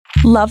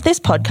Love this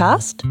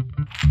podcast?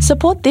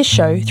 Support this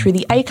show through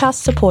the Acast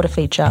supporter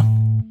feature.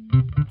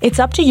 It's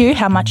up to you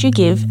how much you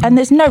give, and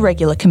there's no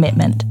regular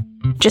commitment.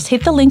 Just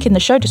hit the link in the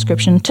show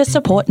description to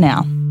support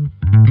now.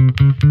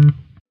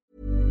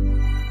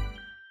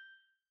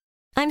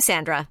 I'm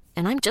Sandra,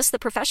 and I'm just the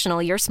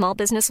professional your small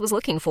business was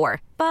looking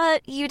for.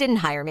 But you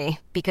didn't hire me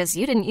because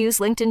you didn't use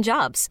LinkedIn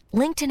Jobs.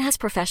 LinkedIn has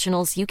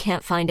professionals you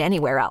can't find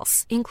anywhere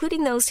else,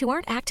 including those who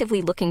aren't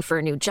actively looking for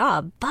a new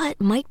job,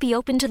 but might be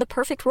open to the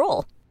perfect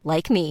role,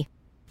 like me.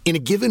 In a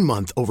given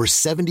month, over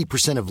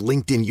 70% of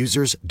LinkedIn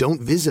users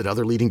don't visit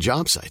other leading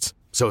job sites.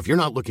 So if you're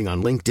not looking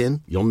on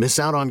LinkedIn, you'll miss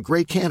out on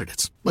great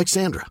candidates like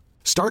Sandra.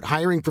 Start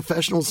hiring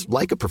professionals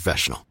like a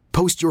professional.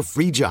 Post your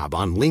free job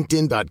on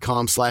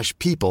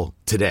linkedin.com/people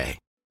today.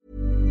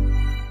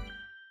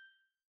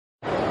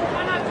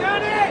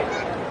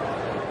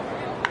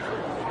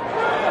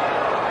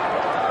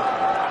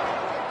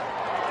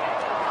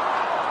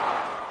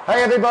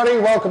 Hey everybody,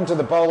 welcome to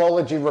the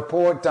Bowlology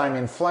Report.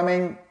 Damien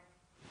Fleming.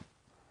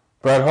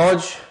 Brad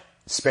Hodge.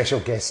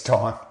 Special guest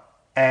time.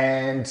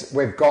 And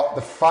we've got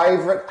the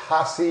favourite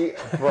Hussey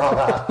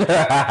brother,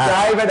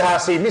 David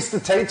Hussey, Mr.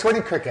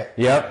 T20 Cricket.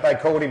 Yep. They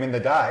called him in the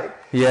day.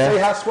 Yeah. Hey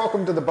Huss,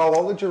 welcome to the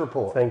Bowlology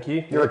Report. Thank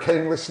you. You're a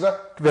keen listener?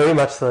 Very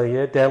much so,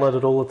 yeah. Download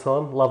it all the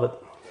time. Love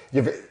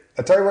it.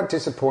 I tell you what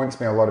disappoints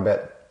me a lot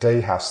about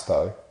D Huss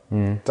though.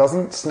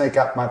 Doesn't sneak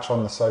up much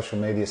on the social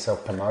media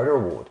self-promoter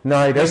award.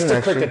 No, he doesn't Mr.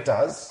 actually. Cricket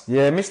does.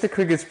 Yeah, Mr.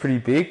 Cricket's pretty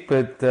big,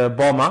 but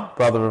Bomber,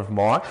 brother of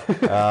Mike,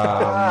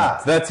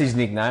 so that's his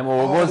nickname.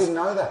 Or I didn't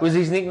know that. Was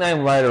his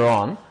nickname later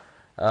on.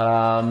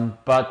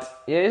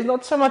 But yeah, he's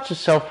not so much a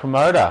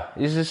self-promoter.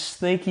 He's a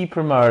sneaky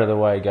promoter the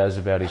way he goes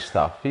about his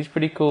stuff. He's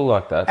pretty cool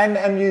like that.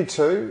 And you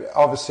too,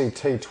 obviously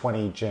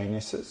T20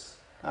 geniuses.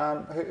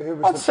 Who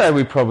was I'd say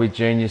we probably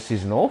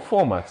geniuses in all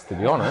formats, to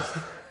be honest.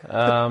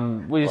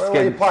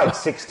 You played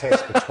 6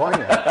 tests between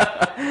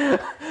you.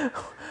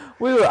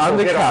 We were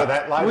undercut.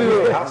 That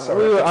later.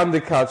 We were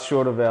undercut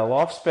short of our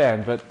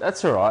lifespan, but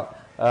that's all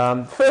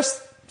right.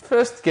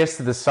 First guest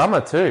of the summer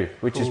too,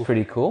 which is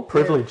pretty cool.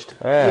 Privileged.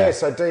 Yeah,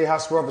 so D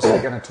Huss, we're obviously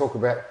going to talk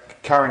about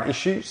current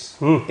issues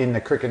in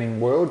the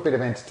cricketing world, bit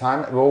of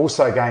entertainment. We're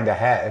also going to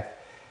have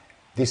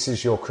This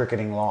Is Your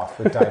Cricketing Life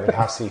with David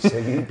Hussey, so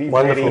you'd be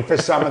ready for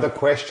some of the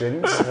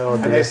questions.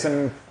 And there's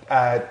some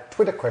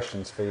Twitter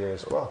questions for you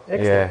as well.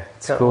 Excellent. Yeah,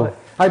 it's cool. Wait.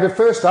 Hey, but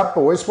first up,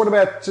 boys, what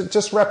about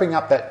just wrapping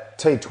up that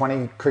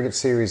T20 cricket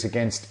series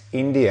against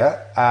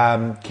India?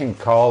 King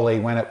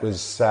Kohli, when it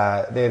was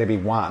there to be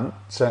won,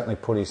 certainly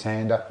put his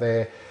hand up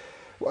there.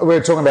 We were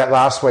talking about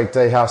last week,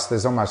 D Huss,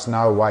 there's almost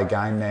no away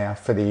game now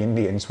for the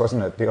Indians,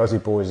 wasn't it? The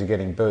Aussie boys are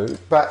getting booed.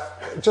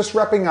 But just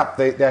wrapping up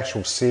the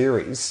actual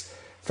series,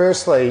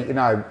 firstly, you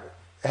know,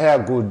 how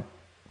good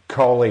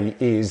Kohli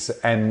is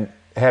and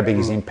how big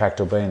his impact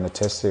will be in the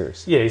Test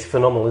series. Yeah, he's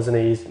phenomenal, isn't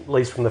he? He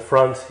leads from the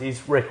front.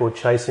 His record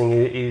chasing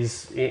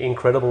is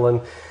incredible, and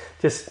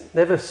just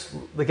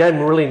the game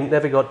really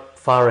never got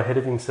far ahead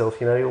of himself.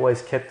 You know, he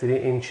always kept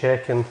it in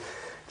check, and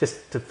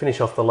just to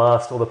finish off the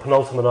last or the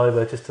penultimate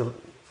over, just to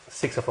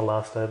 6 off the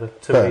last over,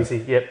 too easy.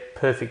 Yep,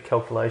 perfect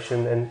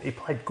calculation, and he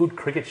played good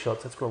cricket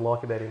shots. That's what I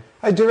like about him.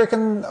 Hey, do you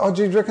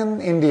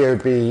reckon India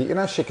would be, you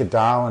know, Shikhar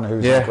Dhawan,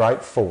 who's in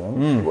great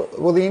form,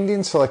 will the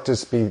Indian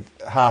selectors be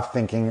half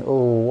thinking,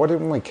 oh, why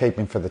didn't we keep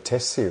him for the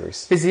Test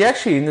series? Is he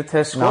actually in the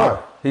Test squad?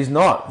 No. He's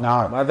not.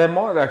 No. They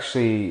might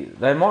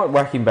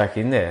whack him back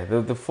in there.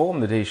 The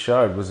form that he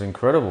showed was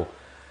incredible.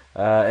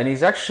 And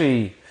he's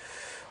actually,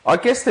 I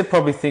guess they're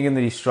probably thinking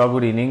that he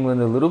struggled in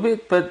England a little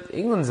bit, but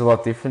England's a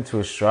lot different to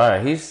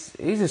Australia.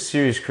 He's a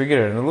serious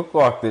cricketer, and it looked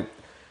like that.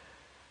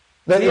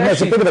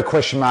 There's a bit of a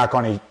question mark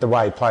on the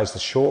way he plays the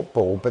short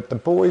ball, but the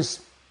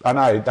boys, I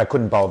know they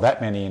couldn't bowl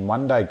that many in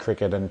one-day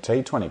cricket and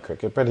T20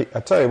 cricket, but I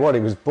tell you what,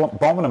 he was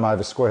bombing them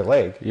over square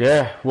leg.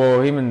 Yeah,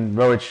 well, him and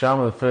Rohit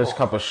Sharma, the first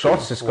couple of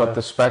shots just got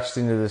dispatched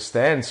into the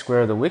stand,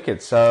 square of the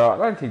wicket. So I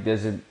don't think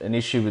there's an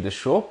issue with the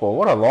short ball.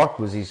 What I liked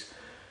was his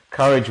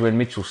courage when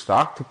Mitchell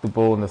Starc took the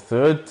ball in the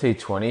third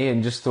T20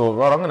 and just thought,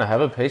 right, I'm going to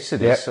have a piece of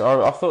this. Yep.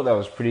 I thought that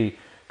was pretty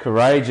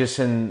courageous,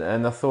 and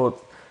I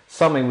thought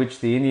something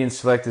which the Indian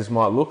selectors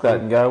might look at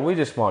and go, we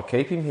just might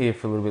keep him here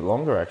for a little bit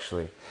longer,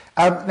 actually.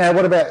 Now,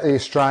 what about the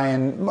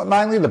Australian,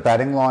 mainly the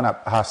batting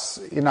lineup, Huss?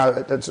 You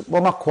know,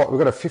 not quite. We've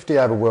got a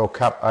 50-over World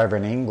Cup over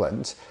in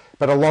England,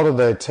 but a lot of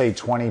the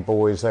T20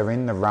 boys are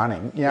in the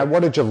running. You know,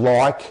 what did you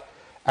like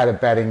at a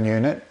batting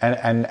unit,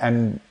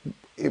 and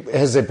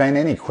has there been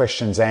any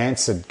questions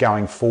answered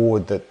going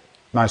forward that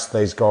most of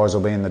these guys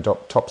will be in the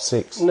top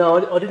 6? No,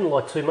 I didn't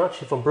like too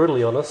much, if I'm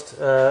brutally honest.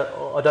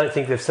 I don't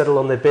think they've settled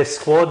on their best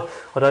squad.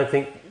 I don't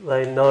think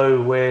they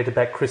know where to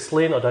back Chris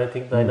Lynn. I don't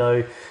think they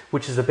know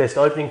which is the best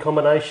opening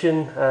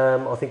combination.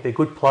 I think their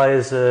good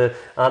players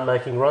aren't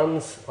making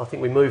runs. I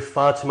think we move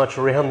far too much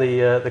around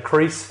the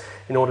crease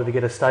in order to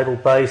get a stable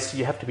base.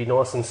 You have to be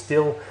nice and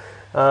still.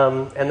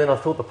 And then I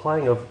thought the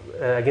playing of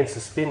against the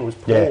spin was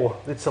poor.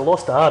 Yeah. It's a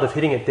lost art of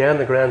hitting it down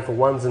the ground for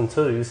ones and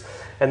twos,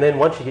 and then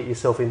once you get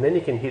yourself in, then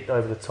you can hit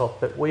over the top.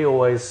 But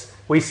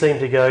we seem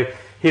to go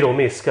hit or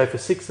miss, go for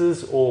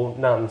sixes or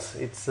nuns.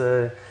 It's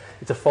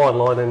it's a fine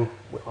line, and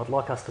I'd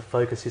like us to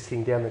focus this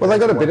thing down. Well, they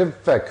got a bit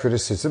of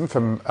criticism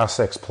from us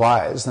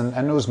ex-players,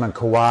 and Usman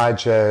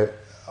Khawaja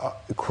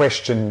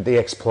questioned the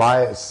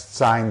ex-players,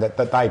 saying that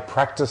they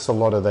practice a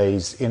lot of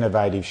these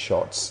innovative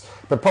shots.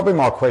 But probably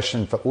my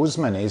question for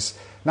Usman is,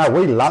 no,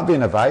 we love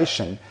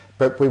innovation,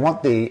 but we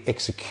want the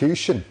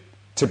execution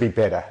to be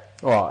better.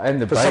 Oh,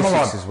 and the For basics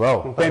someone like as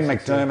well. Ben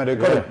McDermott, who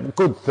got a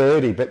good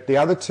 30, but the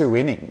other two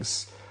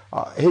innings,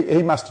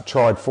 he must have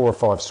tried 4 or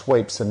 5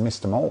 sweeps and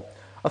missed them all.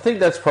 I think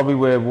that's probably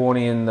where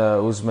Warney and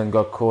Usman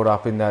got caught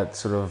up in that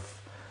sort of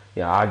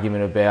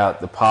argument about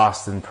the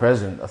past and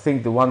present. I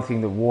think the one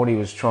thing that Warney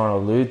was trying to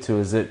allude to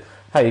is that,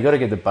 hey, you've got to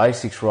get the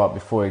basics right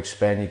before you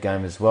expand your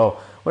game as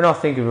well. When I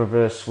think of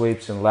reverse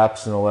sweeps and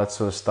laps and all that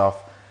sort of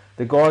stuff,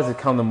 the guys that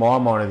come to my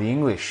mind are the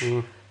English.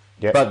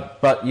 Yep.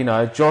 But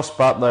Josh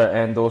Butler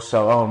and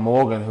also Owen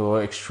Morgan, who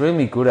are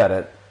extremely good at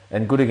it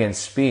and good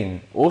against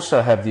spin,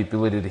 also have the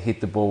ability to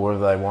hit the ball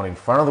wherever they want in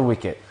front of the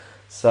wicket.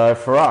 So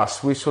for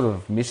us, we're sort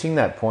of missing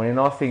that point, and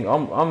I think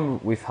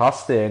I'm with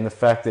Huss there in the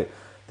fact that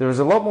there is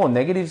a lot more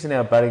negatives in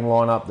our batting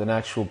lineup than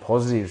actual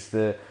positives.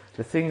 The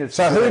thing that's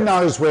so who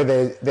knows where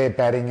they're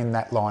batting in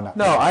that lineup?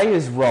 No, A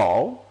is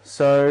roll.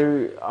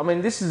 So I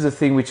mean, this is a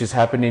thing which has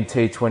happened in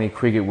T20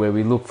 cricket where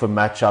we look for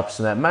matchups,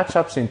 and that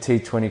matchups in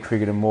T20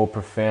 cricket are more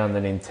profound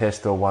than in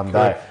Test or One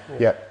Day.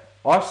 Yeah.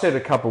 I said a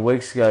couple of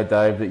weeks ago,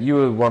 Dave, that you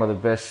were one of the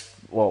best,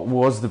 well,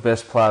 was the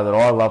best player that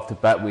I love to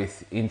bat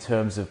with in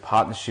terms of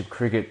partnership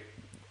cricket,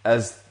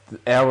 as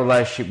our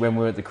relationship when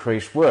we were at the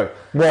crease worked.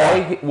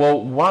 Why?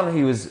 One,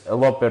 he was a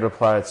lot better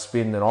player at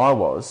spin than I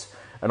was,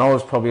 and I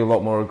was probably a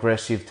lot more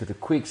aggressive to the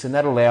quicks, and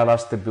that allowed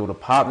us to build a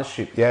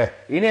partnership. Yeah.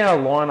 In our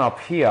lineup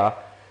here,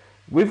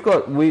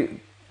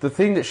 the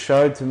thing that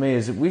showed to me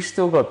is that we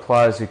still got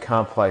players who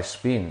can't play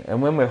spin,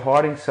 and when we're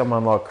hiding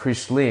someone like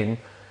Chris Lynn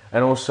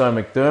and also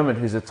McDermott,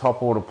 who's a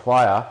top order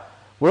player,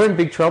 we're in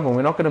big trouble.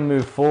 We're not going to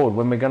move forward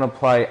when we're going to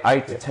play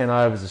 8 to 10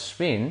 overs of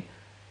spin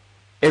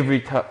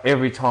every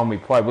time we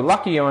play. We're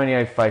lucky you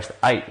only faced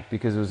 8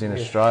 because it was in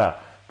Australia.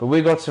 But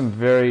we got some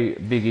very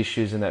big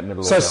issues in that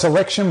middle So order.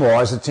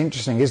 selection-wise, it's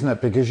interesting, isn't it?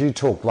 Because you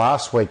talked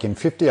last week in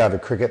 50-over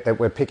cricket that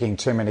we're picking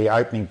too many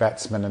opening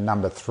batsmen and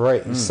number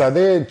 3. So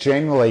they're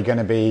generally going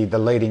to be the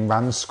leading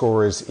run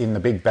scorers in the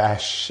Big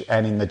Bash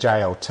and in the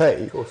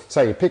JLT.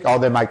 So you pick,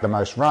 they make the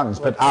most runs.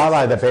 But are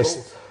they the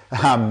best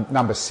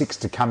number 6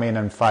 to come in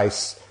and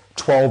face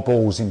 12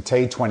 balls in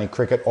T20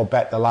 cricket or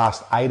bat the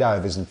last 8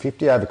 overs in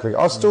 50-over cricket?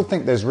 I still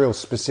think there's real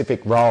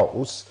specific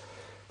roles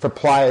for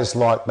players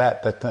like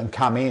that can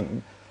come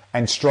in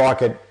and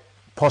strike at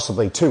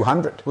possibly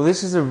 200. Well,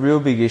 this is a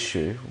real big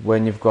issue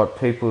when you've got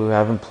people who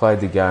haven't played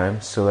the game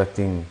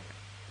selecting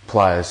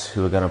players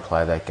who are going to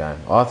play that game.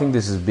 I think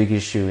this is a big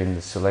issue in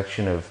the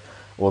selection of,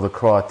 or the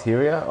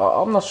criteria.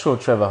 I'm not sure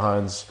Trevor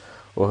Hohns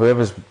or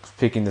whoever's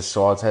picking the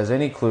sides has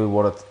any clue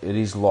what it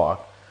is like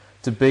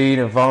to be in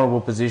a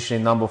vulnerable position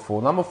in number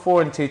 4. Number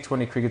 4 in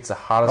T20 cricket's the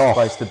hardest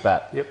place to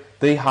bat. Yep.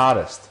 The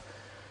hardest.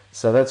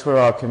 So that's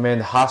where I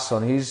commend Huss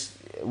on his.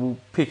 We'll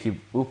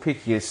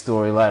pick your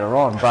story later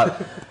on,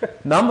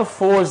 but number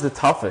 4 is the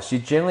toughest. You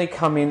generally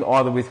come in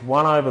either with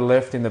 1 over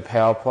left in the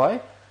power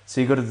play,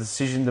 so you've got a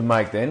decision to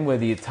make then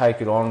whether you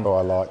take it on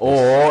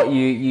or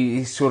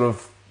you sort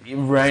of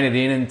rein it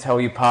in and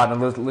tell your partner,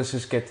 let's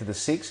just get to the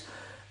 6.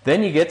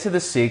 Then you get to the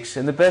 6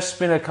 and the best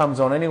spinner comes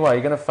on anyway.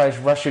 You're going to face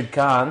Rashid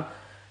Khan.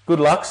 Good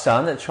luck,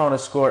 son. They're trying to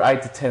score at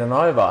 8 to 10 and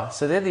over.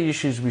 So they're the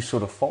issues we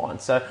sort of find.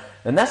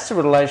 And that's the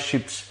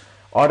relationships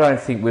I don't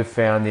think we've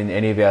found in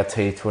any of our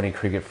T20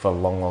 cricket for a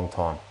long, long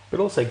time.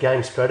 But also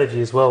game strategy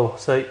as well.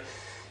 So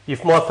you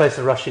might face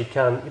a Rashid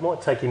Khan, you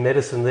might take your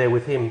medicine there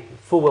with him,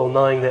 full well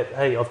knowing that,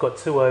 hey, I've got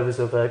 2 overs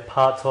of a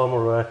part-time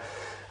or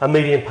a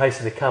medium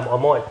pacer to come. I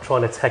might try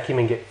and attack him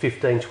and get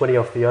 15, 20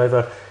 off the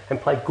over and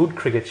play good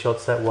cricket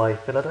shots that way.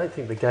 But I don't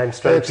think the game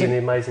strategy in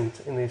the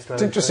Australian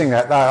It's interesting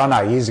that, I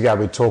know years ago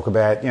we'd talk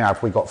about,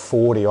 if we got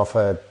 40 off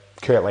a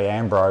Curtly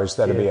Ambrose,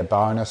 that'd be a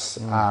bonus.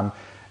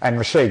 And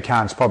Rashid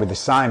Khan's probably the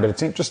same, but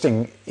it's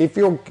interesting, if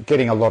you're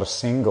getting a lot of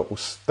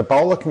singles, the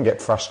bowler can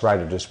get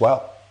frustrated as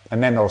well.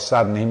 And then all of a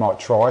sudden he might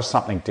try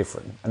something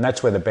different. And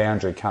that's where the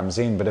boundary comes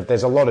in. But if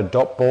there's a lot of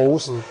dot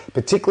balls,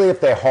 particularly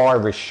if they're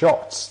high-risk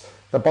shots,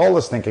 the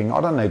bowler's thinking,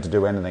 I don't need to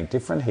do anything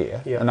different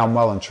here, and I'm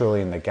well and truly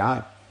in the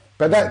game.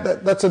 But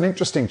that's an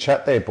interesting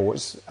chat there,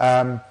 boys.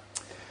 And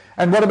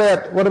what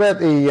about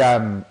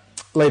the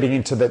leading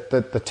into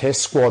the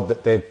test squad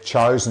that they've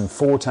chosen,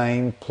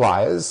 14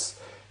 players?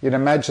 You'd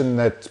imagine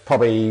that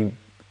probably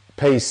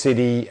P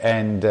City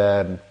and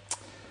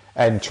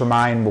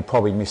Tremaine will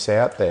probably miss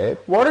out there.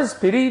 Why does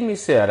Pity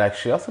miss out,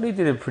 actually? I thought he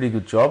did a pretty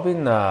good job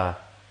in the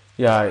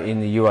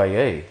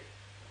UAE.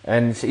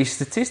 And his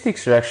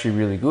statistics are actually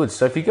really good.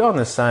 So if you go on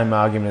the same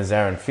argument as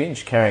Aaron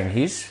Finch carrying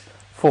his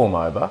form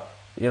over,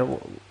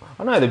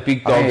 I know the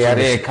big dogs are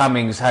there,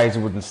 Cummings,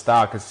 Hazelwood and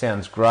Stark. It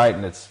sounds great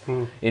and it's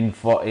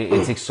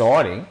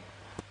exciting.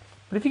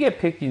 But if you get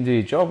picked and do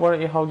your job, why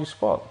don't you hold your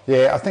spot?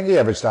 Yeah, I think he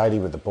averaged 80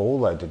 with the ball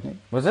though, didn't he?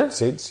 Was it?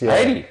 Sids, yeah.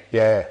 80?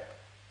 Yeah.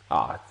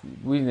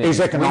 He's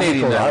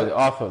economical, though.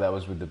 I thought that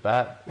was with the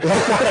bat.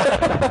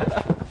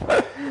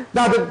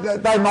 No,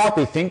 but they might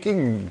be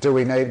thinking, do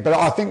we need... But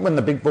I think when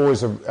the big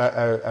boys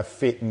are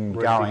fit and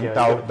going,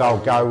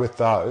 they'll go with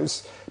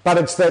those. But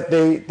it's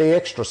the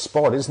extra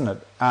spot, isn't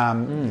it?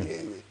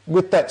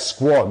 With that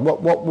squad,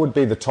 what would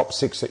be the top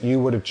 6 that you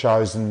would have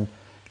chosen,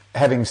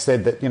 having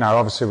said that,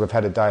 obviously we've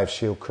had a day of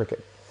Shield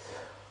cricket?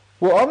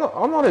 Well,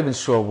 I'm not even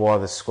sure why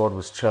the squad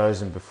was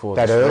chosen before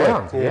this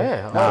round.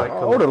 Yeah.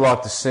 I would have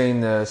liked to have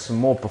seen some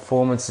more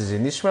performances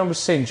in this round. We've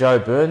seen Joe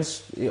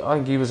Burns. I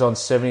think he was on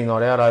 70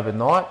 not out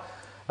overnight.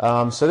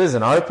 So there's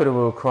an opener we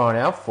were crying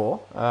out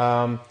for.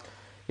 I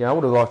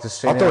would have liked to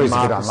see. I thought he was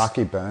a bit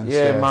unlucky, Burns.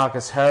 Yeah,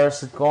 Marcus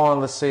Harris had gone.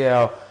 Let's see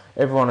how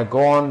everyone had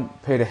gone.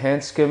 Peter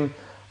Hanscom.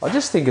 I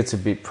just think it's a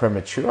bit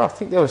premature. I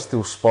think there were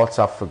still spots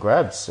up for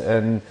grabs,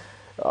 and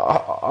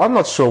I'm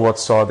not sure what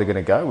side they're going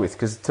to go with,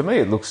 because to me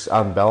it looks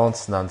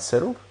unbalanced and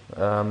unsettled.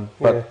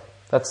 But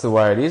that's the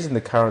way it is in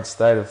the current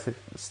state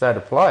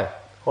of play.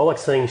 I like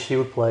seeing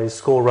Shield players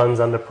score runs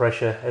under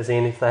pressure, as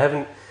in if they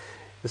haven't.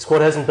 The squad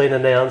hasn't been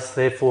announced,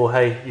 therefore,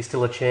 hey, you're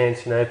still a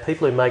chance.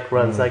 People who make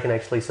runs, they can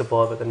actually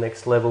survive at the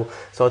next level.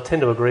 So I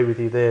tend to agree with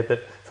you there.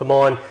 But for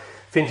mine,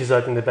 Finch is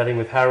opening the batting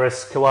with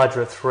Harris,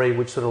 Khawaja at 3,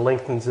 which sort of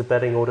lengthens the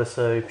batting order.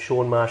 So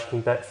Sean Marsh can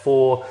bat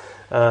 4,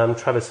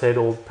 Travis Head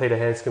or Peter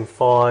Hanscom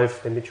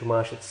 5, and Mitchell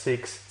Marsh at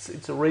 6.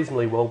 It's a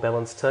reasonably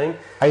well-balanced team.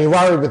 Are you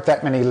worried with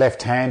that many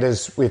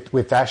left-handers with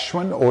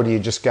Ashwin, or do you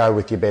just go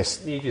with your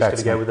best? You just got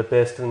to go with the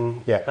best,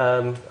 and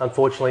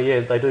unfortunately,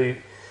 they do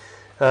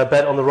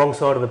bat on the wrong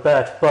side of the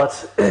bat. But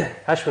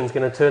Ashwin's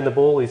going to turn the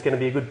ball. He's going to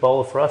be a good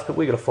bowler for us, but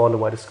we've got to find a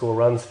way to score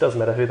runs. It doesn't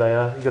matter who they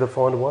are. You've got to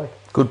find a way.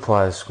 Good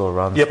players score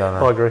runs, don't they?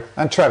 I agree.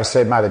 And Travis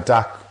Head made a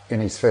duck in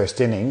his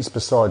first innings.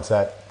 Besides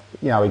that,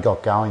 he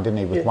got going, didn't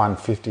he, with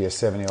 150 or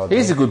 70 odd.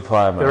 He's a good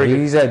player, mate.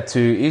 He's had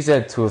 2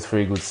 or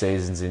 3 good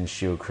seasons in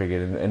Shield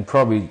cricket, and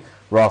probably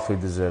rightfully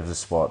deserves a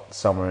spot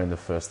somewhere in the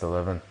first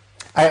 11.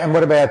 And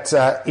what about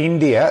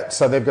India?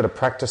 So they've got a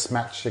practice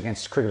match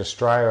against Cricket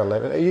Australia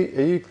 11. Are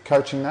you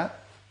coaching that?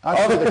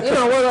 Aren't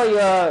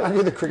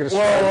you the Cricket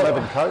Australia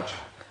 11 coach?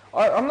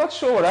 I'm not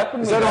sure what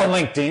happened. Is that on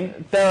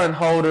LinkedIn? Darren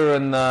Holder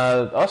and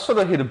I sort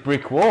of hit a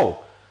brick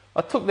wall.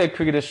 I took their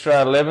Cricket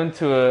Australia 11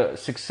 to a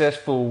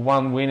successful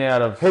 1 win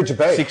out of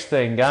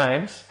 16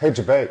 games. Who'd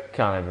you beat?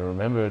 Can't even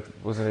remember. It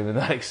wasn't even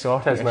that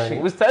exciting. Tasmania.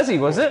 It was Tassie,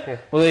 was it? Yeah.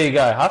 Well, there you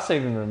go. Hussey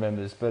even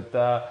remembers. But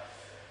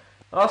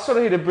I sort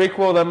of hit a brick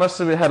wall. They must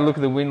have had a look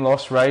at the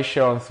win-loss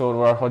ratio and thought,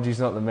 well, Hodgie's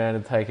not the man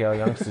to take our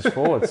youngsters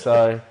forward.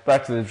 So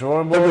back to the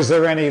drawing board. But was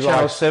there any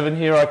Channel 7,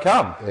 here I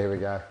come. There we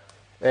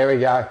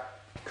go.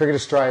 Cricket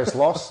Australia's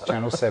lost.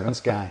 Channel 7's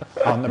game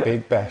on the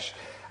Big Bash.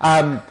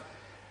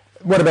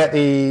 What about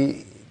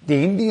the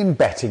Indian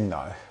batting,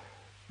 though?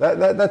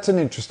 That's an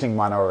interesting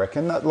one, I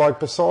reckon.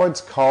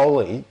 Besides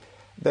Kohli,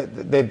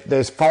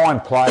 there's fine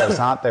players,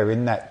 aren't there,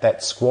 in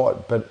that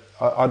squad? But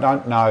I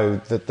don't know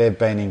that they've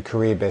been in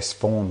career best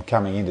form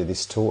coming into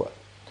this tour.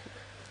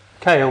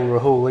 KL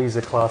Rahul, he's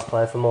a class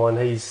player for mine.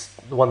 He's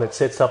the one that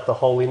sets up the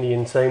whole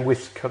Indian team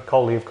with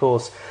Kohli, of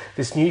course.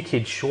 This new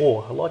kid,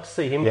 Shaw, I'd like to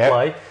see him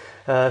play.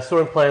 Saw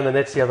him play in the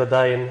nets the other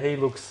day, and he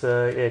looks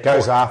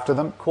goes after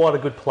them. Quite a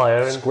good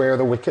player. Square of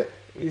the wicket.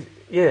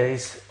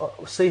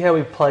 See how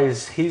he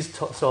plays his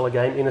style of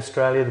game in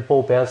Australia. The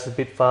ball bounces a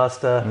bit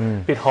faster,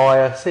 a bit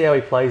higher. See how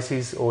he plays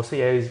see how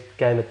his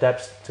game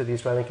adapts to the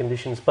Australian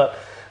conditions. But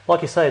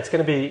like you say, it's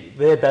going to be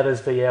their batters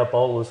v our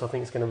bowlers. I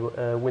think it's going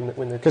to win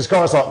the. Because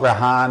guys like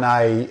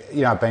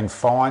Rahane, been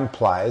fine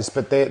players,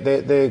 but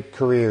their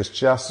career's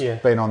just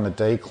been on the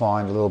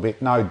decline a little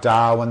bit. No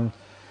Darwin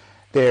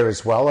there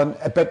as well,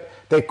 but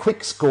they're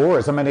quick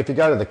scorers. I mean, if you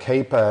go to the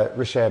keeper,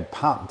 Rishabh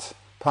Pant,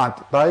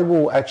 they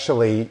will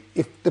actually,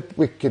 if the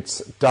wickets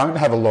don't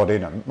have a lot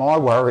in them, my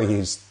worry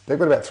is they've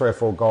got about 3 or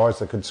 4 guys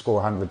that could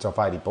score hundreds off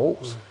 80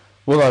 balls.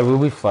 Well, they will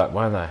be flat,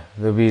 won't they?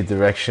 There'll be a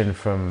direction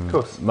from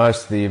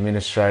most of the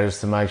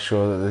administrators to make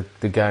sure that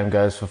the game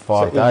goes for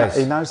 5 days.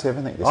 He knows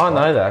everything. I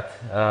know that.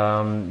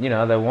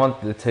 They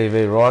want the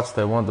TV rights,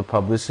 they want the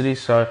publicity,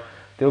 so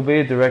there'll be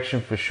a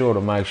direction for sure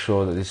to make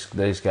sure that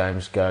these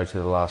games go to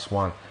the last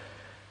one.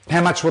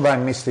 How much will they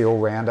miss the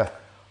all-rounder?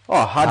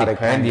 Oh, Hardik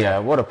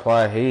Pandya, what a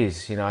player he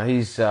is.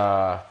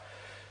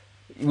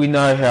 We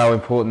know how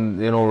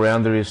important an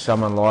all-rounder is,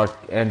 someone like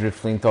Andrew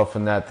Flintoff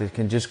and that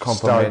can just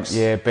complement... Stokes.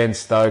 Yeah, Ben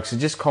Stokes. It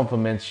just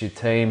complements your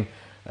team,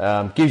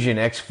 gives you an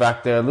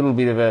X-factor, a little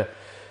bit of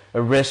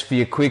a rest for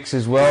your quicks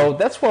as well.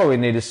 That's why we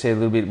need to see a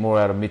little bit more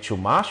out of Mitchell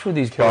Marsh with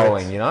his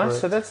bowling, Correct.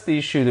 So that's the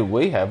issue that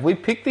we have. We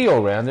pick the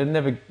all-rounder and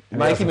never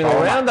make him an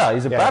all-rounder.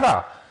 He's a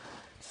batter.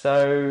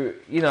 So,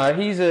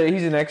 he's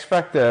an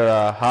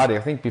X-factor, Hardy.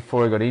 I think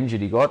before he got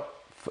injured, he got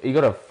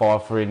a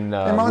 5 in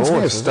reminds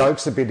me of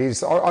Stokes a bit.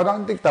 I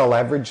don't think they'll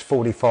average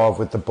 45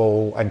 with the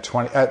ball and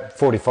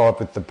 45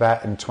 with the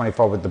bat and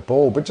 25 with the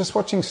ball. But just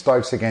watching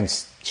Stokes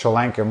against Sri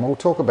Lanka, and we'll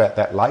talk about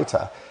that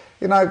later,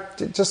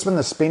 just when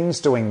the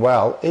spin's doing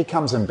well, he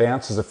comes and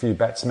bounces a few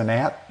batsmen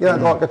out.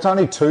 Like it's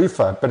only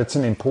twofer, but it's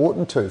an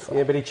important twofer.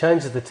 Yeah, but he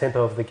changes the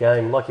tempo of the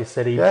game. Like you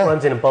said, he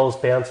runs in and bowls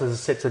bounces,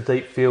 sets a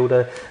deep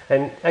fielder,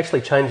 and actually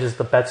changes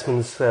the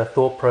batsman's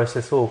thought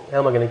process. Oh, how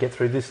am I going to get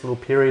through this little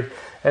period?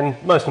 And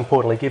most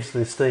importantly, gives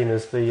the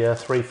steamers, the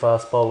three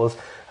fast bowlers,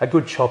 a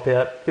good chop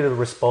out, bit of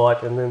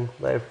respite, and then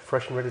they're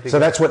fresh and ready to go. So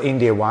that's what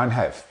India won't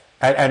have.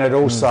 And it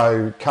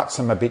also cuts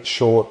them a bit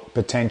short,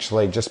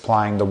 potentially just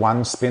playing the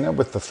one spinner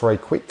with the three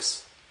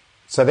quicks.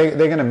 So they're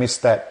going to miss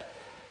that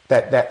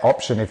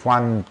option if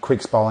one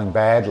quick's bowling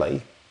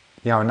badly.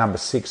 A number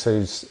 6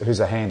 who's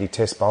a handy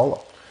test bowler.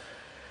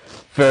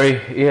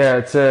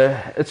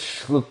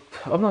 Look,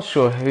 I'm not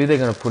sure who they're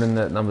going to put in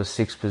that number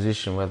 6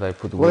 position where they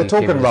put the. Well, they're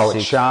talking Rohit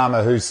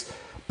Sharma, who's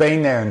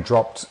been there and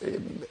dropped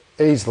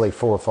easily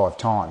 4 or 5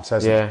 times,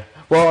 hasn't he? Yeah.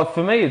 Well,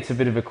 for me, it's a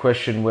bit of a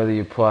question whether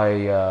you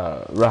play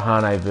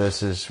Rahane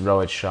versus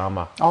Rohit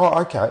Sharma.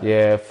 Oh, okay.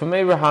 Yeah, for me,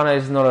 Rahane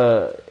is not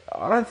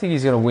I don't think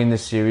he's going to win the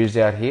series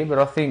out here, but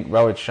I think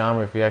Rohit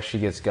Sharma, if he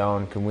actually gets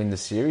going, can win the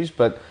series.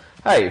 But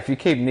hey, if you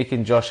keep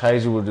nicking Josh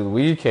Hazlewood to the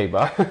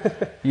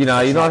wicketkeeper, you're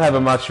not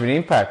having much of an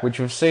impact, which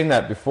we've seen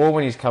that before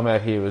when he's come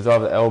out here. It was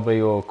either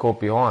LB or caught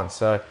behind.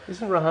 So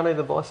isn't Rahane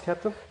the vice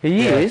captain?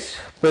 He is,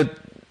 but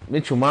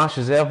Mitchell Marsh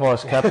is our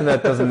vice captain.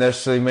 That doesn't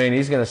necessarily mean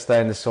he's going to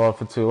stay in the side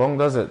for too long,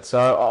 does it?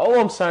 So all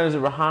I'm saying is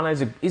that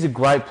Rahane is a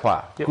great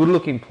player,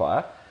 good-looking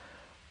player.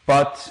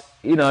 But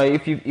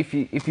if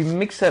you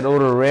mix that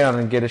order around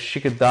and get a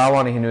Shikhar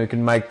Dhawan in who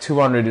can make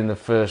 200 in the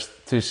first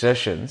 2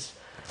 sessions,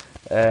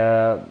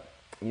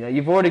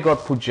 you've already got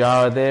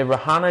Pujara there.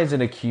 Rahane's an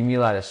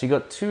accumulator, so you've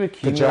got 2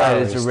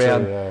 accumulators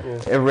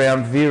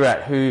around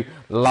Virat, who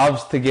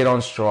loves to get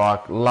on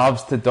strike,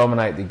 loves to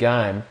dominate the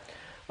game.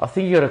 I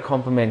think you've got to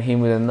complement him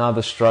with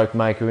another stroke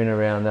maker in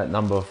around that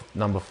number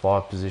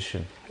 5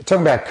 position.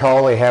 Talking about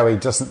Kohli, how he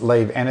doesn't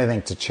leave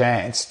anything to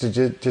chance.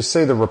 Did you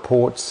see the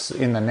reports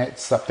in the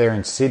nets up there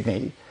in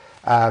Sydney?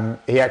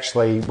 He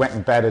actually went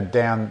and batted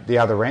down the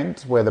other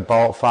end where the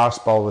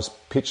fast bowlers'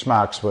 pitch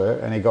marks were,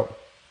 and he got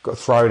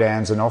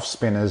throwdowns and off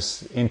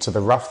spinners into the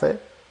rough there.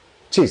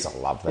 Jeez, I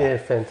love that. Yeah,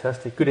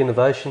 fantastic. Good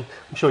innovation.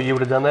 I'm sure you would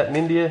have done that in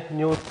India.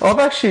 I've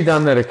actually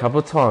done that a couple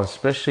of times,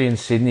 especially in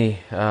Sydney.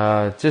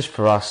 Just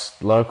for us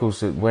locals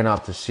that went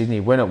up to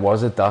Sydney when it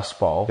was a dust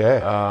bowl.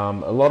 Yeah.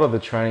 A lot of the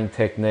training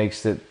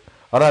techniques that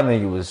I don't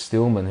think it was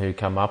Stillman who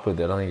came up with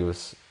it. I think it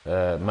was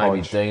maybe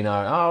Hodge. Dino.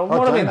 Oh, it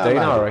might have been Dino, maybe.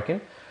 I reckon.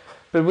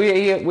 But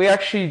we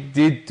actually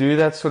did do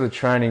that sort of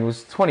training. It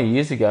was 20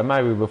 years ago,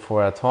 maybe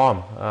before our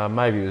time.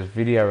 Maybe it was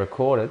video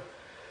recorded.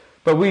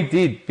 But we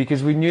did,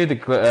 because we knew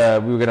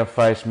that we were going to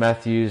face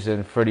Matthews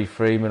and Freddie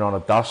Freeman on a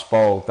dust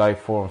bowl day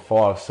 4 and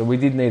 5. So we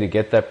did need to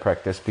get that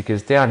practice,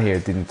 because down here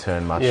it didn't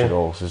turn much at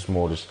all. It was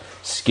more just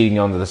skidding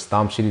onto the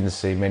stumps. You didn't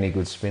see many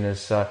good spinners.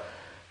 So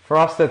for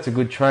us, that's a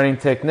good training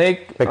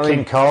technique. But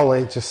King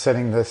Kohli just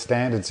setting the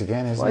standards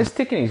again, isn't he? He's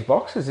ticking his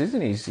boxes,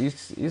 isn't he?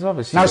 He's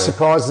obviously... No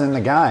surprises in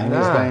the game. No.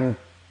 He's been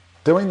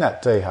doing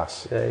that,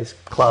 D-Huss. Yeah, he's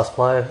a class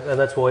player, and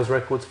that's why his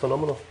record's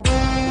phenomenal.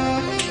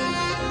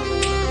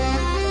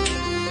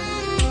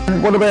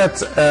 What about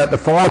the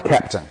fire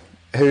captain,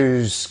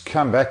 who's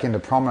come back into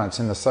prominence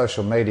in the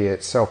social media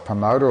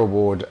self-promoter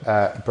award,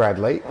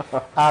 Bradley?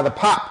 The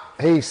pup,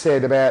 he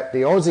said about the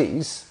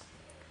Aussies,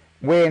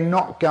 we're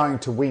not going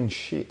to win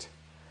shit.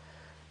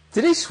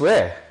 Did he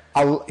swear?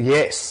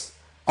 Yes,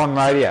 on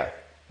radio.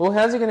 Well,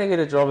 how's he going to get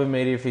a job in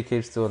media if he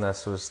keeps doing that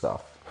sort of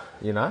stuff?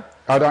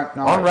 I don't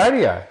know. On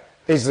radio.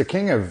 He's the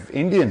king of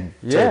Indian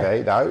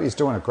TV, though. He's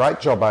doing a great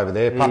job over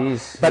there.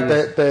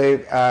 But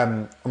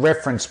the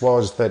reference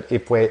was that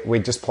if we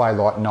just play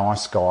like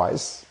nice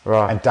guys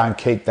and don't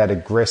keep that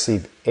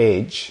aggressive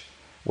edge,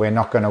 we're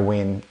not going to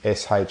win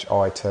SHIT.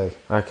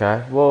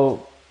 Okay.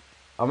 Well,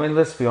 I mean,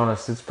 let's be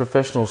honest. It's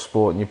professional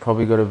sport, and you've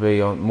probably got to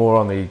be more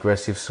on the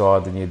aggressive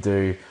side than you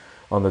do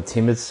on the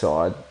timid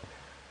side.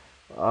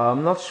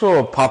 I'm not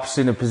sure Pup's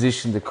in a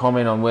position to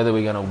comment on whether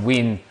we're going to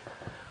win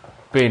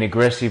being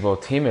aggressive or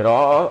timid.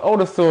 I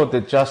would have thought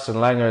that Justin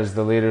Langer, as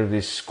the leader of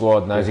this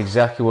squad, knows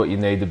exactly what you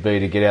need to be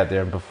to get out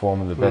there and perform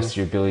to the best of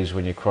your abilities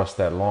when you cross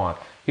that line.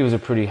 He was a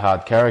pretty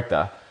hard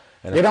character.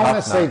 And you don't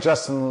want to see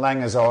Justin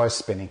Langer's eyes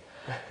spinning.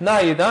 No,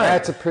 you don't.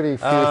 That's a pretty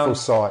fearful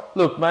sight.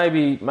 Look,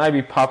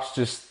 maybe Pups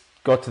just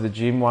got to the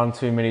gym one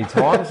too many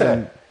times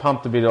and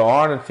pumped a bit of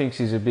iron and thinks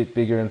he's a bit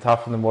bigger and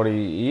tougher than what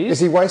he is. Is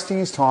he wasting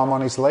his time on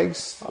his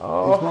legs? He's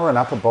more an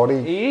upper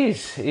body. He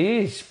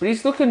is. But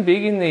he's looking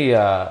big in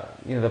the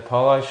the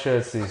polo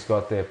shirts that he's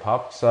got there,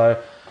 Pup.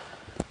 So,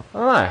 I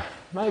don't know.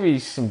 Maybe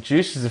some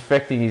juice is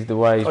affecting the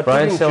way his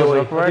brain cells are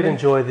operating. I did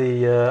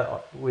enjoy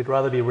we'd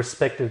rather be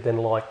respected than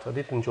liked. I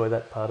did enjoy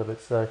that part of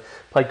it. So,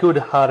 play good,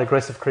 hard,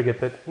 aggressive cricket,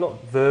 but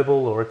not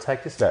verbal or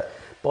attack, just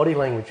body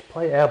language.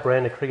 Play our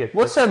brand of cricket.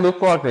 What's that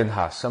look like then,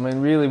 Huss? I mean,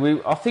 really,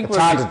 I think it's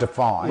hard to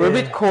define. We're a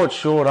bit caught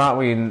short, aren't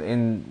we,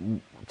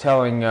 in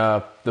telling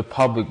the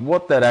public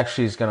what that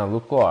actually is going to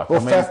look like.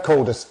 Well, Faf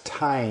called us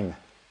tame.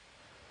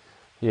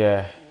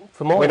 Yeah.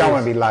 We don't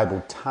want to be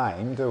labelled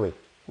tame, do we?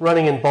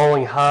 Running and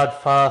bowling hard,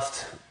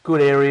 fast,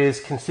 good areas,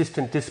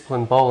 consistent,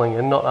 disciplined bowling,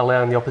 and not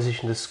allowing the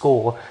opposition to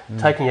score,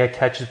 taking our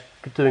catches,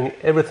 doing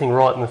everything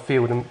right in the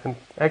field, and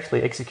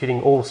actually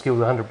executing all skills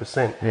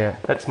 100%. Yeah.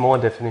 That's my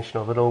definition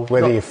of it all.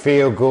 Whether you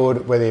feel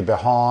good, whether you're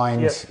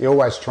behind, Yep. you're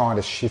always trying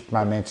to shift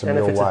momentum And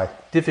if your it's way. a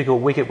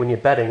difficult wicket when you're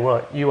batting,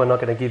 right, you are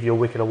not going to give your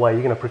wicket away.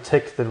 You're going to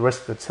protect the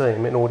rest of the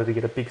team in order to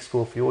get a big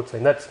score for your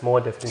team. That's my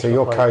definition. So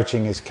your of playing.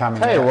 coaching is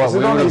coming Tell you out. what, Is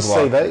it on his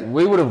CV?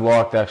 we would have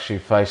liked actually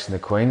facing the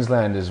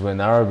Queenslanders when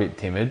they were a bit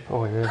timid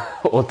Oh, yeah.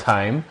 or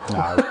tame.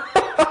 No.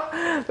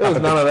 There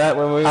was none of that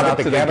when we went up up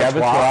at to the the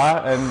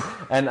Gabatoir.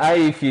 And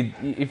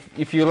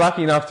if you're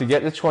lucky enough to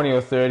get the 20 or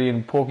 30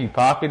 and Porky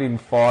Parker didn't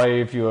fire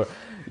you, if you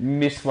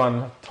missed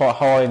one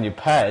high in your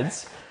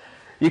pads,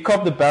 you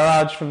copped the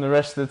barrage from the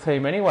rest of the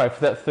team anyway for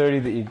that 30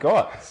 that you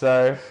got.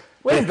 So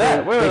where's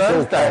that? Where are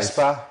those days?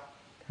 Casper,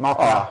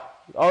 Mocker.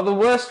 Oh, the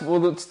worst.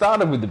 Well, it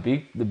started with the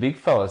big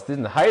fellas,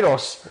 didn't it?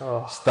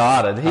 Haydos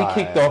started. He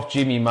kicked off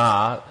Jimmy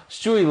Marr.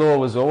 Stewie Law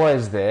was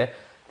always there.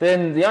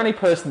 Then the only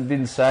person that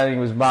didn't say anything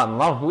was Martin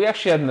Love. But we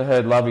actually hadn't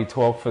heard Lovey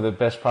talk for the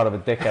best part of a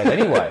decade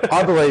anyway.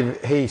 I believe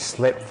he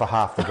slept for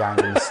half the game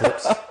in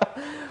slips.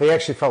 He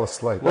actually fell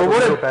asleep. Well, was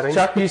what your if batting?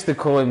 Chuck used to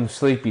call him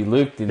Sleepy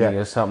Luke, didn't he,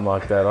 or something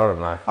like that? I don't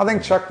know. I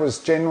think Chuck was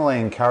generally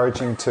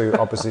encouraging to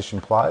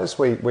opposition players.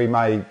 We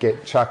may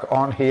get Chuck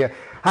on here.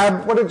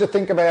 What did you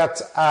think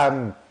about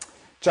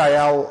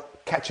JL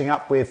catching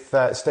up with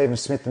Stephen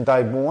Smith and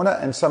Dave Warner,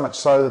 and so much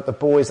so that the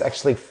boys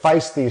actually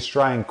faced the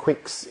Australian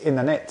quicks in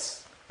the nets?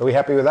 Are we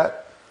happy with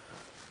that?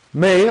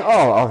 Me?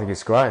 Oh, I think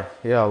it's great.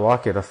 Yeah, I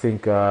like it. I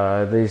think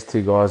these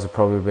two guys have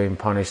probably been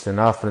punished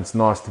enough, and it's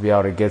nice to be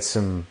able to get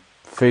some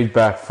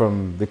feedback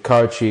from the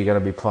coach you're going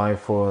to be playing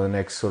for in the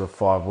next sort of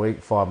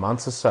 5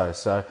 months or so.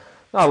 So,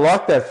 no, I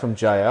like that from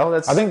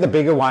JL. I think the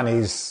bigger one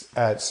is,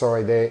 I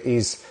suppose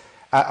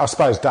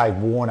Dave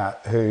Warner,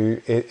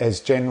 who is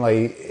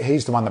generally,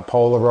 he's the one that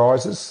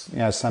polarises. You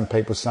know, some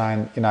people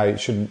saying, he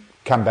shouldn't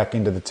come back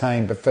into the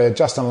team. But for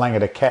Justin Langer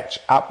to catch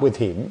up with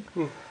him,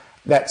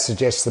 that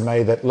suggests to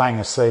me that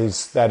Langer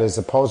sees that as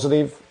a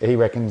positive. He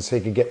reckons he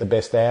could get the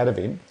best out of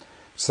him.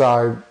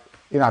 So,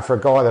 for a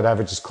guy that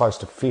averages close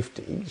to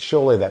 50,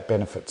 surely that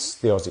benefits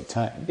the Aussie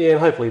team. Yeah, and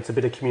hopefully it's a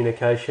bit of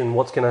communication,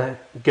 what's going to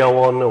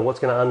go on or what's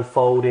going to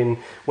unfold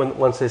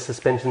once their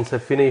suspensions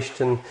have finished.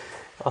 And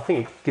I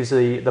think it gives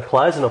the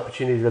players an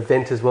opportunity to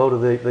vent as well to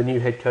the new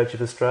head coach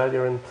of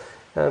Australia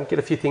and get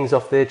a few things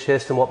off their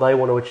chest and what they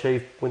want to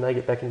achieve when they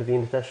get back into the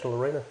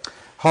international arena.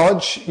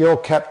 Hodge,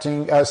 you're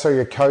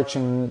you're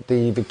coaching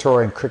the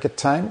Victorian cricket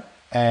team,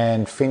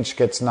 and Finch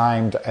gets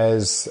named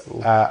as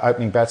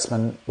opening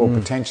batsman, or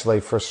potentially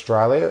for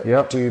Australia.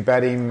 Yep. Do you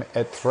bat him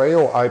at 3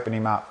 or open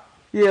him up?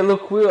 Yeah,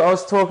 look, I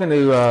was talking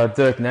to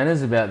Dirk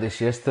Nanners about this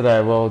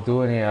yesterday while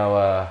doing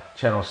our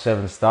Channel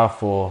 7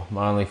 stuff for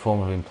my only form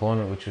of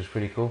employment, which was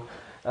pretty cool.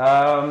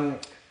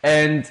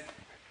 And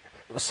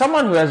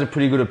someone who has a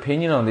pretty good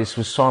opinion on this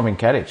was Simon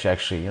Kadich,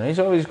 actually. He's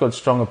always got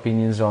strong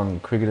opinions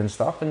on cricket and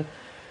stuff, and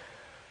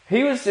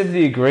he was of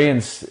the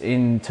agreement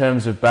in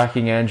terms of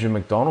backing Andrew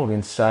McDonald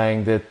in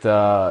saying that,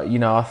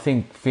 I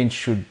think Finch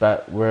should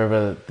bat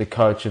wherever the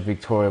coach of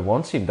Victoria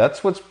wants him.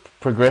 That's what's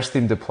progressed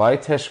him to play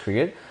Test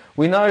cricket.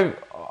 We know,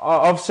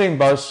 I've seen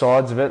both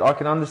sides of it. I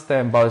can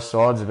understand both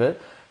sides of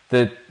it,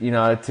 that,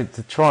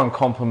 to try and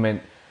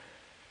complement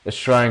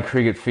Australian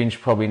cricket, Finch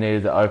probably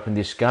needed to open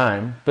this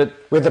game. But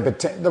with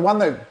the one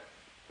that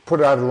put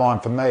it over the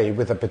line for me,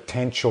 with a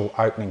potential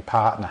opening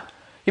partner.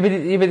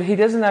 Yeah, but he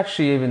doesn't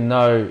actually even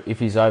know if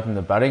he's open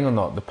the batting or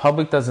not. The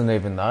public doesn't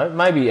even know.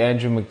 Maybe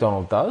Andrew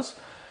McDonald does.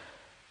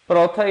 But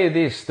I'll tell you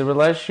this, the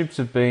relationships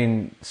have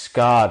been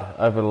scarred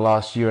over the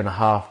last year and a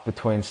half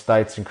between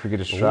States and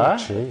Cricket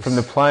Australia. From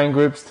the playing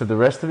groups to the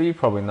rest of it, you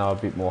probably know a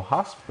bit more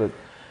Huss, but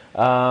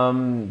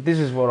this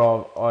is what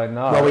I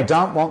know. Well, we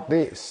don't want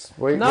this.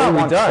 We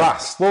want don't.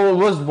 trust. Well, it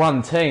was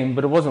one team,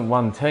 but it wasn't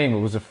one team.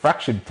 It was a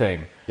fractured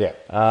team. Yeah.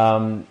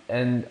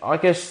 And I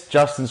guess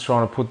Justin's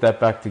trying to put that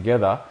back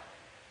together.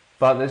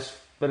 But it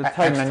takes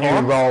time. And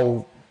the new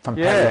role from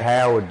Paddy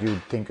Howard,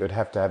 you'd think would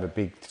have to have a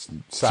big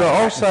say. So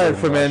I'll say it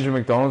from Andrew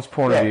McDonald's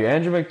point of view.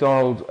 Andrew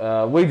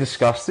McDonald, we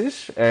discussed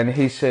this, and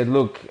he said,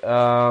 look,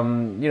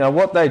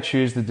 what they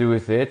choose to do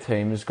with their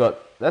team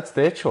that's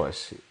their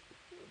choice.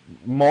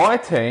 My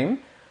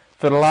team,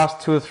 for the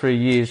last 2 or 3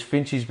 years,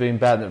 Finchie's been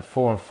batting at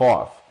 4 and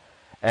 5.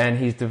 And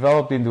he's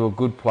developed into a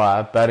good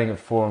player, batting at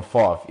 4 and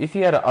 5. If he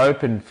had to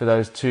open for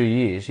those 2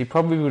 years, he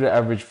probably would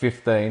have averaged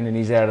 15 and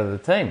he's out of the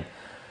team.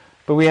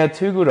 But we had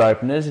 2 good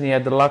openers and he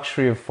had the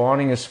luxury of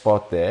finding a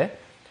spot there.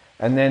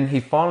 And then he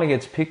finally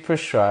gets picked for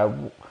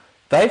Australia.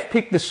 They've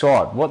picked the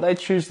side. What they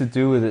choose to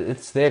do with it,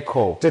 it's their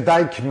call. Did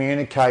they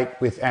communicate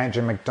with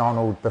Andrew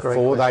McDonald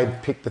before they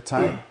picked the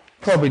team?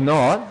 Probably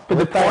not. But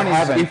the point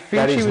is, if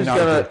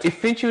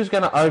Finchie was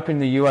going to open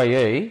the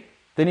UAE,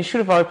 then he should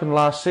have opened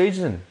last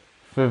season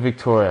for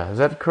Victoria. Is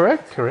that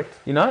correct? Correct.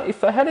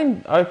 If they had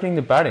him opening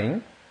the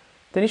batting,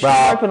 then he should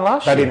have opened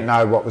last year. They didn't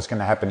know what was going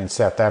to happen in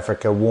South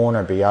Africa.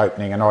 Warner be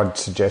opening, and I'd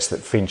suggest that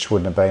Finch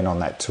wouldn't have been on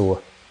that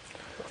tour.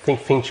 I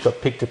think Finch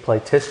got picked to play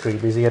Test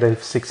cricket because he had a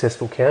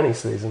successful county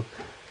season.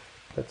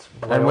 That's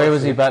And where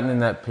was he batting in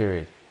that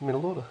period?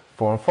 middle order.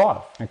 4 and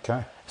 5.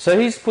 Okay. So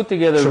he's put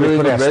together Should a really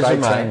we put good our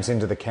resume. state teams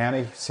into the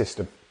county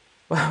system?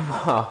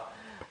 Well,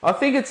 I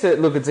think it's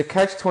a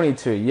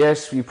catch-22.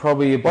 Yes, you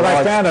probably... Well,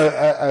 they found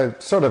a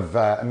sort of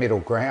a middle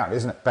ground,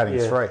 isn't it? Batting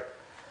 3.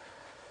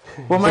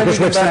 Well, maybe Because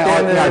you we've can bat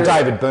seen, down there.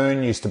 David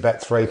Boone used to bat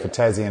 3 for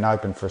Tassie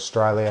Open for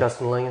Australia.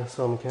 Justin Langer,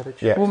 Simon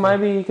Kadich. Yeah. Well,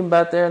 maybe you can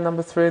bat there at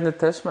number 3 in the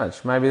test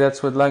match. Maybe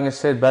that's what Langer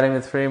said, batting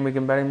the 3 and we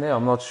can bat him there.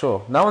 I'm not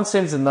sure. No one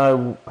seems to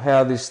know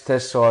how this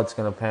test side's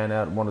going to pan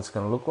out and what it's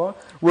going to look like.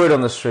 Word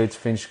on the streets,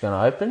 Finch is going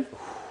to open.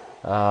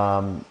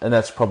 And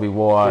that's probably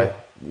why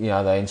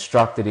they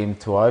instructed him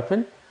to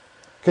open.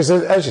 Because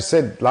as you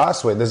said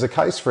last week, there's a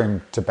case for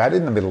him to bat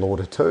in the middle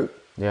order too.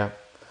 Yeah.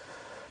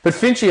 But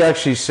Finchy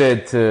actually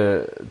said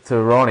to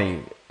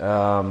Ronnie,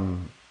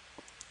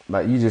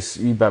 mate,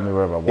 you bat me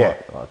wherever I want.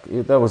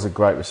 Yeah. That was a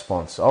great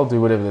response. I'll do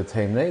whatever the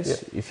team needs.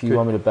 Yeah. If you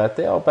want me to bat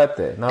there, I'll bat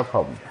there. No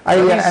problem.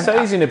 Yeah, So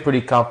he's in a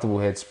pretty comfortable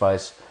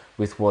headspace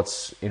with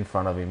what's in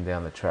front of him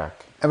down the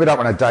track. And we don't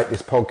want to date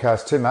this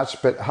podcast too much,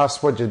 but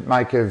Huss, what did you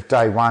make of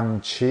day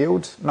one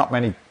Shield? Not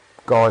many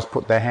guys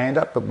put their hand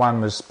up, but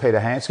one was Peter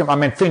Hanscom. I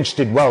mean, Finch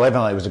did well, even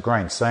though he was a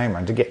green seamer,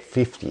 and to get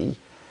 50,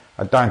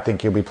 I don't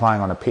think he'll be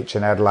playing on a pitch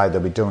in Adelaide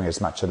they'll be doing as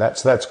much of that.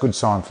 So that's a good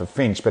sign for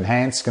Finch. But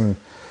Hanscom,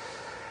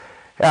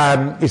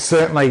 he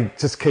certainly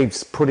just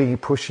keeps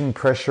pushing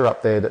pressure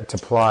up there to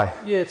play.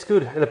 Yeah, it's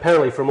good. And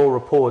apparently, from all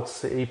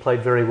reports, he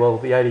played very well.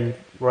 The 80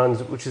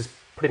 runs, which is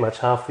pretty much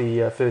half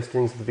the first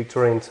innings of the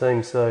Victorian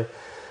team. So,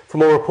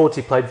 from all reports,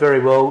 he played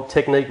very well.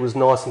 Technique was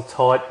nice and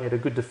tight. He had a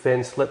good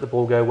defence, let the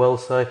ball go well.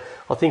 So,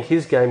 I think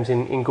his game's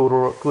in good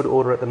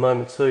order at the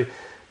moment too.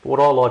 But what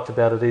I liked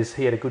about it is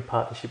he had a good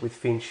partnership with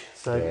Finch.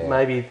 So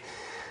maybe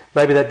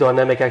that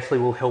dynamic actually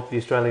will help the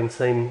Australian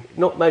team.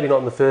 Maybe not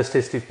in the first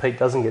test if Pete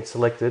doesn't get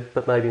selected,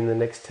 but maybe in the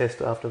next test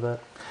after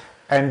that.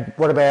 And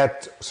what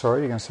about...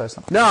 Sorry, you're going to say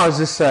something? No, I was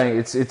just saying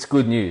it's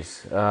good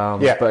news.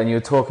 But you were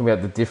talking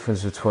about the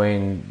difference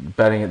between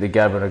batting at the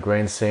Gabba, a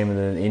green seaman,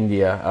 and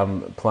India,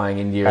 playing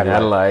India and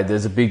Adelaide.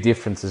 There's a big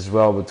difference as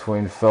well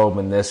between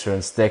Feldman, Nessa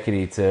and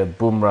Steketee to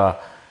Bumrah,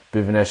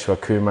 Bhuvaneshwar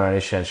Kumar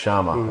and Ishant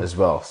Sharma as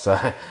well. So,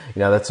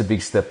 that's a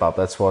big step up.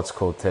 That's why it's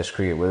called Test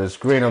cricket. Whether it's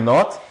green or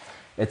not,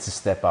 it's a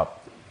step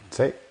up.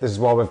 See, this is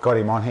why we've got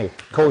him on here.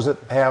 Calls it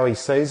how he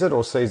sees it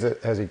or sees it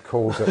as he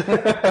calls it.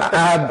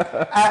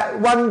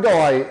 One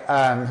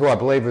guy who I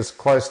believe was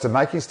close to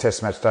making his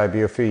Test match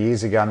debut a few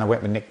years ago, and they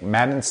went with Nick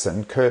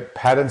Maddinson, Kurt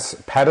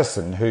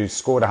Patterson, who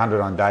scored 100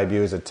 on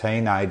debut as a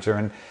teenager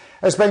and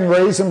has been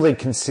reasonably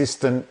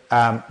consistent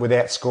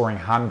without scoring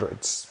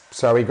hundreds.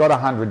 So he got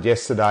 100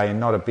 yesterday and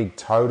not a big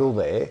total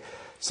there.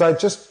 So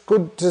just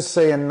good to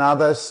see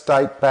another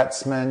state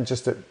batsman.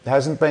 Just it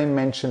hasn't been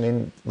mentioned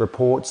in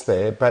reports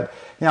there, but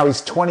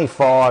he's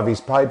 25.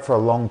 He's played for a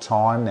long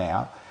time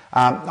now.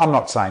 I'm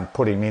not saying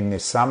put him in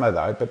this summer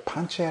though, but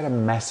punch out a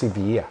massive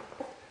year.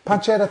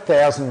 Punch out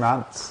 1,000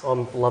 runs.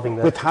 I'm loving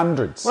that. With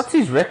hundreds. What's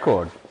his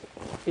record?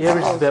 He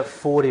averages about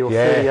 40 or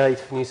 38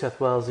 for New South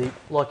Wales. He,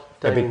 like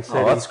Damien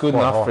said, that's good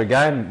enough for a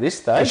game this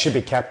stage. He should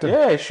be captain.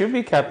 Yeah, he should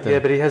be captain. Yeah,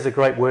 but he has a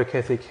great work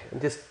ethic. And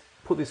just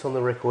put this on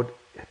the record.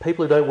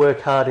 People who don't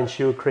work hard in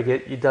Shield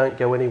cricket, you don't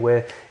go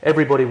anywhere.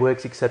 Everybody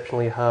works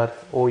exceptionally hard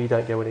or you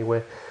don't go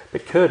anywhere.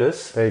 But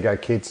Curtis... There you go,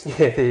 kids.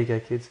 Yeah, there you go,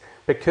 kids.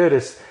 But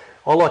Curtis,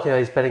 I like how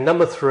he's batting.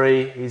 Number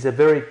 3, he's a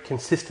very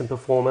consistent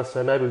performer,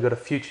 so maybe we've got a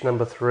future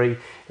number 3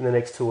 in the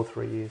next 2 or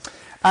 3 years.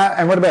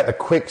 And what about the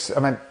quicks? I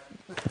mean,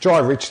 Jai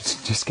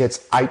Richardson just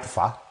gets 8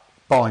 for,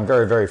 bowling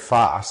very, very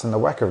fast, and the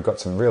Wacker have got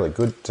some really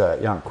good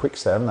young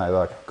quicks there, haven't they?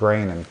 Like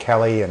Green and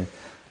Kelly, and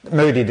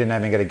Moody didn't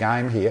even get a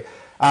game here.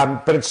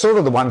 But it's sort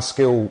of the one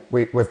skill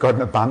we've got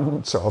an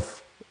abundance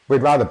of.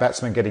 We'd rather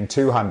batsmen getting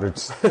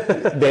 200s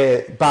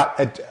there,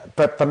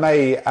 but for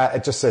me,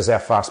 it just says our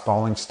fast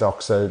bowling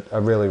stocks are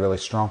really, really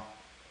strong.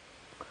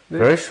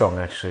 Very strong,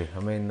 actually. I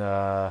mean,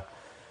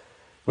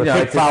 We've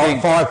picked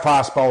 5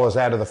 fast bowlers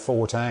out of the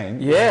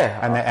 14. Yeah.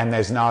 And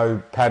there's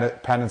no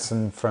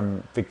Patterson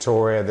from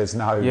Victoria, there's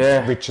no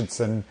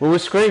Richardson. Well, we're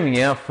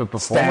screaming out for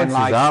performances,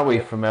 aren't we,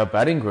 from our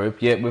batting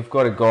group? Yet we've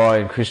got a guy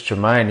in Chris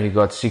Tremaine who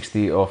got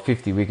 60 or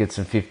 50 wickets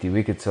and 50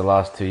 wickets the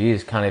last 2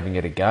 years, can't even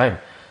get a game.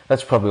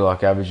 That's probably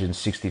like averaging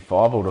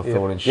 65, I would have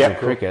thought, in Shield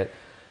cricket.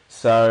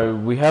 So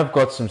we have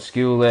got some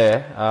skill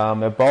there.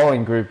 Our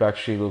bowling group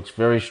actually looks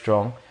very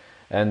strong.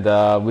 And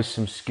with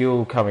some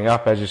skill coming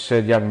up, as you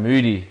said, young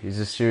Moody is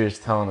a serious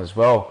talent as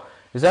well.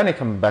 He's only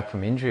coming back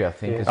from injury, I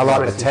think. I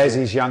like the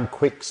Tassie's young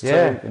quicks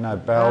too.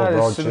 Bell,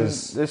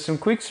 Rogers. There's some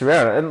quicks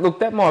around. And look,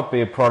 that might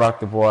be a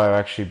product of why our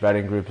actually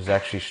batting group is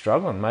actually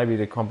struggling. Maybe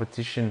the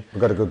competition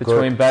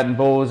between bat and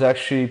ball is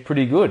actually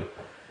pretty good.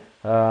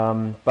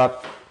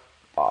 But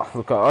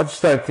look, I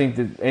just don't think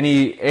that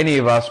any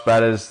of us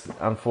batters,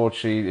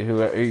 unfortunately,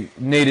 who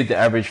needed to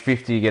average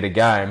 50 to get a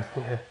game,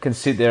 can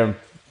sit there and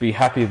be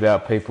happy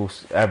about people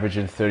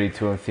averaging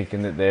 32 and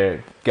thinking that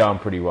they're going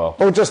pretty well.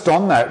 Well, just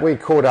on that, we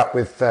caught up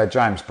with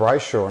James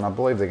Brayshaw, and I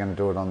believe they're going to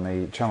do it on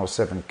the Channel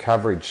 7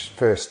 coverage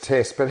first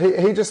test, but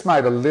he just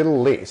made a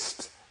little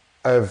list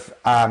of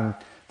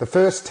the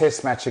first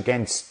test match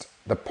against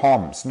the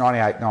Poms,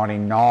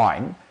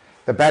 98-99,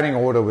 the batting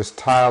order was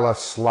Taylor,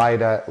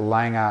 Slater,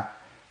 Langer,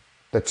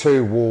 the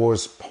two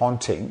Wars,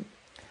 Ponting.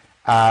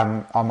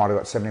 I might have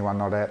got 71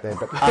 not out there,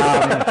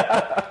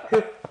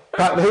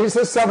 but these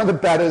are some of the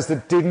batters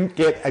that didn't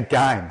get a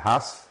game,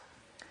 Huss.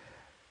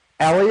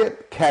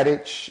 Elliott,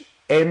 Kadich,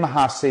 M.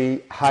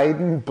 Hussey,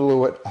 Hayden,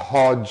 Blewett,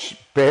 Hodge,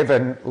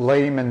 Bevan,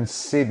 Lehman,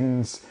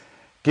 Siddons,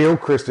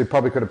 Gilchrist, who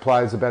probably could have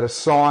played as a batter,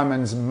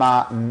 Simons,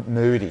 Martin,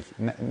 Moody.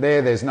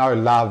 There's no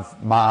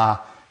Love, Ma,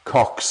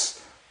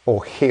 Cox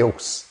or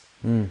Hills.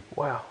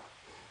 Wow,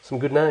 some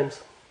good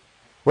names.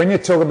 When you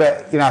talk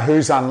about,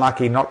 who's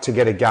unlucky not to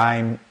get a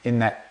game in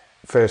that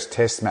first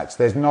test match,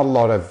 there's not a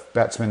lot of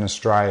batsmen in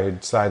Australia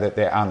who'd say that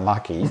they're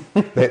unlucky.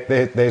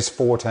 There's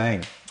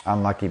 14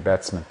 unlucky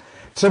batsmen.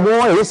 So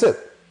why is it?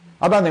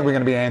 I don't think we're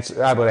going to be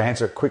able to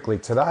answer it quickly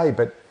today,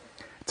 but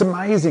it's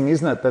amazing,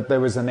 isn't it, that there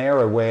was an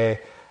era where,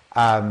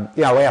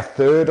 our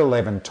third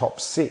 11 top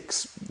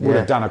six would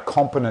have done a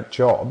competent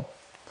job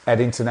at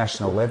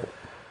international level.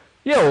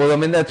 Yeah, well, I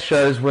mean, that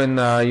shows when,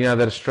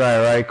 that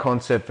Australia A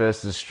concept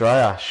versus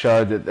Australia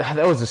showed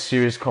that was a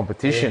serious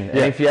competition. Yeah. And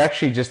if you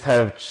actually just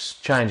have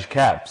changed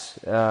caps,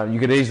 you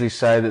could easily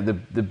say that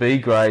the B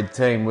grade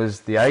team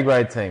was the A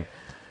grade team.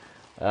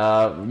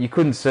 You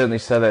couldn't certainly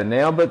say that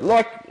now, but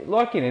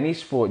like in any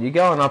sport, you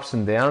go on ups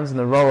and downs, and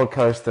the roller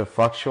coaster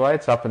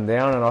fluctuates up and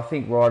down. And I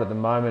think right at the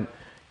moment,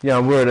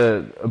 we're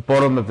at a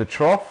bottom of the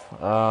trough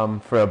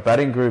for our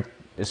batting group,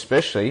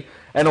 especially,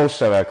 and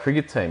also our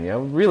cricket team.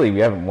 Really, we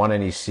haven't won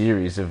any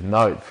series of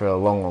note for a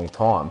long, long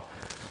time,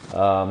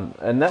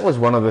 and that was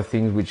one of the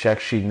things which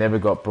actually never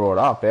got brought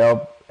up.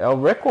 Our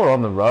record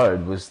on the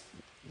road was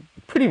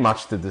pretty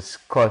much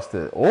close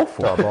to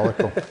awful.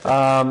 Diabolical.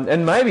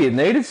 And maybe it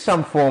needed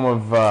some form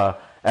of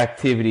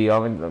activity.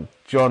 I mean,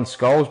 John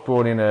Scholes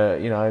brought in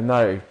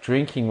no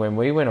drinking when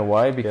we went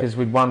away because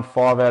we'd won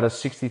 5 out of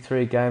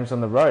 63 games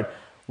on the road.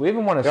 We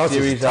even won a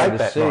series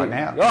overseas. Right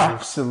now. Oh,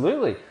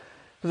 absolutely.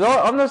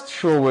 I'm not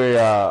sure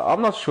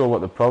I'm not sure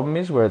what the problem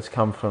is. Where it's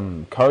come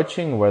from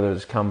coaching, whether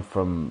it's come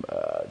from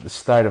the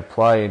state of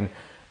play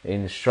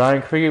in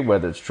Australian cricket,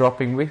 whether it's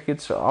dropping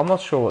wickets. I'm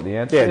not sure what the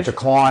answer is. Yeah,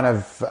 decline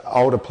of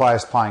older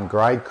players playing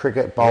grade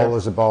cricket,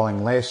 bowlers are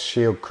bowling less,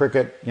 shield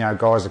cricket,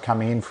 guys are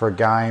coming in for a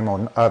game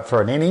or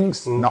for an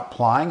innings, not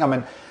playing. I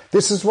mean,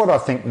 this is what I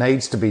think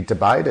needs to be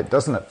debated,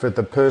 doesn't it? For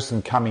the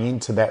person coming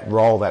into that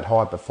role, that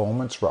high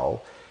performance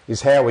role,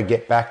 is how we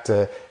get back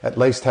to at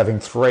least having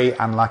 3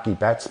 unlucky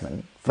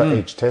batsmen for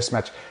each test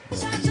match.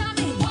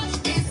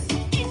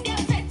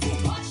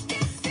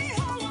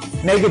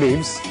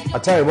 Negatives, I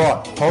tell you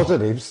what,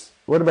 positives.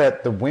 What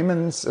about the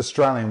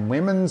Australian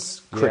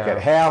women's cricket?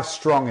 Yeah. How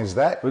strong is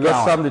that? We've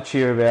got something to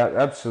cheer about,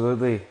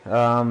 absolutely.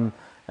 Credit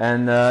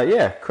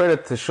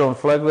to Sean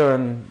Flegler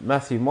and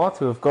Matthew Mott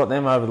who have got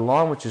them over the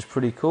line, which is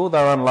pretty cool.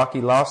 They were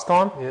unlucky last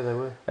time. Yeah, they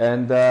were.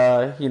 And,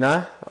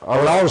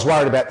 I was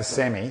worried about the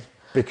semi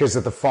because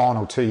of the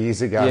final 2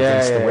 years ago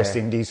against the West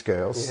Indies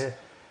girls. Yeah.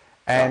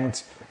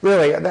 And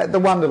really, the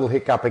one little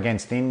hiccup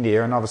against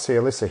India, and obviously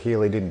Alyssa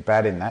Healy didn't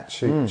bat in that.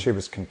 She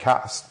was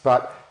concussed.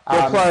 But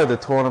the player of the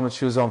tournament,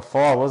 she was on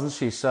fire, wasn't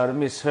she? So to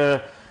miss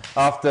her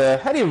after...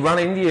 How do you run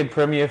India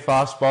Premier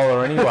fast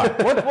bowler anyway?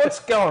 What's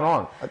going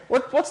on?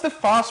 What's the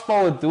fast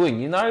bowler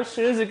doing? As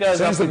soon as it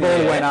goes up... As soon as the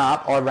ball went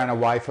up, I ran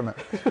away from it.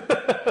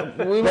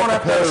 We might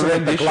have to have a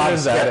rendition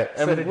of that.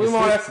 And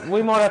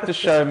we might have to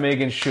show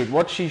Megan Schutt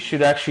what she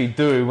should actually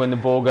do when the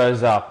ball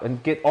goes up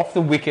and get off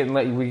the wicket and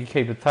let your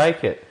wicketkeeper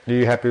take it. Are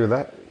you happy with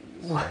that?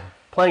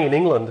 Playing in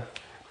England,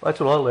 that's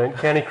what I learned.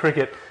 County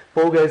cricket,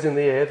 ball goes in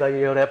the air,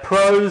 they yelled out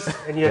pros,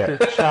 and you have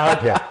to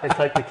charge and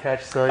take the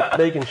catch. So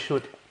Megan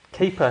Schutt,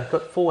 keeper,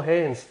 got 4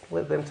 hands.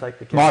 Let them take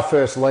the catch. My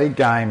first league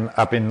game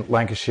up in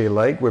Lancashire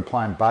League, we're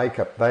playing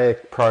Bacup. Their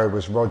pro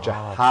was Roger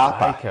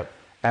Harper. Bacup.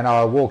 And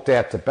I walked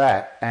out to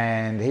bat,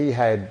 and he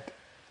had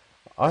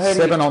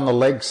 7 on the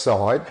leg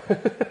side.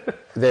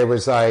 There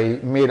was a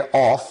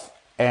mid-off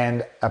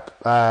and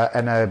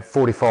a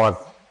 45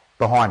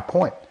 behind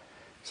point.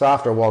 So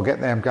after a while,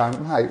 getting there, I'm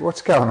going, hey,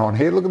 what's going on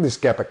here? Look at this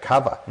gap of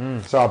cover.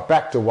 So I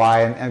backed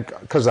away, and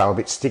because they were a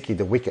bit sticky,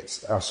 the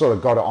wickets, I sort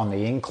of got it on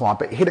the incline,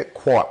 but hit it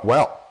quite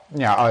well,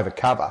 over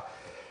cover.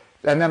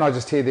 And then I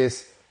just hear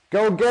this,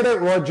 go get it,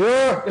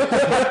 Roger.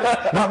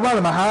 Not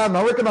running my hard, and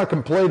I reckon I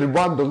completed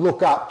one to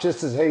look up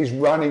just as he's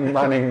running,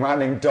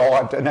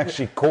 dived, and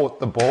actually caught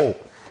the ball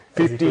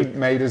 50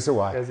 metres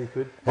away. As he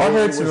could. I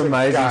heard some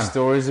amazing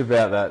stories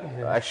about that,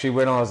 actually,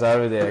 when I was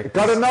over there.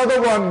 Got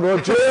another one,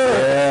 Roger.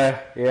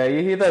 Yeah, you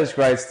hear those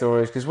great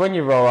stories, because when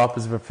you roll up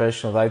as a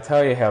professional, they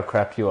tell you how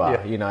crap you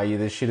are. You're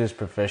the shittest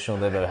professional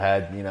they've ever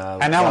had.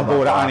 And Alan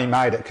Border only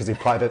made it because he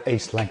played at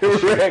East Lancashire.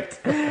 Correct.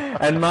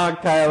 And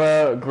Mark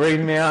Taylor,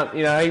 Greenmount,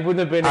 he wouldn't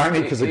have been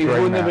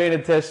wouldn't have been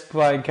a test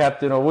playing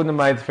captain, or wouldn't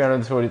have made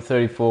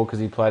 334 because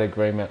he played at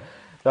Greenmount.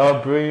 They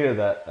were brilliant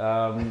at that.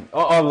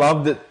 I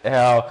loved it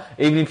how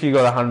even if you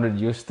got 100,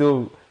 you were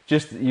still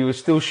shit,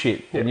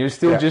 and you were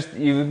still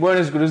you weren't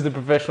as good as the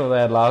professional they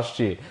had last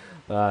year.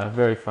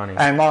 Very funny.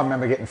 And I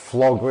remember getting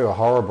flogged. We were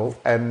horrible.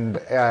 And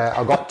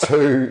I got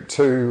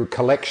two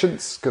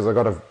collections because I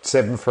got a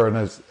 7 for and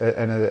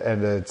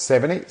a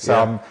 70. So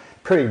I'm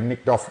pretty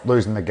nicked off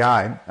losing the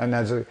game. And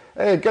I was like,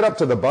 hey, get up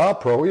to the bar,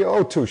 pro. You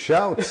owe 2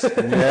 shouts.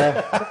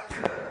 Yeah.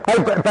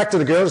 Hey, back to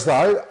the girls,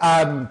 though.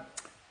 I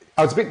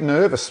was a bit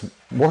nervous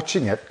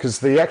watching it because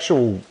the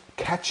actual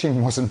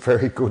catching wasn't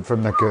very good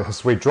from the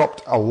girls. We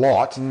dropped a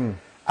lot.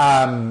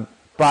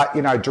 But,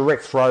 you know,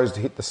 direct throws to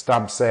hit the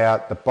stumps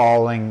out, the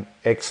bowling,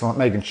 excellent.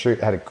 Megan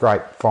Shute had a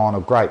great final,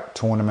 great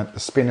tournament. The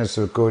spinners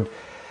were good.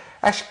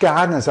 Ash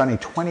Gardner's only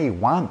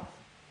 21.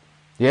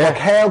 Yeah. Like,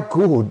 how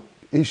good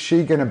is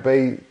she going to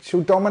be?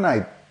 She'll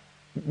dominate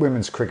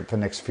women's cricket for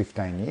the next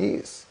 15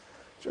 years.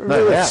 She's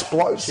really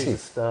explosive. She's a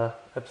star,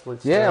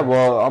 absolute star. Yeah,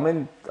 well, I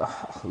mean,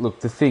 look,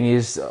 the thing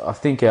is, I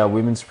think our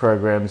women's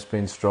program's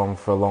been strong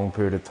for a long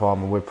period of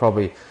time, and we're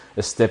probably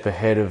a step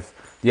ahead of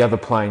the other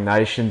playing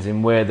nations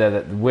in where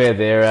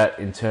they're at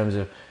in terms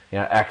of, you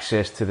know,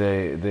 access to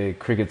the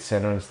cricket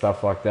centre and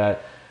stuff like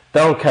that.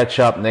 They'll catch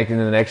up in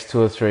the next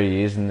 2 or 3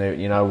 years, and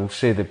you know, we'll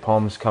see the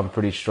Poms come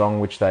pretty strong,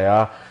 which they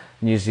are.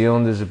 New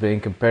Zealanders have been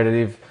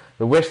competitive.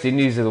 The West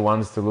Indies are the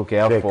ones to look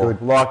out for,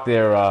 good. like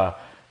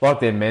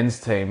their men's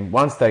team.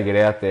 Once they get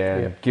out there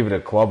and give it a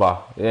clobber,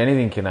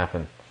 anything can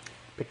happen.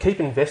 But keep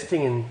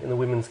investing in the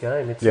women's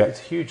game. It's a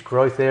huge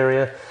growth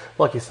area.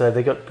 Like you say,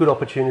 they've got good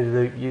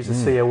opportunity to use the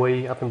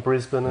COE up in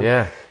Brisbane.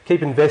 And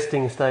keep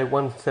investing, stay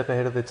one step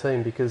ahead of the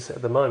team, because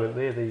at the moment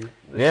they're the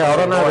I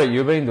don't know what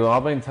you've been doing.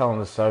 I've been telling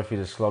the Sophie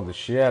to slog the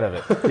shit out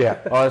of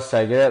it. I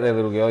say, get out there,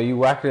 little girl. You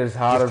whack it as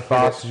hard and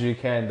fast as you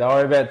can. Don't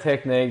worry about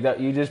technique.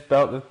 You just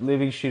belt the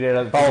living shit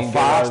out of the bowl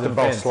fast and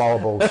bowl slower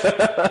balls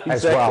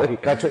as well.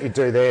 That's what you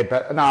do there.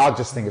 But no, I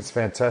just think it's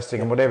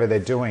fantastic. And whatever they're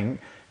doing,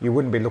 you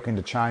wouldn't be looking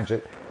to change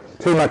it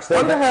too much. I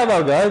wonder how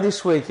they'll go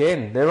this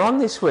weekend. They're on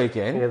this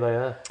weekend. Yeah, they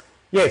are.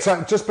 Yeah,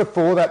 so just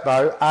before that,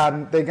 though,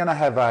 they're going to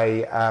have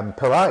a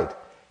parade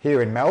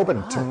here in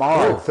Melbourne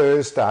tomorrow,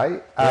 Thursday.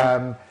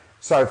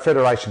 So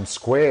Federation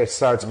Square.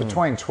 So it's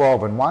between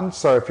 12 and 1.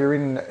 So if you're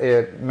in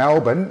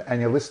Melbourne and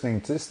you're listening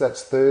to this,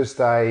 that's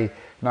Thursday,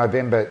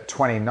 November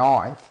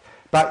 29th.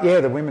 But yeah,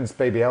 the women's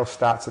BBL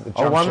starts at the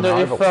Junction I wonder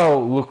Oval if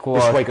they'll look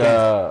like.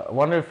 I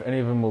wonder if any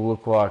of them will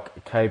look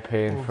like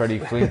KP and Freddie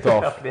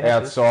Flintoff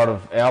outside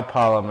of our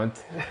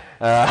parliament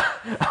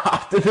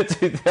after the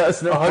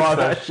 2005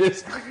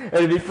 Ashes.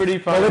 It'd be pretty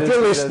fun. Well, if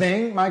you're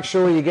listening, make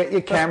sure you get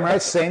your camera,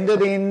 send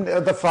it in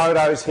the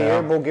photos here,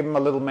 and we'll give them a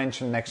little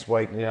mention next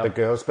week, the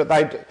girls. But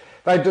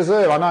they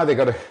deserve. I know they've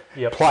got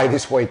to play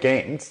this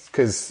weekend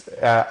because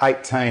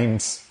 8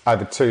 teams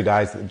over 2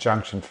 days at the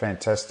Junction,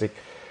 fantastic.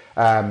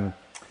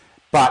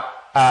 But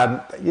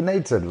you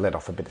need to let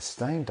off a bit of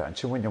steam,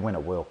 don't you, when you win a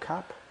World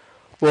Cup?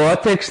 Well, I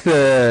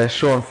texted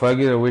Sean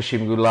Foggy to wish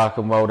him good luck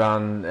and well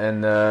done,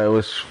 and it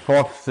was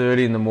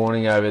 5:30 in the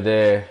morning over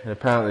there, and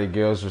apparently the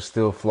girls were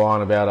still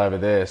flying about over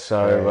there.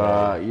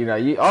 So, you know,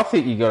 I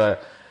think you got to...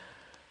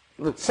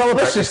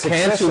 Let's just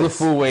cancel the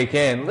full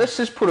weekend. Let's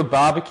just put a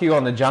barbecue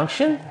on the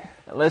Junction.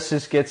 Let's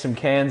just get some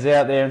cans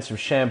out there and some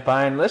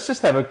champagne. Let's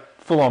just have a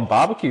full-on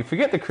barbecue.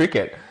 Forget the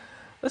cricket.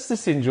 Let's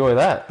just enjoy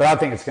that. But I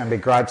think it's going to be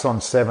great. It's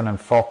on 7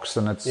 and Fox,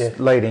 and it's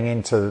leading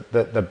into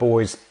the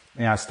boys,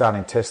 you know,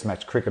 starting Test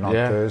match cricket on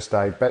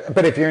Thursday.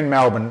 But if you're in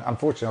Melbourne,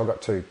 unfortunately, I've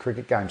got 2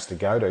 cricket games to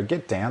go to.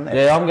 Get down there.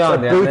 Yeah, I'm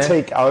going down there.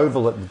 Boutique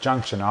Oval at the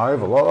Junction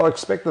Oval. I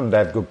expect them to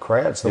have good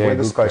crowds. The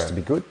weather's supposed to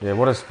be good. Yeah,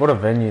 what a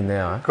venue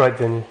now. Eh? Great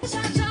venue.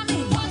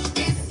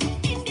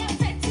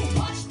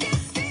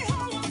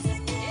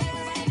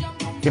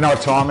 You know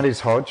what time it is,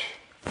 Hodge?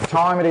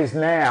 Time it is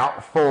now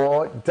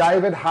for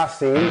David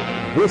Hussey.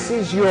 This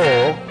is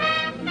your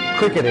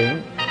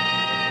cricketing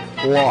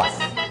life.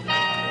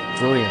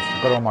 Brilliant.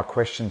 I've got all my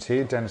questions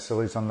here. Dennis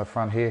Silly's on the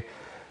front here.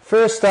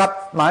 First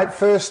up, mate,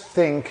 first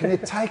thing, can you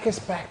take us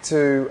back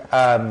to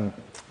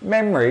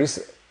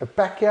memories of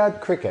backyard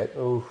cricket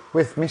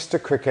with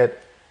Mr.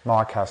 Cricket,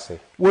 Mike Hussey?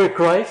 Weren't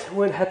great,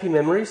 weren't happy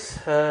memories.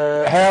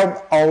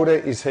 How older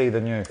is he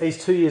than you?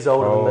 He's 2 years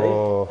older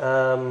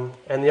than me.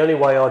 And the only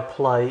way I'd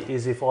play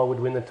is if I would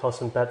win the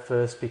toss and bat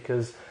first,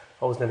 because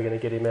I was never going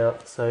to get him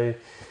out. So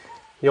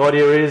the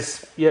idea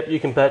is, you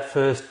can bat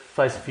first,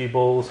 face a few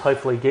balls,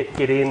 hopefully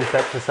get in,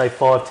 bat for say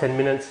 5-10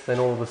 minutes, then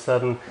all of a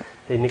sudden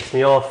he nicks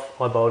me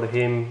off, I bowl to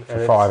him.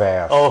 For 5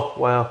 hours. Oh,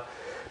 wow.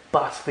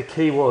 But the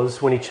key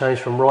was when he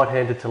changed from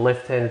right-handed to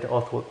left-handed, I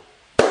thought,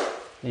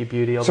 you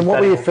beauty. So what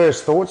were your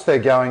first thoughts there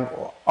going,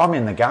 I'm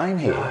in the game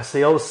here? Oh,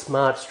 see, I was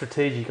smart,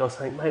 strategic. I was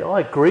saying, mate,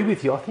 I agree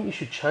with you. I think you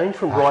should change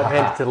from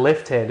right-handed to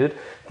left-handed,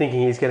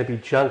 thinking he's going to be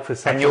junk for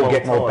such a long time. And you'll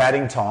get more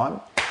batting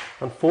time.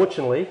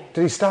 Unfortunately.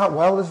 Did he start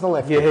well as the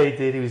lefty? Yeah, he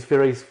did. He was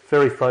very,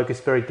 very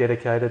focused, very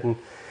dedicated, and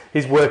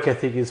his work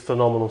ethic is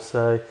phenomenal.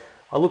 So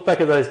I look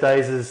back at those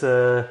days as,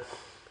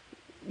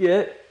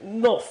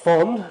 not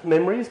fond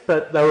memories,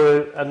 but they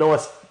were a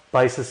nice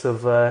basis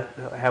of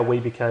how we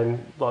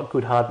became like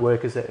good hard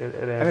workers at our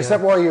And is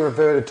that why you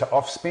reverted to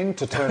off spin,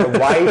 to turn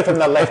away from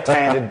the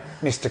left-handed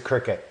Mr.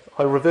 Cricket?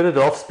 I reverted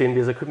to off spin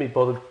because I couldn't be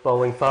bothered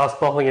bowling fast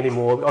bowling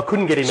anymore. I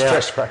couldn't get him out.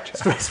 Stress fracture.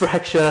 Stress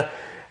fracture.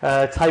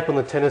 Tape on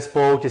the tennis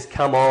ball just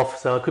come off,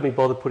 so I couldn't be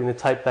bothered putting the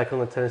tape back on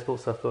the tennis ball,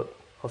 so I thought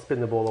I'll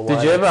spin the ball away.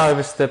 Did you ever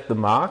overstep the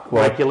mark?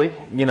 Like, regularly?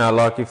 You know,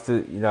 like if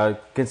the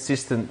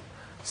consistent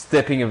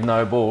stepping of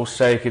no ball,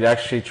 so you could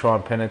actually try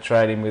and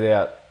penetrate him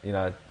without,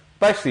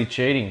 basically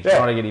cheating,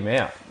 trying to get him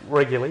out.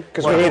 Regularly.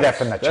 Because we hear that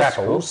from the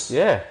Chappells. Cool.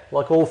 Yeah.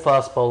 Like all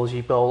fast bowlers,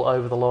 you bowl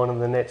over the line of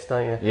the nets,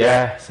 don't you?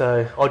 Yeah.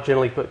 So I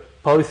generally put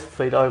both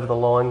feet over the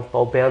line,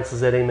 bowl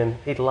bounces at him, and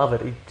he'd love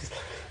it.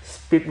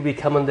 Spit would be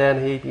coming down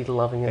here, he'd be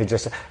loving it. He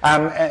just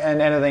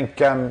and anything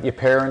your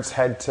parents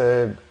had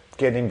to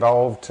get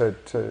involved to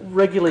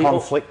regularly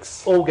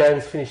conflicts? All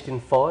games finished in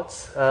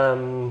fights. I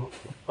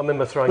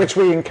remember throwing... Which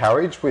we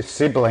encourage with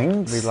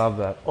siblings. We love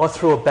that. I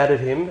threw a bat at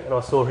him and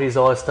I saw his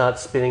eyes start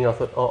spinning. I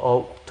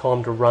thought,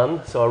 time to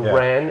run. So I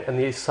ran, and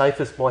my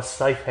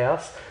safe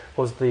house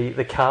was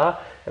the car.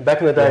 And back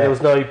in the day, there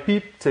was no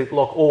beep to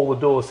lock all the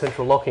doors,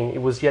 central locking.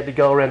 It was, you had to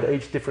go around to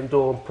each different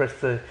door and press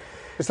the...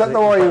 Is that the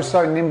way you were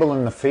so nimble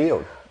in the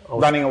field?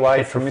 Running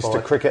away from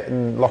petrified. Mr. Cricket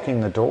and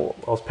locking the door?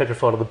 I was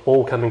petrified of the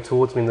ball coming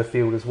towards me in the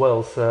field as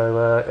well.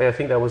 So I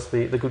think that was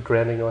the good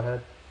grounding I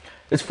had.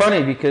 It's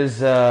funny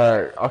because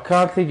I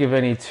can't think of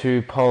any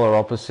two polar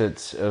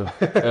opposites of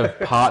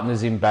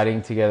partners in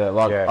batting together.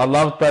 Like I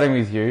loved batting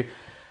with you,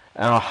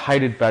 and I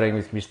hated batting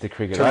with Mr.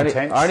 Cricket.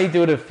 I only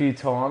do it a few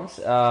times,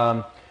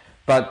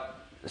 but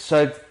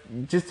so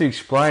just to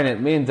explain it,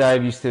 me and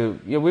Dave used to,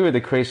 we were at the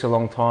crease a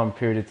long time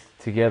period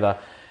together,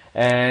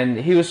 and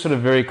he was sort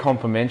of very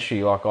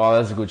complimentary, like, oh,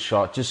 that's a good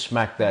shot, just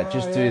smack that,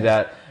 do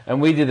that,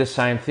 and we did the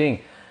same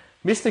thing.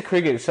 Mr.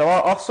 Cricket, so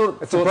I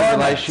sort of thought the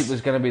relationship was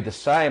going to be the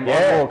same.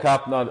 I'd walk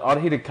up and I'd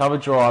hit a cover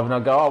drive and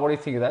I'd go, oh, what do you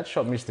think of that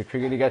shot, Mr.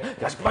 Cricket? He goes,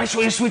 make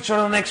sure you switch on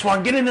to the next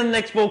one, get into the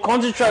next ball,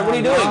 concentrate, what are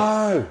you doing?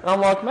 And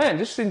I'm like, man,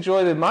 just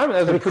enjoy the moment.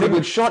 That was a pretty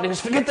good shot. And he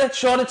goes, forget that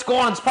shot, it's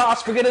gone, it's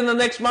past, forget it in the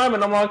next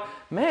moment. I'm like,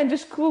 man,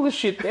 just cool the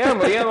shit down,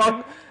 buddy.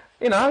 Like,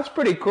 it's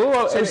pretty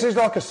cool. So this is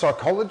like a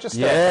psychologist?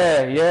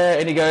 Yeah.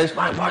 And he goes,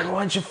 mate, why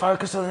don't you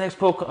focus on the next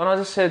ball? And I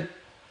just said,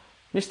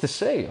 Mr.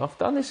 C, I've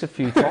done this a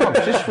few times.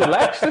 Just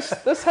relax.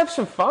 Let's have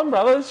some fun,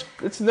 brother.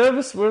 It's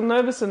nervous. We're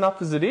nervous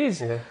enough as it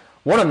is. Yeah.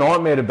 What a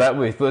nightmare to bat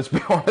with, let's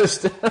be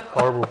honest.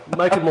 Horrible.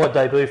 Making my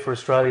debut for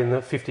Australia in the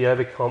 50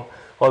 over comp,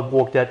 I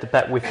walked out to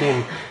bat with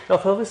him. I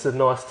thought, this is a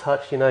nice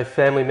touch,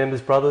 family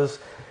members, brothers.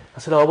 I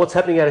said, oh, what's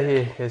happening out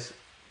here? He goes,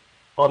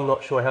 I'm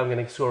not sure how I'm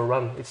going to score a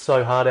run. It's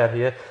so hard out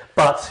here.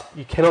 But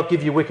you cannot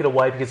give your wicket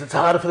away because it's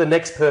harder for the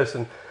next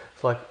person.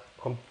 It's like,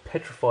 I'm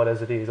petrified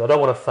as it is. I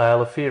don't want to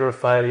fail, a fear of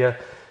failure.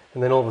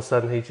 And then all of a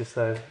sudden he just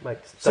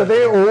makes... So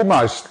they're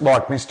almost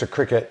like Mr.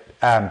 Cricket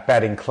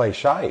batting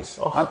cliches,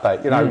 aren't they?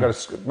 We've got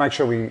to make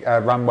sure we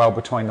run well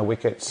between the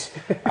wickets.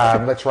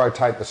 Let's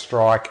rotate the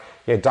strike.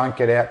 Yeah, don't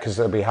get out because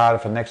it'll be harder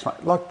for the next one.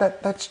 Like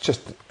that's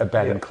just a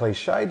batting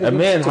cliche. And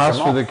me and Huss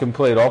were the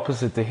complete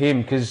opposite to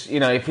him because,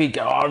 if he'd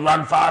go,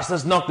 run fast,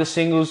 let's knock the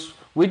singles...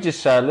 We'd just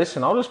say,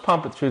 listen, I'll just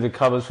pump it through the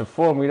covers for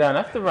 4 and we don't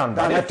have to run.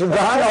 Don't have to run,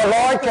 I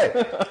like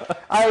it.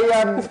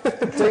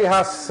 Hey, D.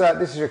 Huss,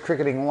 this is your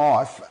cricketing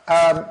life.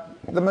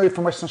 The move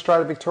from Western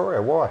Australia to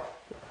Victoria, why?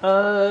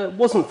 It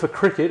wasn't for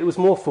cricket, it was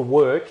more for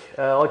work.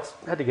 I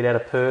had to get out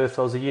of Perth.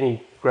 I was a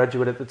uni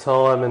graduate at the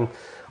time and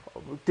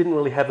didn't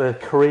really have a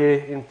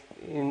career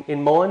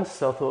in mind,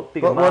 so I thought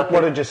bigger market.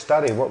 What did you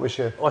study? What was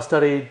your... I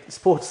studied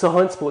sports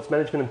science, sports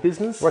management and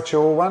business. What's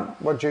your one?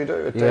 What do you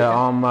do at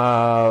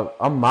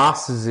I'm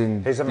masters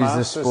in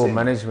business sport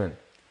management.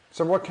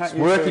 So what can't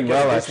you working do?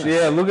 Well, actually.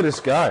 Yeah, look at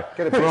us go.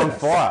 We're on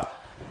fire.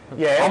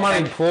 Yeah. I'm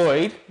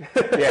unemployed.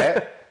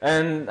 Yeah.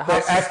 And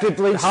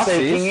actively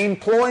seeking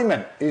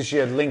employment is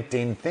your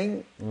LinkedIn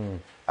thing.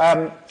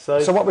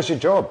 So what was your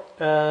job?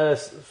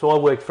 So I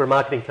worked for a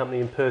marketing company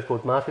in Perth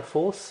called Market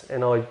Force,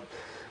 and I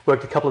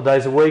worked a couple of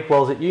days a week while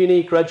I was at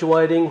uni,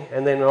 graduating,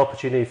 and then an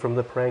opportunity from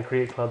the Parang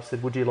Cricket Club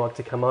said, would you like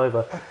to come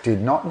over? I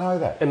did not know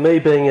that. And me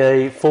being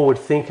a forward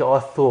thinker, I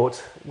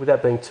thought,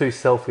 without being too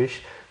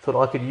selfish, thought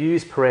I could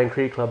use Parang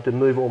Cricket Club to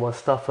move all my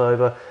stuff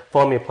over,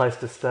 find me a place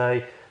to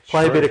stay,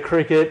 play a bit of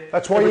cricket.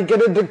 That's why you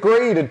get a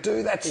degree to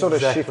do that sort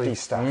of shifty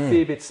stuff.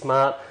 Be a bit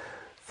smart.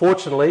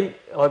 Fortunately,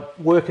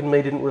 work and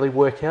me didn't really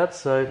work out,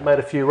 so made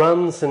a few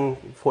runs and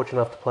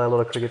fortunate enough to play a lot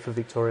of cricket for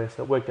Victoria,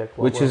 so it worked out quite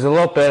well. Which is a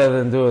lot better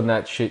than doing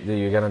that shit that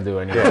you're going to do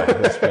anyway,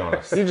 let's be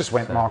honest. You just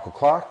went Michael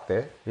Clark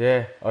there.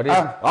 Yeah, I did.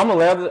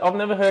 I've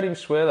never heard him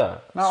swear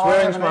though. No,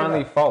 swearing's my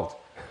only fault.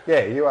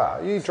 Yeah, you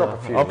are. You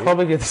drop a few. I'll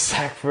probably get the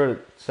sack for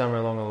it somewhere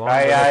along the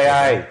line.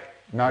 Hey.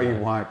 No, you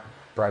won't,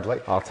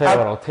 Bradley. I'll tell you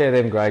what, I'll tear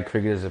them grade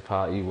cricketers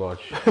apart, you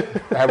watch.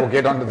 We'll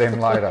get onto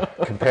them later,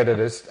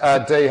 competitors.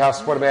 D.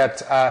 Huss, what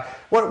about,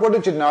 what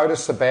did you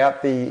notice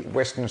about the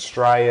Western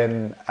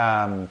Australian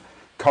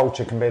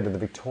culture compared to the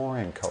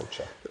Victorian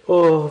culture?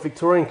 Oh,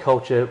 Victorian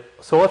culture.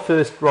 So I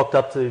first rocked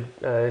up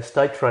to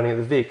state training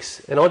at the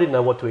Vics, and I didn't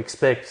know what to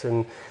expect.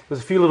 And there was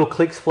a few little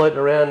clicks floating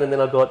around, and then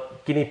I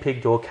got guinea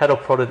pigged or cattle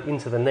prodded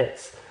into the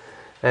nets.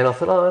 And I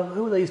thought,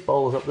 who are these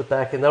bowlers up the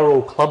back? And they were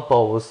all club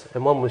bowlers,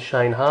 and one was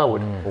Shane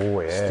Harwood. Oh,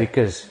 yeah.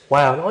 Stickers.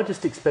 Wow, and I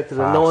just expected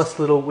a nice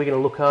little, we're going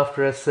to look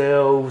after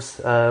ourselves.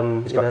 He's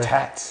got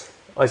tats.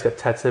 He's got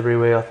tats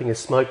everywhere. I think his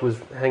smoke was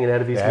hanging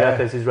out of his mouth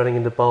as he's running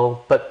into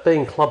bowl. But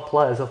being club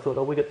players, I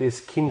thought, we got this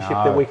kinship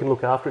that we can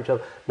look after each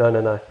other.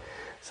 No.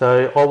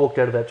 So I walked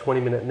out of that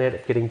 20-minute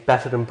net getting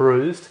battered and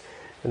bruised.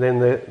 And then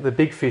the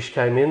big fish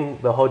came in,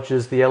 the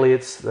Hodges, the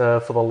Elliots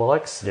for the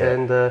likes. Yeah.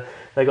 And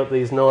they got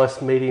these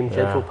nice, medium,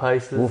 gentle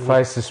paces. We'll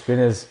face the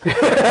spinners.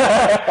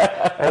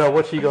 And I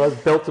watched you guys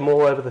belt them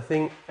all over the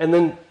thing. And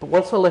then but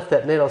once I left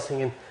that net, I was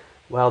thinking,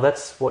 wow,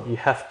 that's what you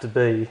have to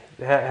be.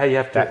 How you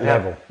have to... That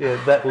level. Yeah,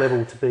 that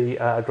level to be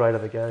a great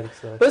of the game.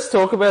 So. Let's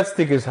talk about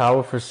Stickers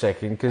Harbour for a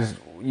second, because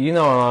you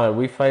know and I,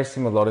 we faced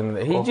him a lot.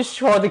 He just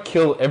tried to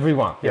kill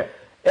everyone. Yeah.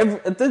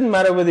 It didn't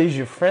matter whether he's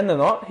your friend or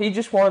not. He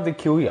just wanted to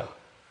kill you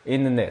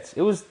in the nets.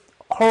 It was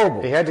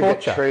horrible. He had to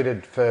torture. get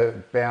treated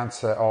for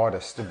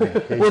bouncer-itis,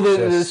 didn't he? Well,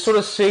 the sort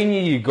of senior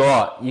you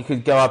got, you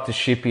could go up to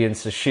Shippy and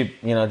say, Ship,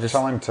 just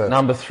tell him to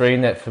number 3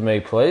 net for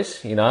me, please,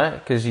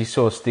 because you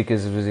saw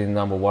Stickers was in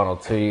number 1 or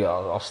 2.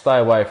 I'll stay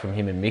away from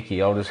him and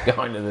Mickey. I'll just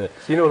go into the...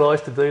 So you know what I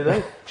used to do,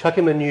 though? Chuck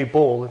him a new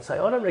ball and say,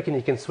 I don't reckon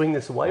you can swing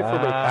this away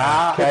from me.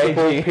 Get the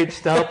ball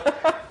pitched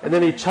up. And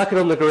then he'd chuck it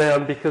on the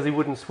ground because he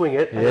wouldn't swing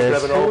it. And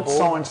grab an old Sports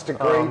ball. science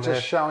degree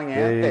just showing out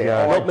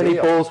there. Not many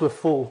balls were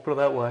full, put it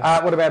that way.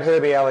 What about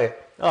Herbie Elliott?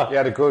 You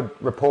had a good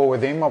rapport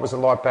with him. What was it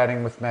like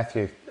batting with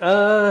Matthew?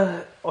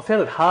 I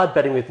found it hard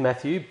batting with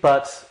Matthew,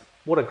 but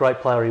what a great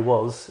player he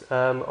was.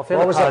 Why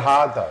was it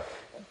hard, though?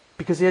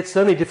 Because he had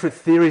so many different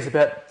theories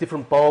about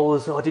different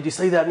bowlers. Did you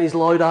see that in his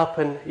load up?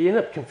 And he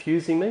ended up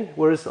confusing me.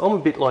 Whereas I'm a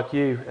bit like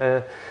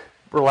you.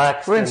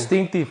 Relaxed. We're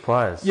instinctive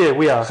players. Yeah,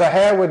 we are. So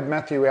how would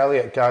Matthew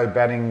Elliott go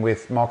batting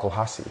with Michael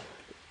Hussey?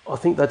 I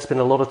think they'd spend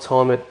a lot of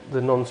time at the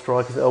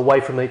non-strikers,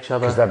 away from each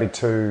other. Because they'd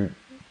be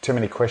too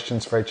many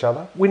questions for each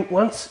other?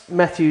 Once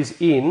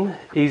Matthew's in,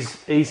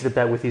 he's easy to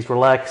bat with. He's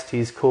relaxed,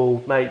 he's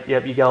cool. Mate,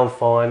 yep, you're going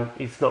fine.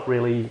 He's not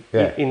really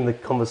in the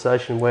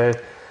conversation where...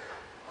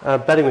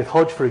 batting with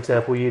Hodge, for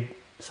example, you'd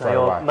say,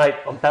 mate,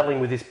 I'm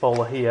battling with this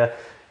bowler here.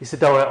 He said,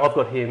 don't worry, I've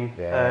got him.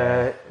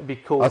 Yeah. It'd be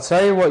cool. I'll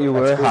tell you what you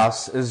were,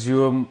 Huss, is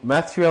you were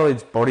Matthew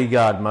Elliott's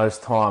bodyguard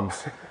most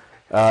times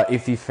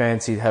if he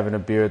fancied having a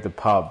beer at the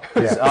pub.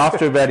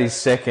 After about his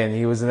second,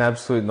 he was an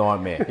absolute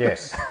nightmare.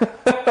 Yes.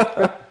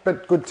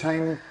 but good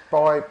team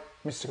by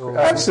Mr.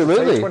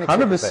 Absolutely,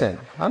 100%.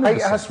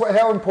 Hey,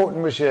 how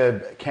important was your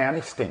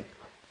county stint?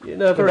 Very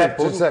important.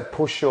 Does that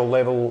push your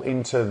level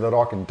into that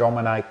I can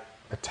dominate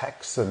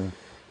attacks and...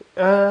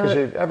 Because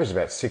you averaged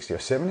about 60 or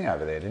 70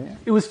 over there, didn't you?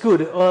 It was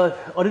good. I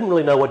didn't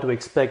really know what to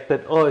expect,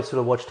 but I sort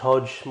of watched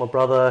Hodge, my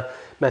brother,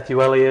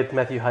 Matthew Elliott,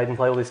 Matthew Hayden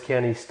play all this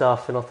county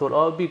stuff, and I thought,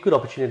 it'd be a good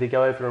opportunity to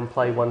go over and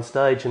play one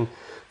stage. And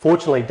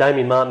fortunately,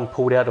 Damien Martin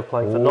pulled out of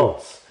playing for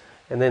Notts.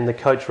 And then the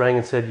coach rang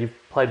and said, you've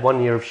played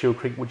 1 year of Shield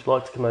cricket, would you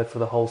like to come over for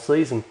the whole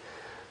season?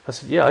 I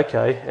said, yeah,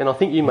 okay. And I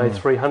think you made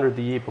 300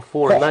 the year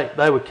before, and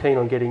they were keen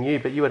on getting you,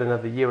 but you had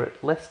another year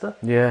at Leicester.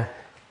 Yeah.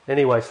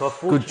 Anyway, so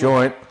good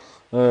joint.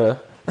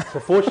 So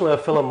fortunately I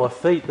fell on my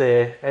feet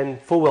there, and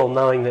full well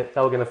knowing that they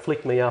were going to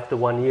flick me after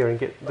 1 year and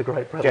get the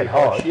great Bradley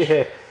Hodge.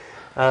 Yeah.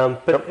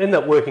 But it ended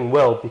up working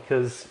well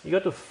because you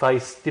got to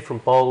face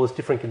different bowlers,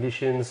 different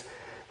conditions.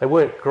 They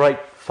weren't great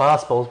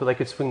fast bowlers, but they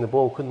could swing the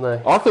ball, couldn't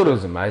they? I thought it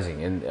was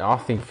amazing, and I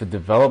think for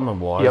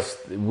development-wise,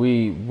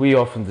 we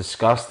often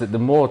discuss that the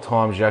more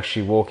times you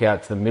actually walk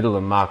out to the middle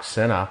and mark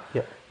centre,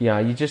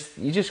 you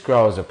just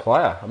grow as a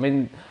player. I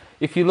mean,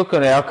 if you look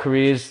at our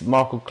careers,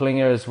 Michael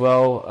Klinger as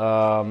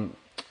well,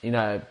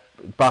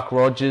 Buck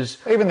Rogers.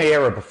 Even the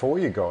era before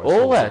you guys.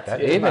 All that.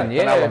 From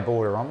Alan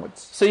Border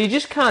onwards. So you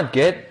just can't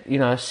get,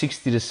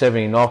 60 to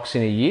 70 knocks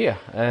in a year.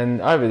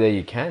 And over there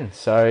you can.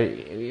 So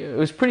it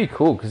was pretty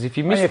cool because if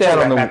you missed out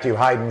on Matthew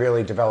Hayden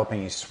really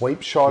developing his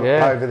sweep shot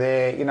over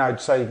there,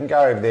 so you can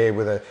go over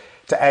there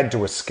to add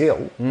to a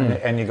skill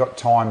and you got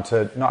time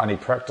to not only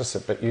practice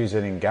it but use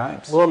it in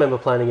games. Well, I remember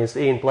playing against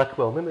Ian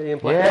Blackwell. Remember Ian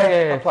Blackwell?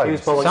 Yeah. He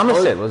was bowling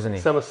Somerset, wasn't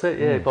he? Somerset,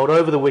 yeah. Bowled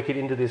over the wicket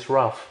into this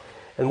rough.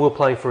 And we were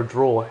playing for a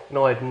draw, and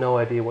I had no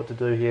idea what to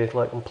do here.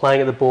 Like, I'm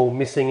playing at the ball,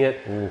 missing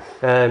it,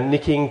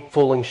 nicking,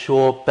 falling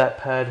short, bat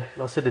pad.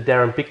 And I said to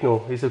Darren Bicknell,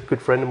 he's a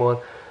good friend of mine,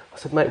 I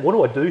said, mate, what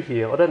do I do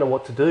here? I don't know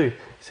what to do. He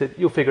said,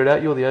 you'll figure it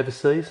out, you're the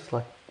overseas. It's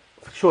like,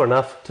 sure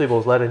enough, 2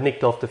 balls later,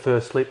 nicked off the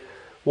first slip,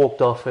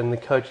 walked off, and the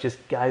coach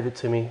just gave it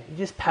to me. You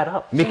just pad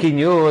up. Mickey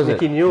Newell, was it?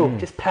 Mickey Newell,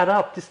 just pad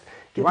up, just...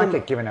 You won't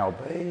get given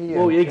LB.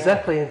 Well,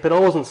 exactly, but I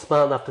wasn't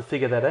smart enough to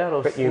figure that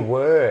out. But you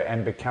were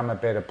and become a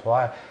better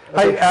player.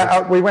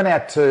 Hey, we went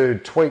out to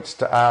tweets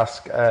to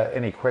ask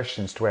any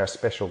questions to our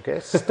special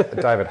guest,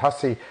 David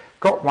Hussey.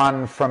 Got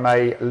one from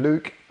a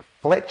Luke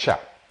Fletcher.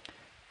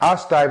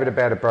 Asked David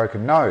about a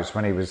broken nose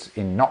when he was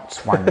in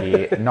Notts one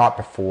year, night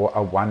before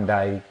a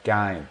one-day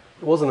game.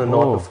 It wasn't a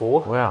night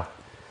before. Wow.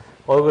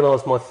 I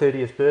organised my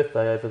 30th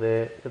birthday over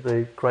there at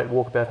the Great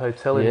Walkabout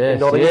Hotel in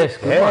Nottingham.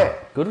 Yes,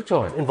 good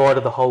joint.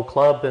 Invited the whole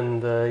club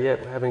and, we're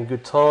having a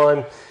good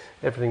time.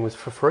 Everything was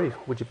for free,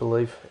 would you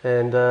believe?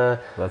 And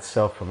that's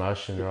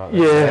self-promotion, right?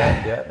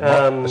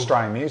 Yeah.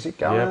 Australian music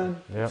going.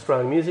 Yep.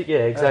 Australian music,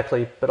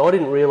 exactly. But I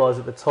didn't realise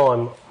at the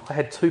time, I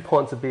had 2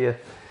 pints of beer,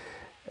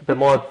 but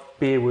my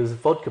beer was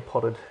vodka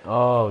potted.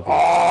 Oh,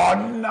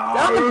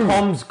 no!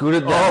 Pom's good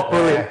at that. Oh,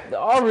 brilliant.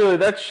 Oh, really?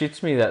 That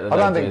shits me. That I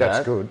don't think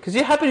that's good. Because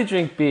you're happy to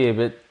drink beer,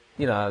 but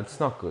it's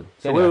not good.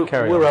 So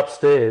Anyway, we were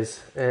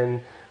upstairs,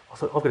 and I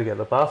thought, I've got to go to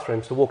the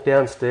bathroom. So I walked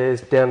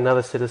downstairs, down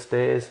another set of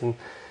stairs, and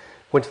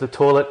went to the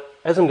toilet.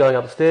 As I'm going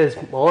upstairs,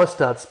 my eyes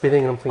start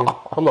spinning, and I'm thinking,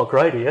 I'm not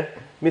great here.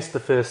 Missed the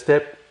first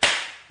step.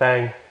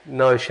 Bang.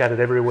 Nose shattered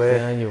everywhere.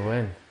 Yeah, you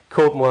win.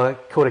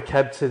 Caught a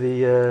cab to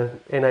the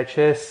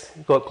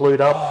NHS, got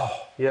glued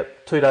up.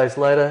 Yep. 2 days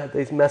later,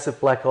 these massive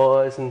black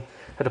eyes, and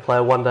had to play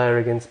a one-dayer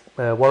against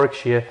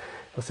Warwickshire.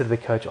 I said to the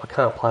coach, I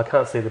can't play, I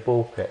can't see the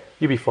ball. Yeah.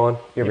 You'll be fine.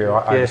 You'll be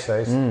right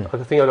overseas. I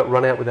think I got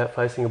run out without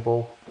facing a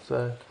ball.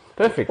 So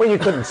perfect. Well, you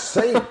couldn't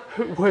see.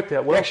 It worked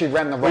out well. We actually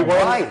ran the wrong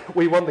way.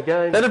 We won the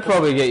game. That'd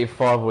probably get you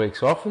 5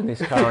 weeks off in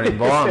this current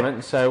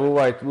environment. So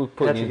we'll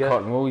put you in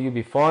cotton wool. You'll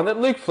be fine. That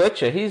Luke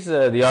Fletcher, he's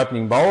the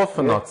opening bowler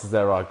for Notts. Is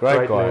that right?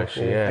 Great guy, man,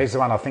 actually. Yeah. He's the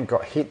one I think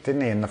got hit,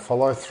 didn't he, in the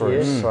follow through?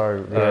 Yeah.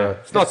 So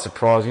it's not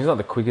surprising. He's not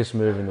the quickest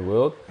move in the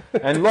world,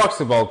 and he likes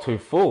the bowl too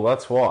full.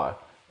 That's why.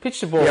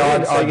 Pitch the ball in,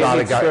 so I'd you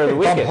rather get square of the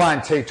go. If I'm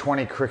wicket.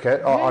 playing T20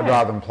 cricket, I'd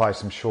rather than play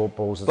some short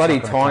balls. It's Bloody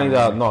not gonna tiny come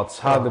though, in. Notts.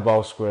 Hard to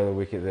bowl square of the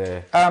wicket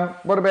there.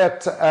 What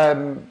about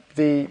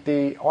the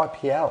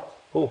IPL?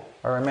 Oh.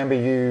 I remember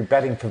you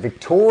batting for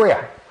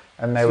Victoria,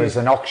 and there was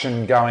an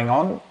auction going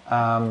on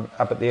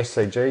up at the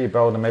SCG. You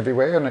bowled them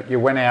everywhere, and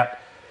you went out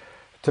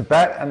to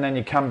bat, and then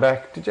you come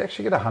back. Did you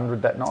actually get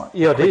 100 that night?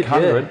 Yeah, I did.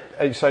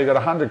 100. So you got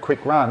 100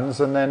 quick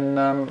runs, and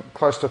then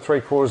close to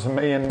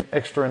 $750,000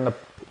 extra in the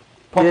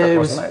pocket,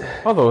 wasn't it?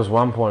 I thought it was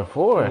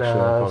 1.4 actually.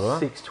 No,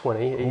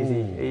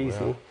 620,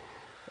 easy.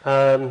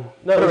 But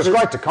it was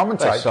great to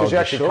commentate sold because you're you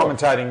actually short.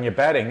 commentating your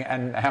batting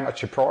and how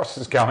much your price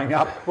is going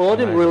up. Well, I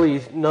didn't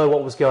really know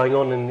what was going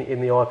on in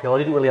the IPL. I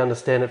didn't really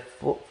understand it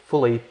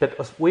fully,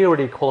 but we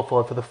already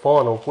qualified for the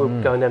final. We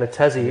were going down to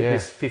Tassie at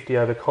this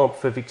 50-over comp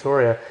for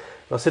Victoria.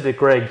 And I said to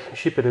Greg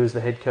Shippert, who was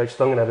the head coach,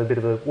 so I'm going to have a bit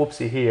of a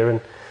whoopsie here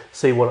and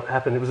see what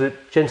happened. It was a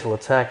gentle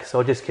attack, so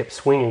I just kept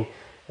swinging,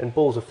 and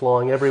balls are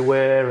flying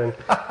everywhere, and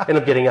ended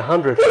up getting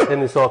 100. Then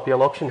this IPL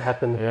auction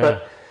happened. Yeah.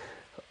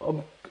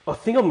 But I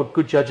think I'm a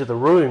good judge of the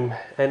room,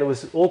 and it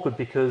was awkward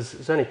because it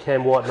was only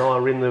Cam White and I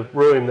were in the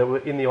room that were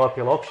in the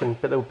IPL auction,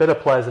 but there were better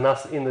players than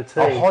us in the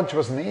team. Oh, Hodge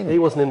wasn't in. He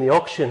wasn't in the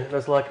auction, and I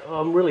was like,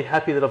 I'm really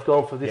happy that I've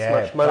gone for this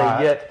much money.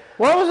 but- Yet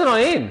Why wasn't I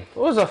in?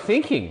 What was I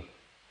thinking?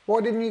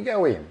 Why didn't you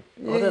go in?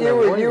 don't know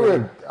why You you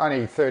were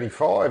only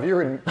 35.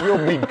 You're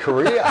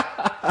mid-career.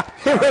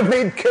 You were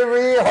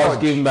mid-career, I was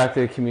Hodge. giving back to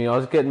the community. I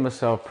was getting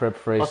myself prepped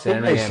for I East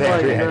think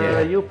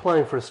Sandringham. you were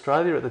playing for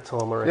Australia at the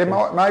time, I Yeah,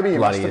 reckon. maybe you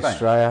Bloody must have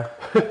Australia.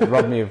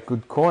 Robbed me of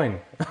good coin.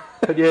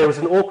 But yeah, it was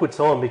an awkward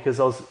time because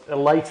I was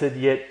elated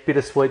yet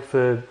bittersweet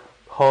for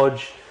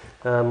Hodge.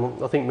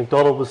 I think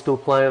McDonald was still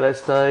playing at that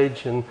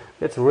stage, and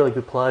we had some really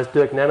good players.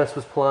 Dirk Nannis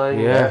was playing.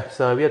 Yeah.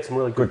 So we had some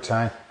really Good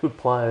team. good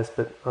players,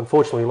 but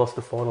unfortunately we lost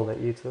the final that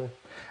year too.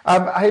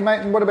 Hey, mate,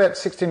 and what about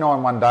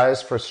 69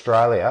 one-days for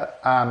Australia?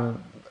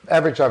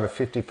 Average over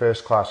 50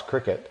 first-class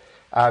cricket.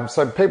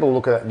 So people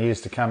look at that in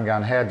years to come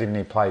going, how didn't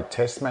he play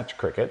test match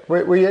cricket?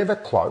 Were you ever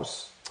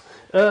close?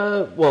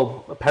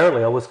 Well,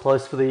 apparently I was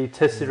close for the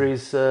Test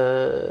Series.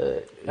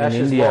 Ashes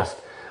India. lost.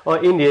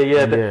 Oh, India,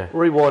 yeah, India. but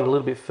rewind a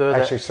little bit further.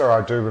 Actually,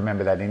 sorry, I do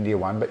remember that India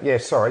one, but yeah,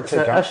 sorry, keep So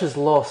going. Ashes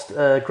lost.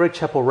 Greg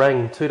Chappell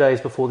rang 2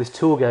 days before this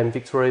tour game,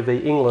 Victoria v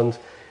England.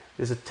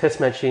 There's a test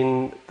match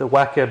in the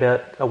WACA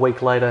about a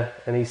week later,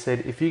 and he said,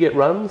 if you get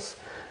runs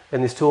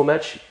in this tour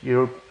match,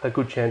 you're a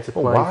good chance of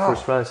playing wow. for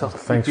Australia. So I was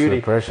like, Thanks for beauty.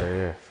 the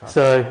pressure, yeah.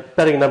 So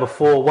batting at number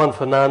 4, 1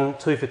 for none,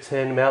 2 for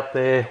 10, I'm out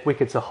there,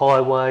 wickets a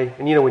highway,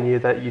 and you know when you're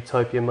that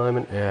utopia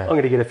moment, Yeah. I'm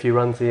going to get a few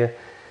runs here.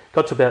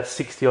 Got to about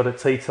 60 odd at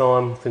tea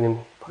time,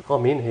 thinking, fuck,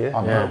 I'm in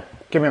here.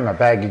 Give me my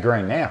baggy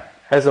green now.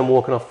 As I'm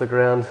walking off the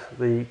ground,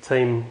 the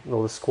team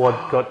or the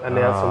squad got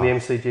announced on the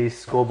MCG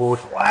scoreboard.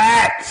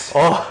 What?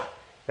 Oh,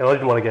 and I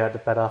didn't want to go out to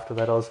bat after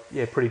that. I was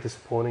pretty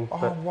disappointing. Oh,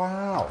 But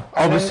wow.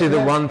 Obviously,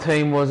 the one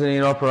team wasn't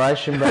in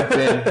operation back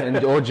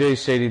then, or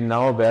GC didn't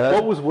know about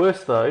what it. was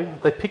worse though,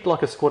 they picked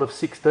like a squad of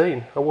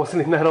 16. I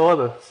wasn't in that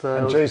either. So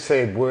And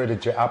GC had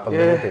worded you up a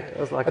little bit. it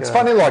was like It's a-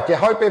 funny, like you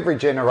hope every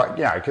generation,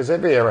 because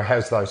every era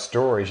has those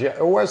stories. You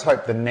always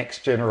hope the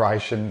next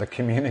generation, the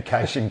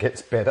communication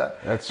gets better.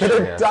 That's but true,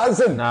 it yeah.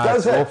 doesn't, No,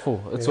 does it's it?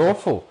 awful. It's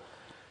awful.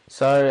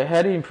 So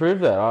how do you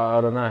improve that?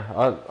 I don't know.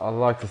 I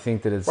like to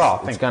think that it's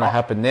going to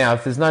happen now.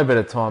 If there's no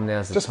better time,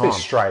 now's the Just time. be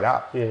straight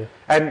up. Yeah.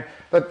 And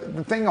the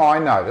thing I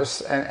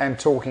notice, and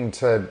talking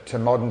to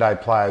modern day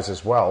players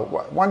as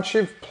well, once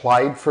you've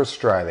played for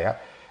Australia,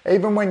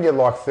 even when you're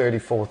like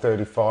 34,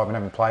 35 and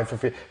haven't played for a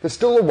few, there's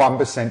still a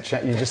 1%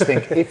 chance. You just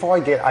think, if I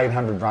get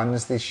 800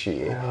 runs this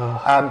year,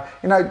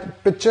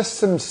 but just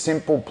some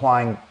simple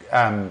playing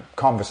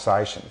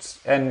conversations.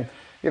 And,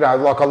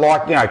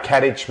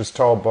 Kadich was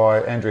told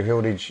by Andrew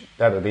Hilditch,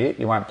 that'll be it,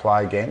 you won't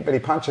play again. But he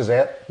punches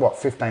out,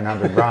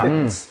 1,500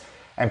 runs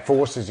and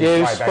forces you to Yeah,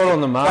 he play was back. spot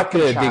on the mark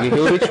there, Digger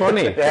Hilditch, wasn't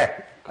he? Yeah,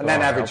 and then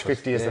God, average help us,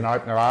 50 as an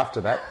opener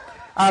after that.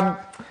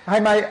 Hey,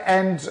 mate,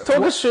 and...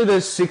 Talk us through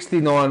those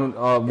 69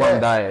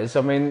 one-dayers.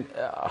 I mean,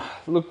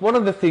 look, one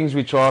of the things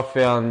which I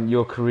found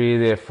your career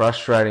there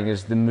frustrating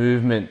is the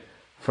movement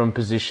from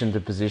position to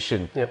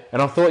position. Yep.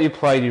 And I thought you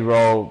played your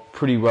role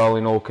pretty well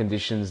in all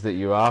conditions that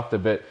you're after,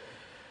 but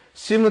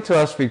similar to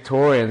us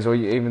Victorians, or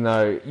even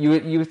though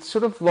you were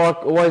sort of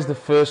like always the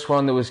first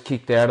one that was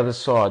kicked out of the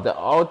side.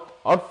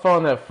 I'd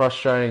find that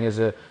frustrating as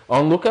an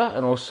onlooker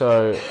and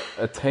also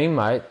a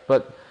teammate,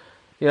 but...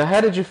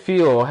 how did you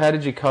feel, or how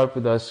did you cope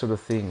with those sort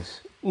of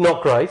things?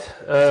 Not great.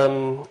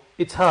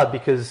 It's hard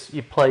because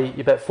you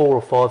bat 4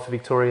 or 5 for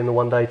Victoria in the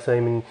one-day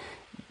team, and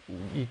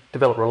you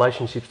develop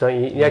relationships,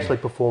 don't you? You actually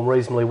perform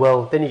reasonably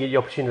well. Then you get the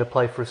opportunity to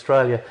play for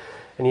Australia,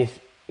 and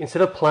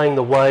instead of playing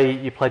the way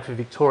you played for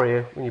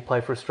Victoria, when you play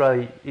for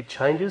Australia, it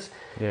changes.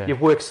 Yeah.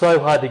 You've worked so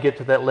hard to get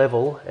to that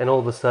level, and all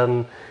of a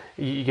sudden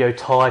you go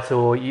tight,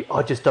 or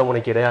I just don't want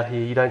to get out here.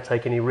 You don't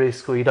take any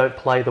risk, or you don't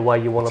play the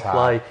way you want to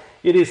play.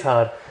 It is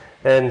hard.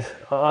 And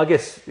I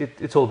guess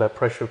it's all about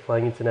pressure of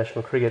playing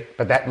international cricket.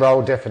 But that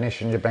role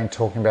definition you've been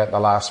talking about the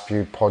last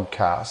few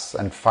podcasts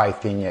and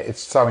faith in you,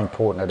 it's so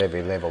important at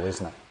every level,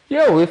 isn't it?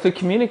 Yeah, well, if the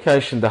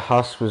communication to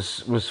Huss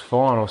was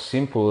fine or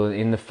simple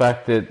in the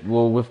fact that,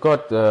 well, we've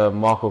got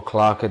Michael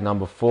Clark at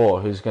number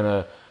 4 who's going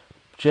to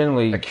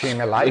generally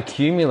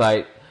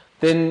accumulate,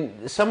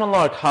 then someone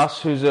like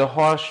Huss, who's a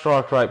high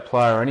strike rate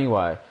player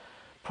anyway,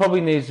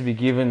 probably needs to be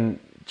given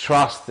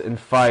trust and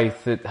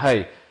faith that,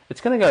 hey, it's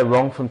going to go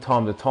wrong from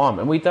time to time,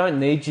 and we don't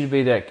need you to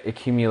be that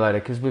accumulator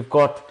because we've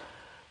got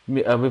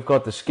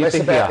the skipper Less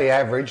about here. the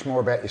average,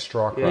 more about your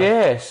strike rate.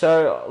 Yeah,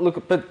 so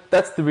look, but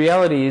that's the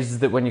reality is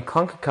that when you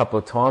clunk a couple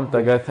of times,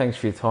 they go, thanks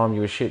for your time,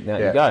 you were shit, now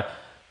you go.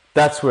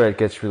 That's where it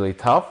gets really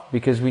tough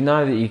because we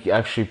know that you can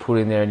actually put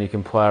in there and you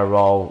can play a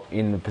role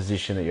in the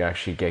position that you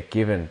actually get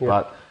given. Yeah.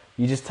 But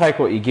you just take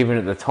what you're given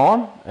at the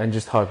time and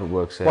just hope it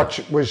works out.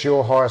 What was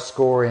your highest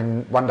score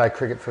in one-day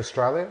cricket for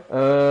Australia?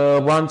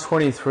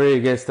 123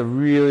 against the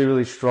really,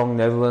 really strong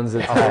Netherlands.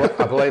 I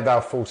believe they were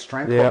full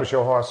strength. Yeah. What was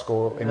your highest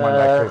score in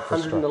one-day cricket for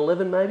Australia?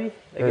 111 maybe,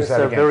 against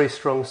a very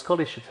strong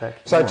Scottish attack.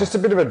 So just a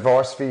bit of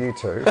advice for you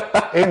two.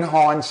 In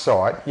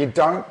hindsight, you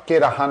don't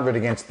get 100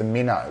 against the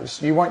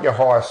minnows. You want your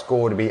highest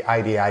score to be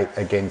 88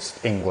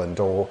 against England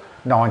or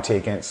 90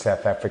 against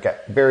South Africa.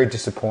 Very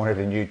disappointed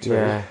in you two.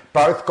 Yeah.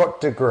 Both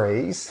got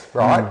degrees,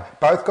 right?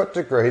 Both got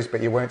degrees,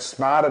 but you weren't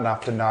smart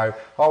enough to know,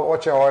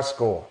 what's your high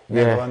score?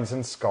 Netherlands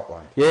and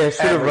Scotland. Yeah, I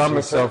should have run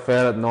myself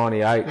out at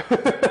 98.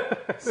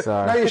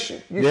 So. No, you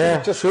should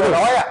have just got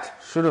out.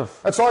 Should have.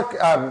 It's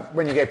like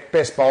when you get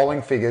best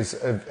bowling figures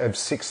of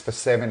 6 for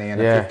 70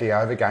 in a 50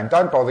 over game.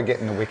 Don't bother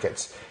getting the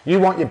wickets. You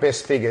want your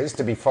best figures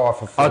to be 5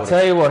 for 40. I'll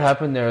tell you what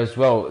happened there as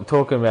well.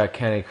 Talking about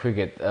county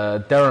cricket,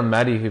 Darren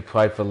Maddy, who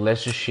played for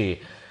Leicestershire,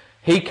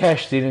 he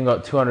cashed in and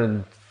got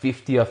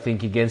 250, I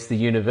think, against the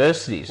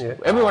universities. Yeah.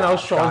 Everyone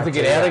else tries to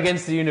get out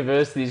against the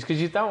universities because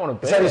you don't want to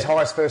bet. Is that his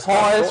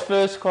highest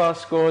first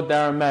class score,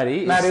 Darren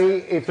Maddy?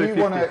 Maddy, if you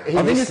want to...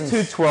 I think it's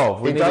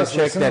 212. We need to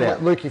check that out.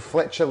 Lukey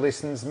Fletcher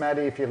listens.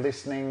 Maddy, if you're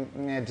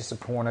listening,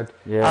 disappointed.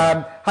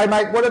 Yeah. Hey,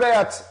 mate, what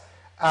about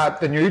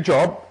the new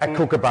job at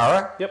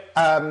Kookaburra?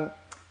 Yep.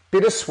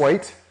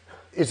 Bittersweet.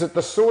 Is it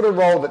the sort of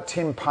role that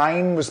Tim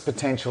Payne was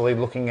potentially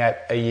looking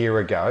at a year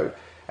ago?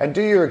 And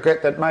do you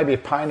regret that maybe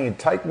if Payne had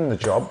taken the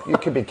job, you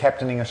could be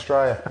captaining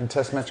Australia in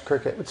Test match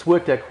cricket? It's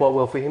worked out quite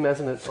well for him,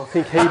 hasn't it? I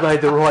think he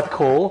made the right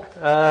call.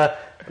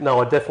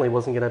 No, I definitely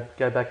wasn't going to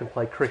go back and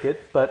play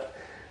cricket. But,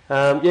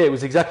 it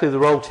was exactly the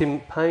role Tim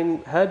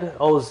Payne had.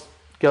 I was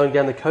going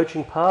down the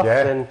coaching path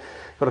and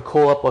got a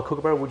call up by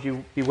Kookaburra, would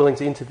you be willing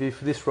to interview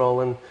for this role?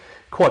 And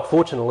quite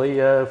fortunately,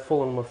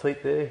 fallen on my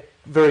feet there.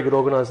 Very good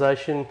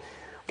organisation.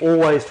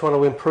 Always trying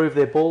to improve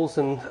their balls,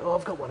 and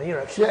I've got one here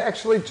actually. Yeah,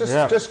 actually,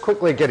 just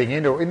quickly getting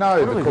into it. We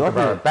know the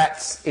Kookaburra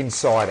bats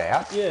inside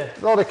out. Yeah.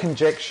 A lot of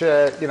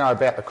conjecture,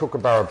 about the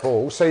Kookaburra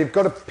ball. So you've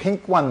got a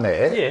pink one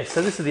there. Yeah,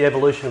 so this is the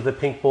evolution of the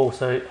pink ball.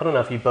 So I don't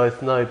know if you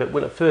both know, but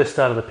when it first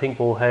started, the pink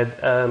ball had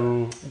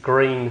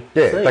green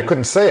seams. They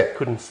couldn't see it.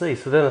 Couldn't see.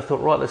 So then I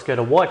thought, right, let's go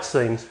to white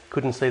seams.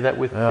 Couldn't see that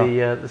with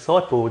the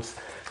sight boards.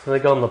 So they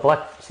go on the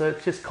black, so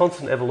it's just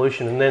constant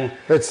evolution. And then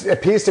it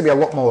appears to be a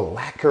lot more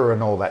lacquer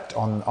and all that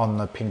on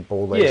the pink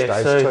ball these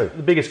days too.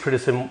 The biggest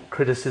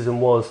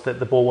criticism was that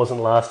the ball wasn't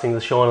lasting, the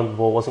shine on the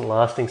ball wasn't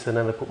lasting, so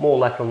now they put more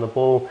lacquer on the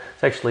ball.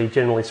 It's actually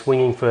generally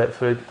swinging for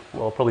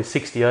probably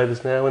 60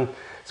 overs now, and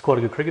it's quite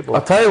a good cricket ball.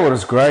 I'll tell you what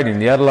was great, in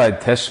the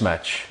Adelaide Test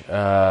match,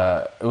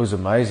 it was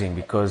amazing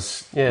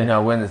because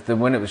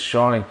when it was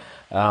shining,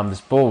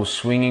 this ball was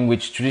swinging,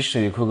 which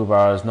traditionally the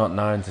Kookaburra is not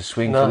known to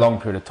swing for a long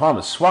period of time.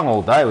 It swung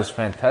all day. It was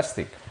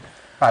fantastic.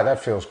 Mate, that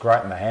feels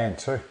great in the hand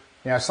too.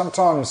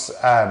 Sometimes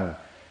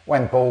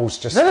when balls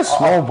just... Is that a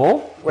small ball?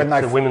 When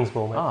it's a women's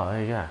ball, mate. Oh,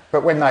 there you go.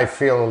 But when they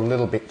feel a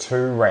little bit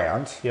too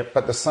round,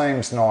 but the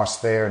seam's nice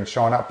there and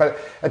shine up. But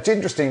it's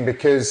interesting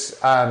because,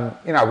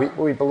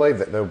 we believe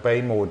that there'll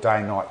be more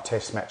day-night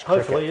Test match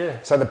cricket. Hopefully, yeah.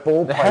 So the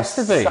ball plays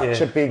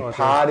such a big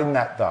part in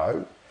that,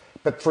 though.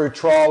 but through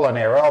trial and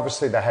error,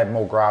 obviously they had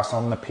more grass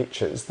on the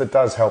pitches. That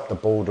does help the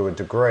ball to a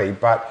degree.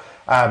 But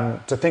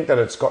to think that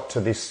it's got to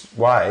this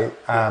way,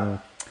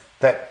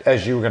 that,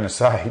 as you were going to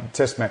say,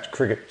 Test match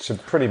cricket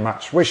should pretty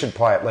much, we should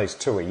play at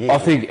least 2 a year. I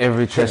think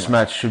every Test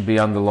match should be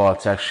under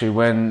lights, actually.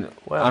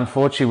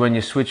 Unfortunately, when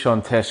you switch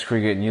on Test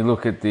cricket and you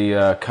look at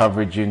the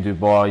coverage in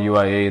Dubai,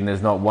 UAE, and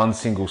there's not one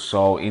single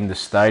soul in the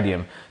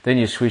stadium, then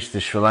you switch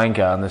to Sri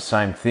Lanka and the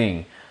same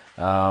thing.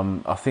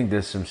 I think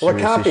there's some serious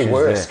issues there. Well, it can't be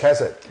worse,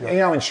 has it? You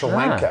know, in Sri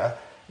Lanka,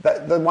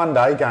 the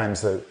one-day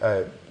games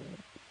are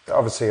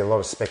obviously a lot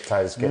of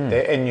spectators get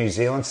there. In New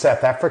Zealand,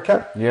 South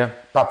Africa. Yeah.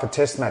 But for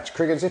Test match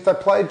cricket, if they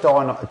played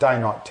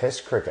day-night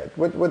Test cricket,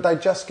 would they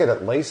just get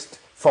at least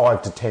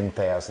 5 to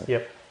 10,000?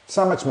 Yep.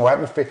 So much more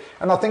atmosphere.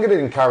 And I think it'd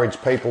encourage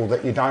people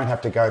that you don't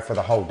have to go for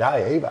the whole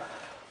day either.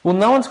 Well,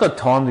 no one's got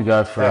time to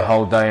go for a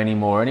whole day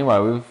anymore anyway.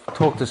 We've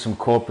talked to some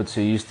corporates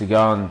who used to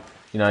go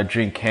and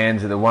drink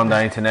cans at the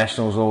one-day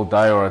internationals all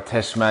day or a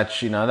Test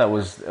match. That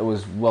was a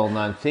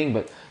well-known thing.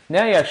 But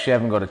now you actually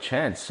haven't got a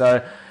chance.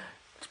 So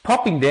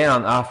popping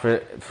down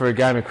for a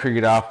game of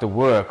cricket after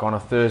work on a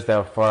Thursday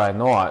or Friday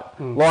night,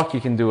 like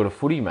you can do at a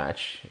footy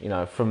match,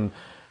 from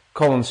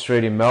Collins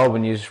Street in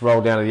Melbourne, you just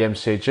roll down to the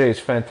MCG. It's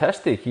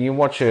fantastic. You can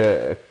watch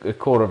a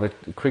quarter of a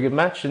cricket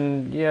match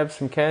and you have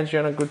some cans,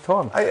 you're on a good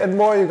time. Hey, and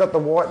why you got the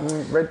white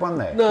and red one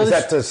there? No, is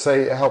that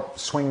to help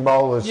swing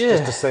bowlers,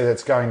 just to see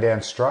that's going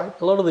down straight?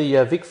 A lot of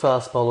the Vic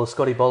fast bowlers,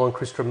 Scotty Boland,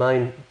 Chris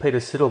Tremaine, Peter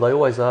Siddle, they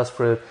always ask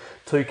for a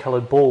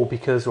two-coloured ball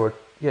because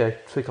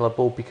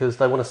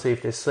they want to see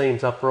if their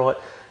seam's upright.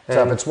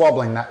 So if it's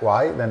wobbling that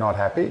way, they're not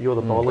happy. You're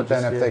the bowler. But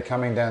then if they're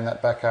coming down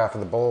that back half of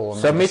the ball...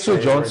 So Mitchell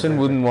Johnson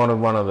wouldn't want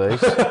one of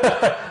these.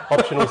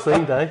 Optional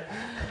seam day.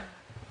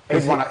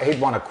 He'd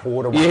want a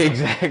quarter one. Yeah,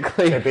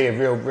 exactly. There'd be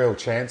a real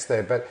chance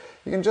there. But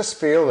you can just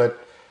feel that...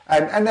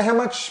 And how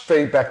much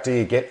feedback do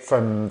you get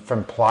from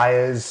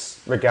players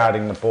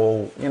regarding the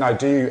ball?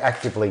 Do you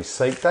actively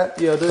seek that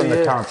I do, from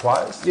the current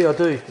players? Yeah, I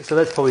do. So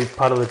that's probably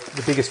part of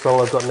the biggest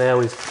role I've got now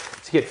is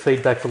to get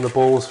feedback from the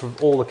balls from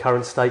all the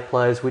current state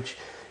players, which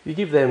you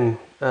give them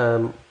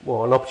an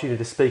opportunity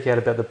to speak out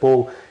about the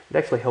ball. It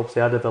actually helps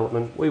our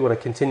development. We want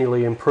to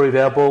continually improve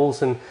our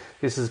balls, and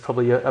this is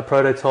probably a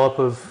prototype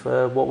of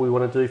what we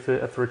want to do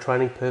for a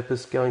training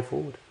purpose going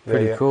forward.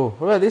 Pretty cool.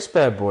 What about this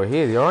bad boy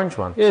here, the orange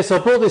one? Yeah, so I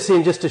brought this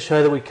in just to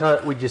show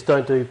that we just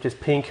don't do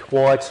just pink,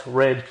 white,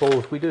 red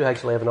balls. We do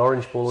actually have an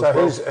orange ball as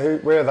well. So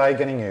where are they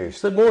getting used?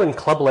 So more in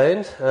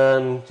clubland,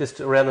 just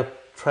around the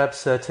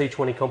traps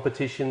T20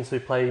 competitions who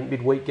play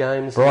midweek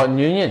games. Brighton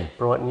Union.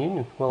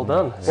 Well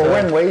done. Well,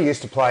 when we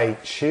used to play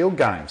Shield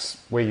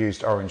games, we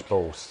used orange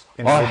balls.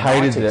 I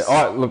hated it.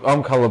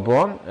 I'm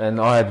colourblind and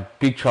I had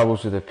big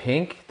troubles with the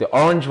pink. The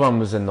orange one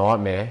was a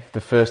nightmare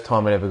the first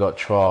time it ever got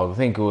trialled. I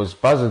think it was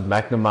Buzzard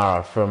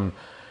McNamara from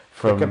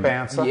quicker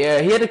bouncer.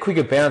 Yeah, he had a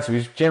quicker bouncer. He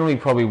was generally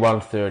probably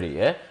 130,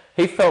 yeah?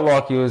 He felt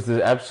like he was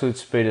the absolute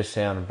speed of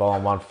sound and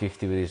bowling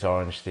 150 with his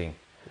orange thing.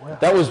 Wow.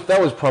 That was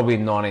probably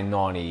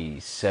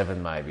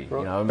 1997 maybe.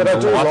 Right. But I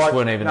do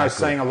like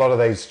seeing a lot of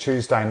these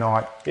Tuesday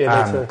night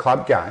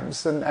club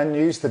games and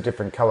use the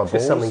different colour balls.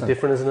 It's something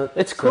different, isn't it?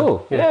 It's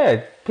cool.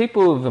 Yeah.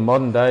 People of the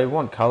modern day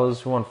want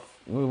colours.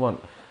 We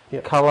want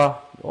colour,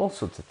 all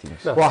sorts of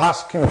things. Well,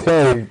 Huss,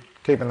 continue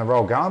keeping the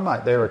roll going,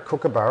 mate. They're at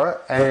Kookaburra,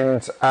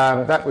 and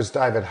that was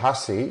David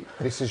Hussey.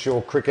 This is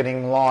your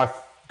cricketing life.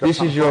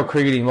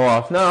 Cricketing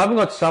life. No, I haven't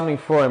got something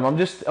for him. I'm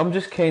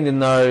just keen to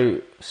know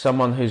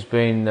someone who's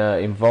been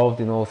involved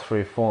in all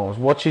three forms.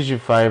 What is your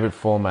favourite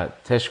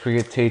format? Test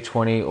cricket,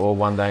 T20, or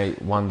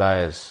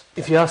one-dayers?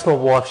 If you ask my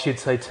wife, she'd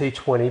say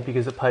T20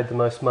 because it paid the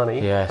most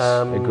money. Yes,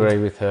 agree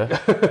with her.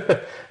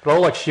 But I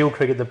like Shield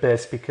cricket the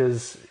best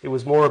because it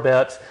was more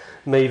about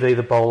me v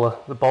the bowler.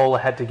 The bowler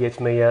had to get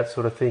me out,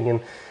 sort of thing,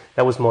 and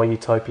that was my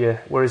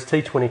utopia. Whereas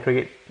T20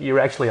 cricket, you're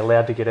actually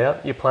allowed to get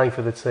out. You're playing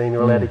for the team,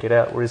 you're allowed to get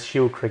out. Whereas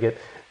Shield cricket,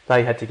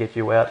 they had to get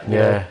you out.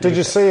 Yeah. Did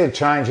you see a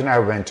change? We've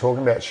been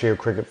talking about Shield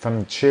cricket,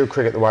 from Shield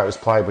cricket, the way it was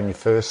played when you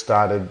first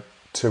started,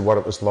 to what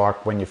it was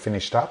like when you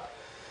finished up?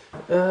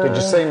 Did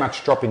you see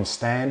much drop in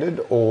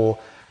standard, or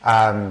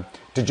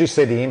did you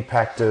see the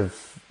impact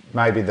of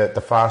maybe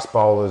the fast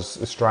bowlers,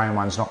 Australian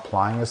ones, not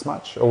playing as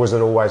much? Or was it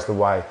always the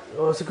way?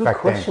 Oh, it's a good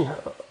question.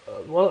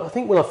 Well, I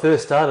think when I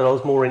first started, I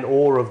was more in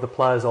awe of the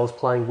players I was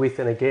playing with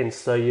and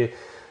against. So you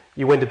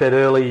went to bed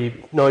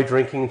early, no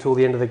drinking until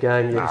the end of the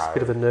game. You're a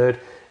bit of a nerd.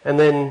 And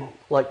then,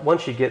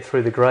 once you get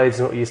through the grades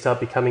and you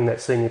start becoming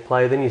that senior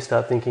player, then you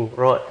start thinking,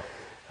 right,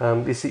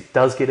 it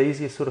does get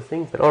easier, sort of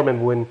thing. But I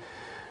remember when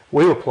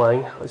we were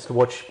playing, I used to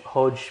watch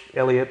Hodge,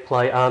 Elliott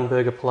play,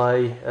 Arnberger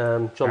play,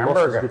 John Moss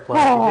was a good player,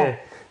 yeah,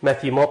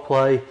 Matthew Mott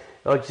play.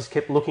 I just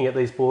kept looking at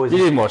these boys. You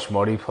didn't watch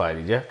Motty play,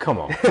 did you? Come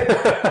on.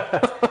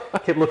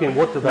 Kept looking,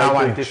 what do they do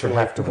differently? Should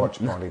have to watch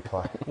Motty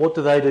play. What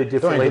do they do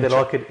differently that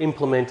I could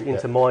implement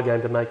into my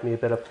game to make me a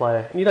better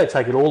player? And you don't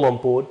take it all on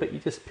board, but you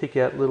just pick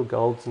out little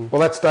golds. And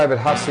well, that's David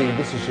Hussey.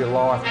 This is your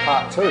life,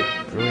 part 2.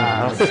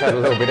 Just had a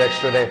little bit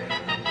extra there.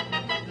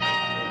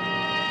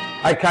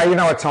 Okay, you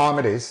know what time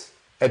it is.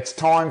 It's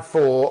time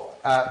for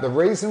the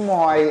reason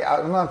why, I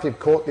don't know if you've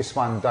caught this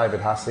one,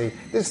 David Hussey.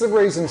 This is the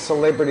reason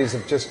celebrities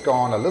have just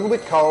gone a little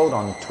bit cold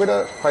on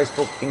Twitter,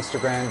 Facebook,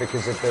 Instagram,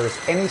 because if there is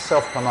any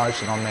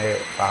self-promotion on their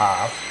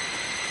behalf,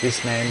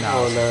 this man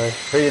knows. Oh, no.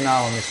 Who you know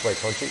on this week,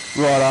 Hodgie?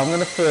 Right, I'm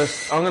going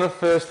to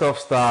first off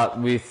start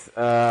with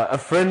a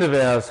friend of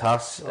ours,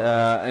 Huss,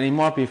 and he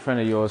might be a friend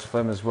of yours,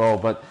 Flem, as well.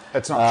 But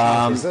it's not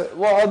Trump, is it?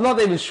 Well, I'm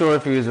not even sure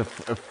if he was a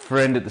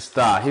friend at the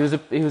start. He was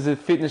a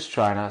fitness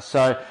trainer.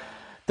 So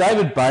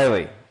David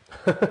Bailey,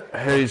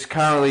 who's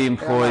currently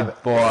employed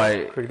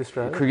by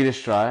Cricket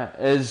Australia,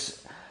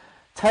 has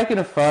taken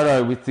a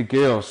photo with the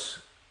girls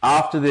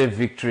after their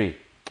victory.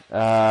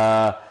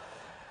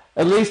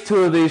 At least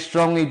two of these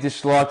strongly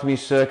disliked me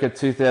circa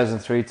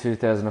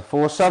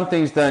 2003-2004. Some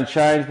things don't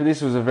change, but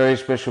this was a very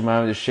special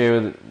moment to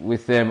share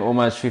with them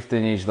almost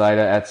 15 years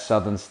later at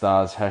Southern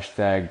Stars,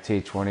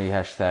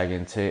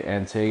 #T20,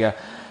 #Antigua.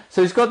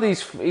 So he's got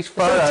these his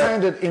photos. They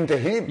turned it into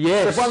him.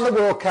 Yes. They won the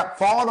World Cup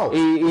final.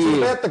 Was it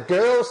about the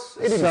girls?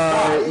 He didn't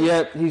play.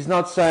 Yeah, he's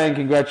not saying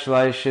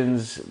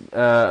congratulations,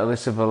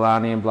 Alyssa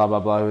Villani and blah, blah,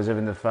 blah, who's ever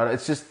in the photo.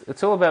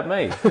 It's all about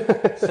me.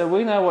 So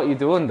we know what you're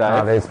doing,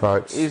 Dave. Oh, there's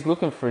votes. He's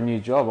looking for a new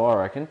job, I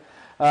reckon.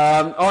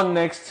 On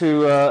next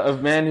to a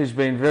man who's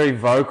been very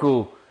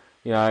vocal,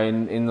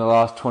 in the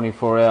last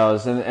 24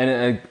 hours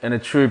and a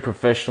true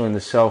professional in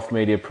the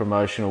self-media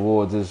promotion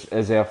awards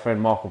as our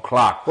friend Michael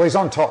Clark. Well, he's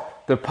on top.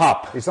 The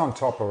pup. He's on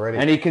top already.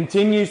 And he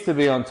continues to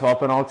be on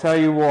top, and I'll tell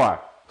you why.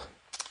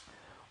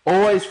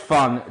 Always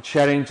fun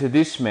chatting to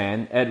this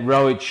man at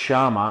Rohit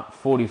Sharma,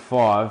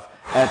 45,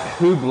 at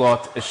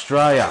Hublot,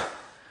 Australia.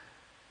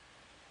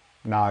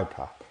 No,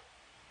 pup.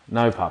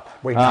 No, pup.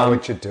 We know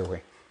what you're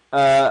doing.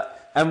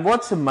 And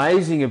what's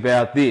amazing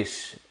about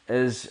this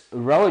is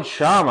Rohit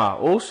Sharma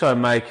also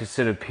makes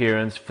an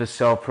appearance for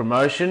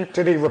self-promotion.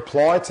 Did he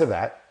reply to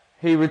that?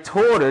 He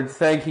retorted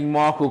thanking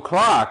Michael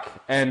Clark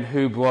and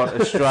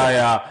Hublot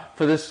Australia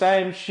for the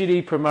same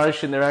shitty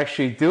promotion they're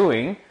actually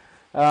doing.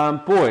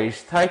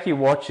 Boys, take your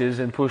watches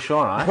and push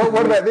on, eh?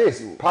 What about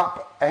this?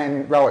 Pup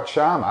and Rohit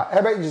Sharma. How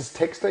about you just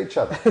text each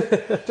other?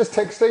 Just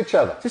text each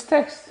other. Just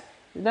text.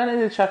 You don't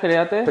need to chuck it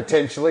out there.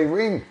 Potentially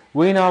ring.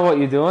 We know what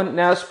you're doing.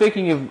 Now,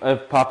 speaking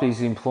of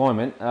Puppy's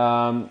employment,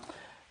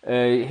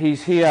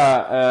 he's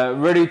here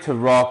ready to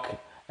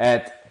rock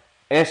at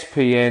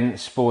SPN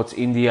Sports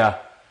India.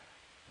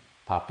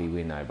 Puppy,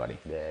 we know, buddy.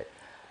 Yeah.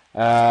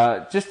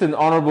 Just an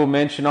honourable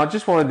mention. I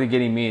just wanted to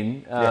get him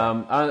in.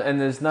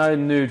 And there's no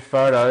nude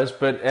photos,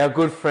 but our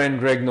good friend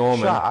Greg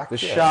Norman,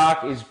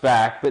 Shark is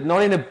back, but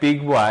not in a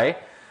big way.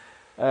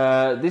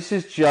 This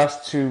is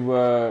just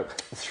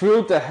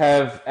thrilled to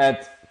have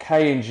at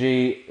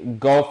KNG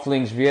Golf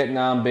Links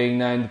Vietnam being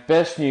named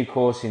best new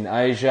course in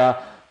Asia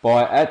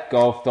by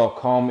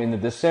 @golf.com in the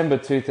December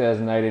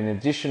 2018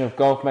 edition of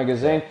Golf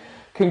Magazine.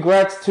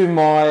 Congrats to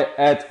my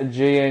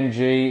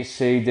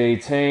 @GNGCD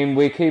team.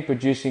 We keep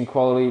producing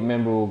quality,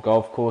 memorable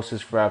golf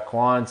courses for our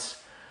clients.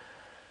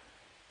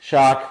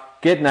 Shark,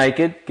 get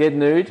naked, get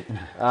nude.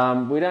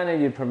 We don't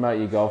need you to promote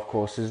your golf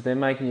courses. They're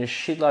making you a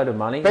shitload of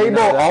money. Be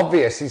more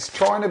obvious. He's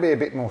trying to be a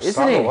bit more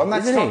subtle. And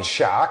that's not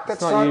Shark.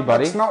 That's not you,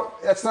 buddy.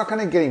 That's not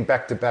going to get him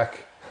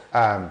back-to-back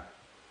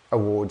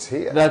awards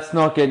here. That's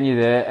not getting you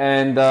there.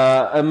 And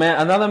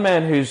another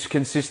man who's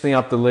consistently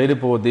up the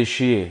leaderboard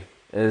this year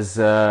is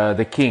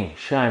the king,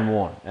 Shane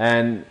Warne.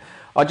 And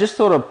I just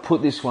thought I'd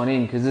put this one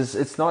in because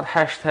it's not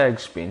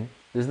 #spin.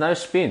 There's no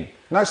spin.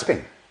 No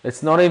spin.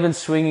 It's not even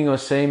swinging or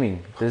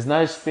seaming. There's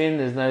no spin,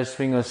 there's no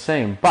swing or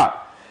seam. But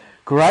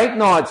great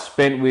night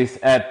spent with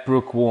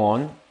 @Brooke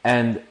Warne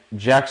and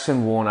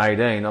Jackson Warne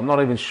 18. I'm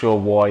not even sure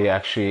why your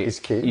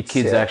kids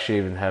actually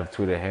even have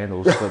Twitter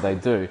handles, but they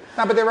do.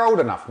 No, but they're old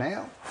enough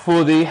now.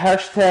 For the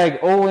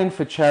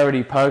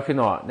 #AllInForCharity Poker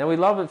Night. Now, we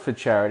love it for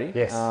charity.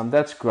 Yes.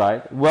 That's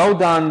great. Well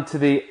done to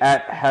the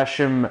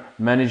 @Hasham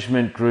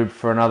Management Group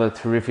for another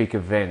terrific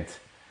event.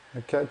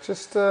 Okay,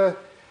 just not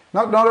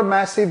a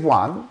massive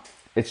one.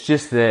 It's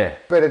just there.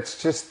 But it's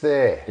just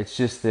there. It's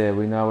just there.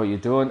 We know what you're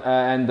doing.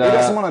 He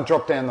doesn't want to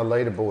drop down the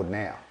leaderboard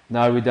now.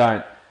 No, we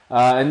don't.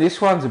 And this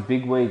one's a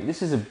big week.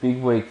 This is a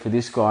big week for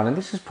this guy. And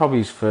this is probably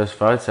his first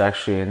votes,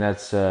 actually. And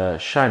that's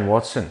Shane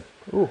Watson.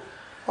 Ooh.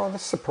 Oh, that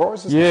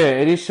surprises me.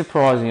 Yeah, it is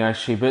surprising,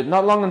 actually. But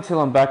not long until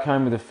I'm back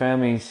home with the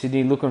family in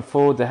Sydney. Looking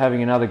forward to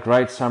having another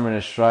great summer in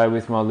Australia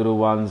with my little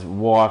one's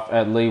wife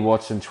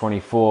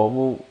 @LeeWatson24.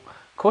 Well,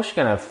 of course you're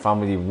going to have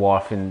fun with your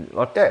wife. And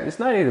there's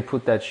no need to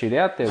put that shit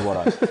out there, what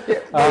I... Yeah,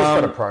 he's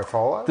got a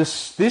profile.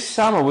 This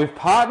summer, we've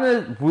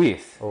partnered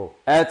with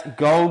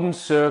 @Golden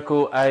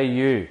Circle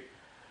AU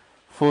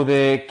for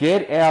their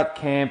Get Out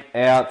Camp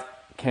Out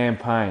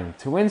campaign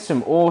to win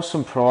some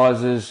awesome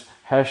prizes.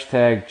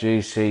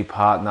 #GC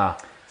partner.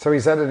 So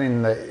he's added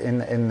in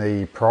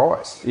the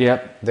prize.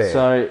 Yep. There.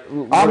 So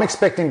I'm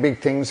expecting big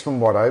things from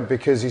Watto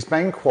because he's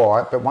been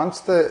quiet, but once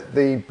the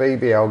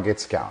BBL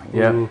gets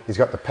going, he's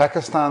got the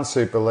Pakistan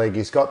Super League,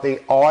 he's got the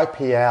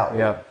IPL.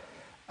 Yep.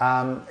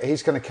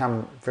 He's going to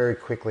come very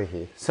quickly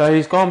here. So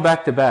he's gone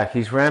back to back.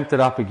 He's ramped it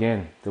up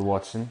again, the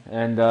Watson,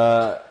 and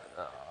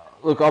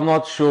look, I'm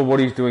not sure what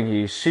he's doing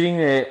here. He's sitting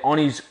there on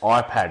his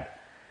iPad.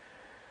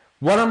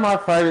 One of my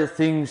favourite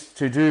things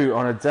to do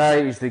on a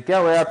day is to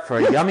go out for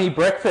a yummy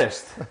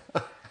breakfast.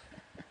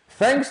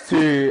 Thanks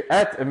to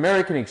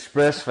 @American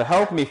Express for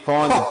helping me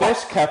find the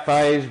best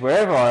cafes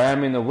wherever I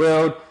am in the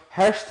world.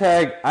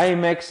 Hashtag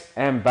Amex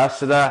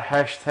Ambassador.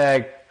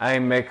 Hashtag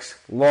Amex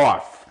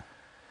Life.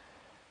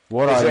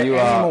 What Is are there you?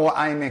 any more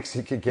Amex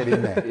he could get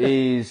in there?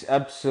 He's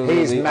absolutely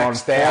He's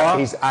maxed out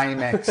his fire.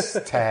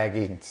 Amex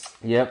tag-ins.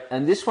 Yep,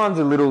 and this one's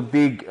a little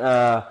dig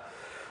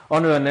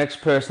onto our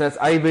next person. That's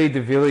AB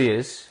de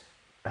Villiers,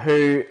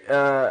 who...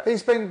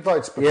 He's been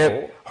votes before.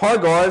 Yep. Hi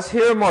guys,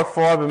 here are my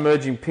 5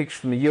 emerging picks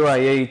from the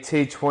UAE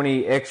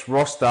T20X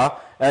roster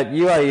at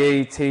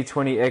UAE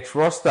T20X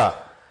roster.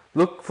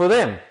 Look for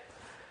them.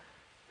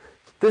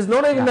 There's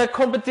not even that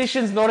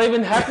competition's not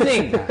even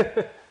happening.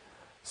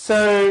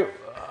 So,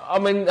 I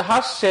mean,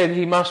 Huss said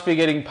he must be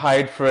getting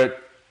paid for it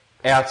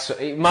outside.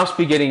 He must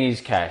be getting his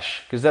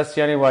cash because that's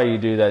the only way you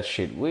do that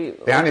shit.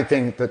 The only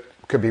thing that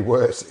could be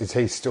worse is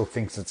he still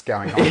thinks it's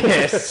going on.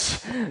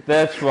 Yes,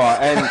 that's right,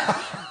 and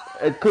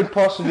it could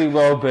possibly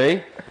well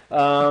be.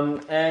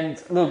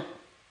 And look,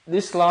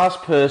 this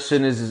last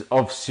person is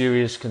of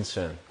serious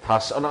concern,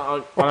 Huss, and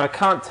I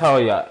can't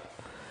tell you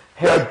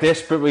how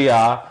desperate we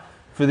are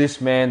for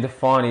this man to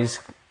find his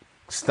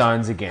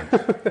stones again.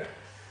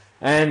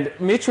 And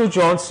Mitchell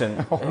Johnson,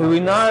 who we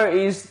know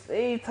is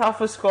the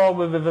toughest guy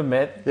we've ever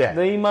met,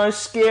 the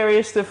most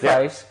scariest to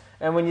face,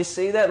 and when you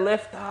see that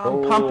left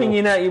arm pumping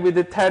in at you with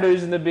the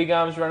tattoos and the big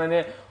arms running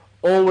there,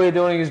 all we're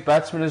doing as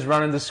batsmen is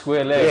running the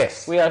square leg.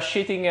 Yes. We are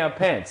shitting our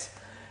pants.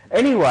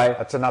 Anyway,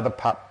 that's another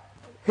pup.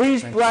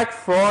 His Black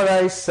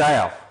Friday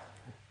sale.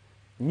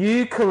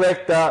 New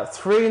collector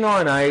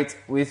 398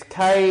 with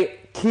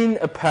Kin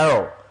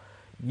Apparel.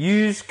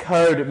 Use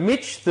code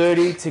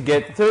Mitch30 to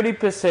get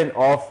 30%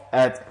 off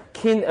at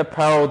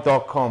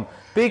kinapparel.com.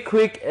 Be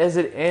quick as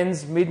it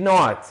ends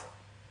midnight.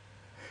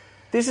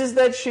 This is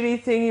that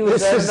shitty thing he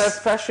was at in that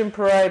fashion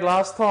parade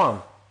last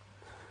time.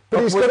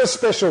 But he's got a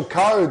special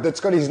code that's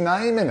got his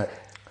name in it.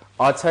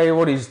 I tell you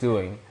what he's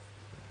doing.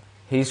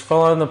 He's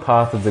following the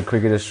path of the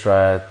Cricket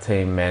Australia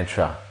team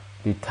mantra.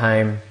 Be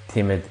tame,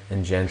 timid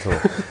and gentle.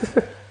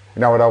 You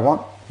know what I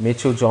want?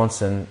 Mitchell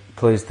Johnson,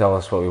 please tell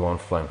us what we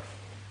want from him.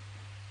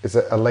 Is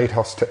it elite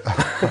honesty?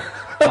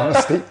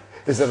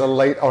 Is it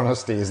elite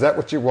honesty? Is that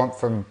what you want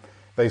from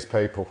these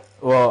people?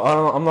 Well,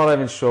 I'm not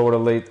even sure what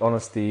elite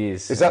honesty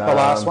is. Is that the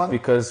last one?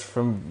 Because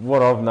from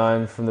what I've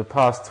known from the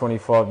past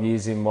 25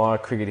 years in my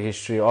cricket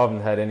history, I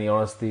haven't had any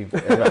honesty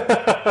ever.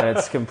 And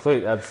it's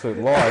complete, absolute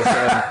lies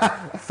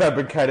and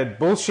fabricated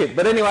bullshit.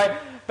 But anyway,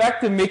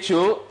 back to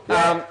Mitchell.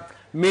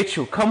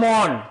 Mitchell, come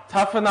on,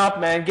 toughen up,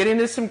 man. Get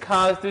into some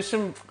cars, do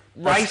some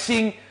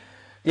racing,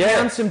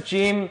 down some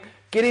gym,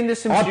 get into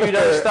some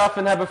judo stuff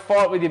and have a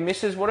fight with your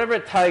missus, whatever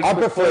it takes. I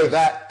prefer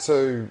that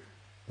to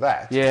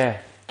that. Yeah.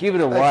 Give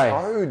it away.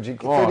 Code, you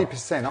get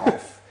 30%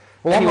 off.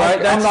 Well,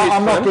 anyway,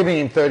 I'm not giving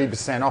him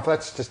 30% off.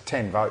 That's just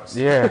 10 votes.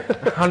 Yeah,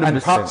 100%.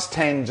 And Pup's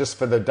 10 just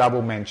for the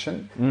double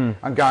mention.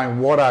 I'm going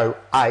Watto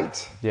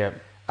 8.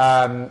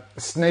 Yeah.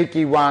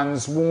 Sneaky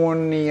ones.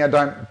 Warney, I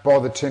don't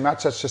bother too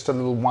much. That's just a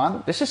little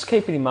one. That's just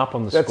keeping him up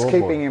on the scoreboard. That's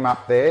keeping him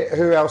up there.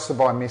 Who else have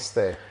I missed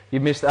there?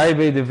 You missed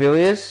AB de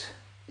Villiers.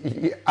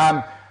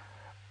 I'm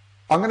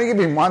going to give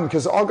him one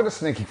because I've got a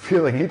sneaky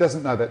feeling he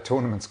doesn't know that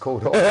tournament's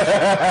called off.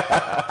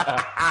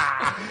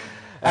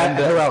 And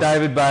who else?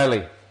 David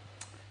Bailey.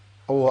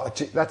 Oh,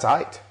 that's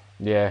 8.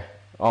 Yeah,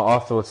 I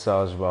thought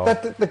so as well.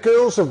 The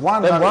girls have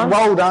won. They've won.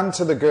 Well done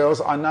to the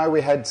girls. I know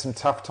we had some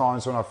tough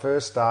times when I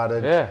first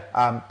started.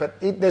 Yeah. But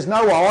there's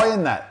no I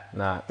in that.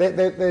 No.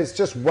 There's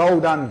just well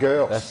done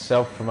girls. That's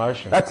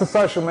self-promotion. That's a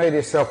social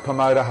media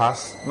self-promoter,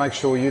 Huss. Make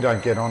sure you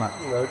don't get on it.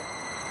 No.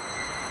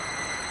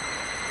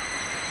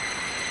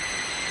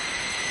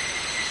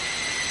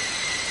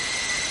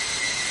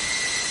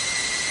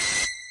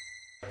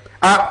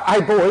 Hey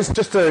boys,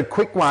 just a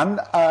quick one.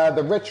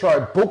 The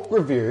retro book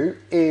review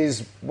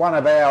is one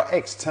of our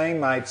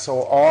ex-teammates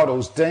or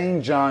idols,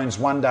 Dean Jones'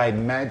 One Day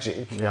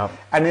Magic. Yep.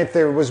 And if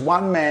there was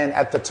one man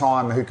at the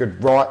time who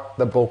could write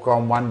the book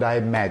on One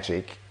Day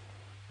Magic,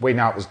 we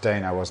know it was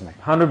Dino, wasn't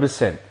he?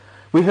 100%.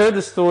 We heard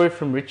the story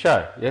from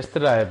Richo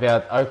yesterday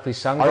about Oakley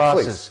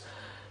sunglasses.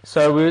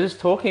 So we were just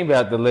talking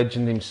about the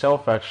legend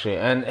himself, actually,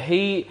 and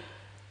he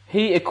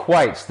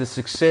equates the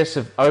success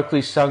of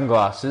Oakley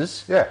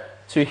sunglasses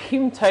to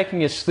him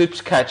taking a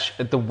slips catch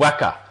at the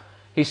Wacker.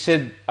 He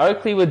said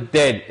Oakley were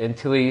dead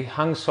until he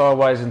hung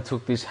sideways and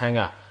took this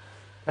hanger.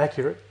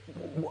 Accurate.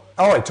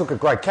 Oh, he took a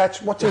great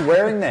catch. What's he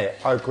wearing there?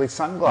 Oakley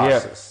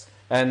sunglasses.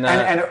 Yeah.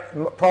 And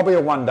probably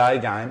a one-day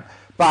game.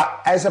 But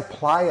as a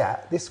player,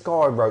 this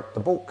guy wrote the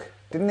book,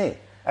 didn't he?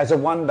 As a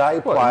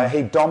one-day player,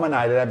 he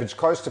dominated, averaged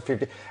close to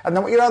 50. And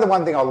then, the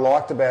one thing I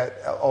loved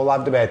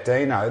about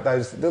Dino,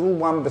 those little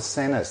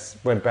 1%ers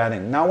went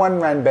batting. No one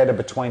ran better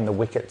between the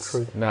wickets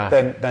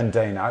than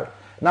Dino.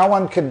 No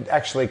one could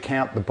actually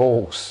count the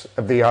balls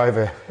of the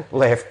over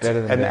left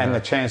and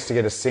the chance to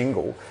get a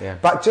single. Yeah.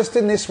 But just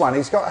in this one,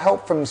 he's got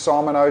help from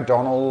Simon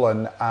O'Donnell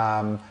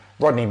and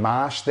Rodney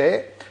Marsh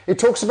there. He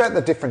talks about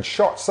the different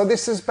shots. So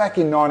this is back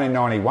in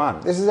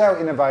 1991. This is how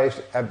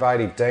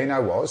innovative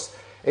Dino was.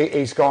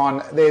 He's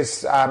gone,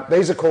 these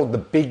are called the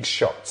big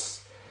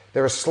shots.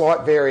 There are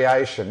slight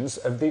variations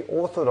of the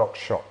orthodox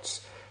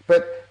shots.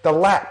 But the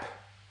lap,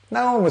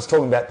 no one was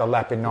talking about the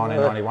lap in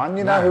 1991.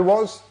 You know who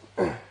was?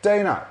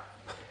 Dino.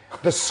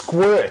 The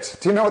squirt.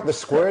 Do you know what the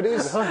squirt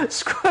is?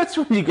 Squirt's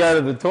when you go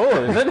to the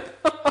toilet, isn't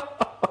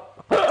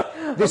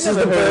it? This is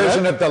the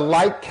version of the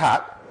late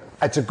cut.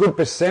 It's a good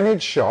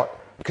percentage shot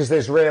because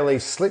there's rarely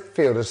slip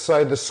fielders.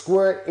 So the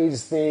squirt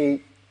is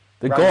the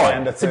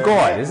guide. It's a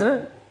guide, isn't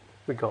it?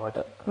 The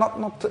guide.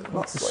 Not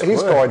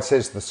his guide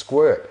says the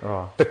squirt.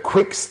 Oh. The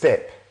quick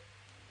step.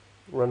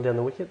 Run down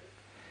the wicket.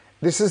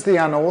 This is the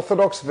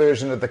unorthodox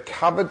version of the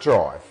cover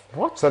drive.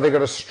 What? So they've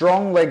got a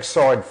strong leg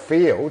side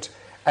field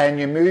and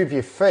you move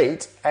your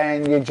feet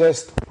and you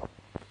just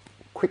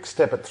quick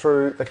step it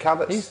through the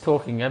covers. He's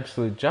talking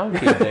absolute junk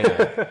here,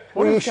 Dino.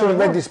 Well, you should have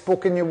read this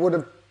book and you would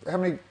have... How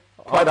many...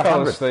 I Played fell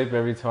 100. asleep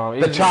every time.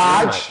 The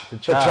charge. The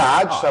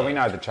charge. Oh, So we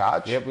know the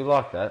charge. Yep, we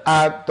like that.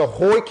 The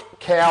hoik,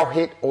 cow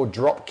hit or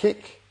drop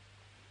kick.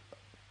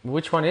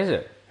 Which one is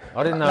it?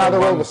 I didn't know. No,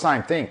 they're all one- the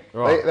same thing.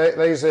 Right.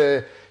 These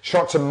are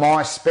shots of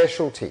my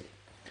specialty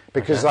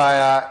because they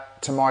are,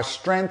 to my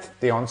strength,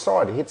 the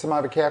onside. He hits them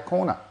over cow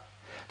corner.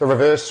 The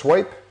reverse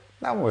sweep,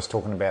 no one was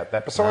talking about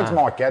that. Besides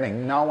Mike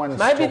Gadding, no one's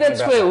Maybe talking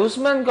that's about where that.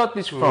 Usman got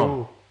this from.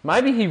 Ooh.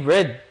 Maybe he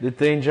read the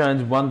Dean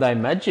Jones one-day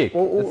magic.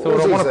 Well, I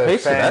thought, I want a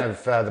piece of fan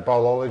that. of the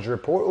Bowlology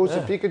report.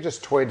 Also, if you could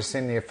just tweet us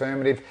in the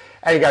affirmative.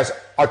 And he goes,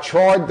 I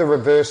tried the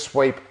reverse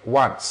sweep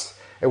once.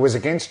 It was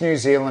against New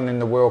Zealand in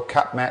the World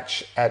Cup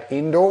match at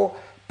Indoor.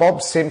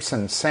 Bob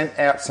Simpson sent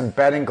out some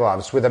batting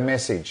gloves with a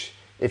message.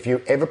 If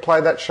you ever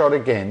play that shot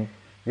again,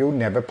 you'll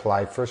never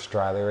play for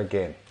Australia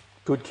again.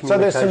 Good So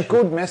communication. there's some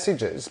good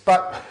messages.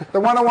 But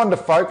the one I wanted to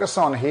focus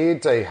on here,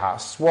 D.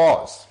 Huss,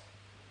 was...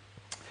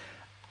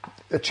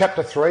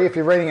 Chapter 3, if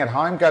you're reading at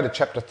home, go to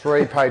chapter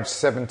 3, page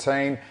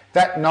 17.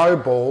 That no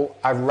ball,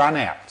 a run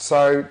out.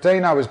 So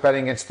Dino was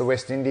batting against the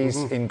West Indies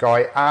in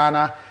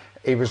Guyana.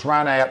 He was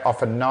run out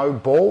off a no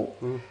ball.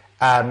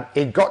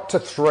 He got to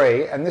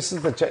 3, and this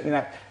is the,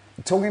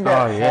 talking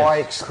about high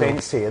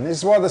expense here, and this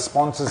is why the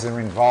sponsors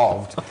are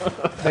involved.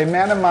 The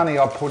amount of money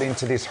I put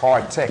into this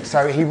high tech.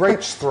 So he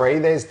reached 3,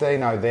 there's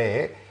Dino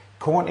there.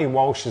 Courtney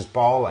Walsh is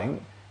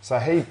bowling. So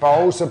he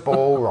bowls a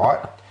ball,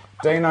 right?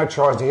 Dino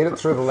tries to hit it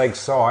through the leg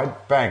side,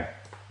 bang,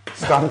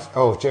 stuns.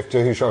 Oh, Jeff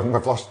Dujon,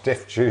 we've lost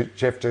Jeff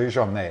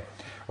Dujon there,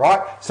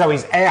 right? So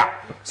he's out.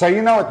 So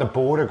you know at the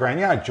border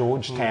ground, you know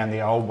Georgetown, the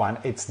old one,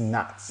 it's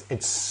nuts.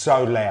 It's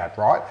so loud,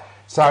 right?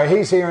 So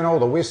he's hearing all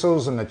the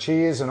whistles and the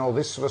cheers and all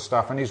this sort of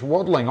stuff, and he's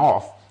waddling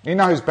off. You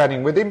know who's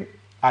batting with him?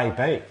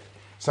 AB.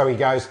 So he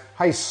goes,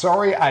 hey,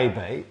 sorry,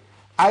 AB.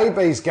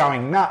 AB's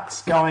going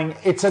nuts, going,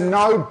 it's a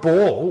no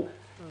ball,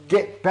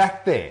 get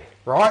back there,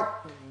 right?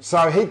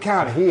 So he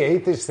can't hear.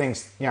 This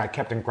thing's,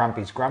 Captain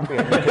Grumpy's grumpy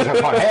because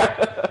I've gone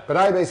out. But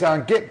AB's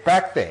going, get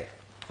back there.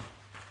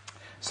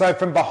 So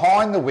from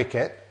behind the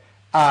wicket,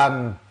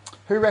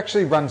 who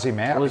actually runs him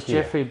out? It was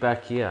here? Jeffrey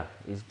back here.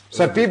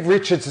 So Viv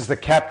Richards is the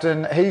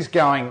captain. He's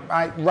going,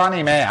 mate, run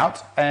him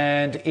out.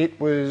 And it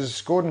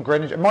was Gordon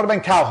Greenwich. It might have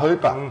been Carl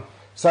Hooper.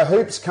 So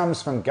Hoops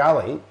comes from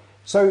gully.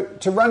 So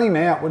to run him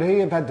out, would he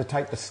have had to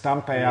take the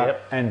stump out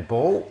and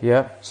ball?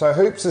 Yep. So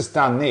Hoops has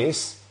done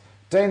this.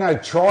 Dino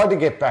tried to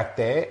get back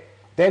there.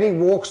 Then he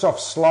walks off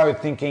slow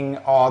thinking,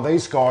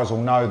 these guys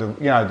will know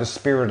the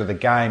spirit of the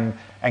game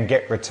and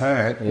get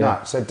returned. Yeah. No,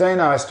 so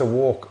Dino has to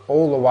walk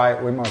all the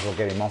way. We might as well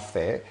get him off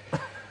there.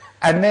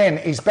 And then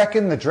he's back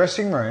in the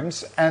dressing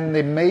rooms and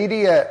the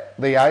media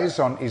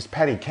liaison is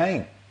Paddy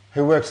Keane,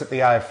 who works at the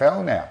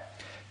AFL now.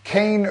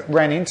 Keane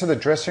ran into the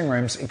dressing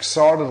rooms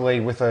excitedly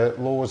with the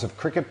laws of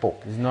cricket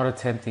book. He's not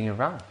attempting a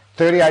run.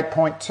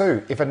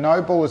 38.2. If a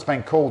no ball has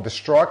been called, the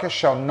striker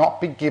shall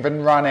not be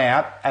given run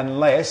out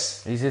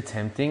unless... He's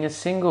attempting a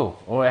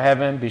single or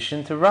have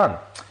ambition to run.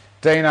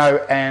 Dino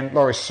and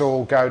Laurie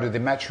Saul go to the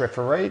match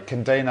referee.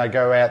 Can Dino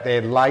go out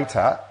there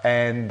later?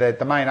 And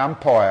the main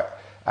umpire,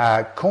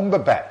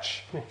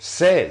 Cumberbatch,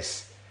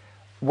 says,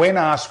 when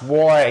asked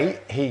why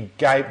he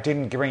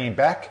didn't bring him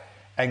back,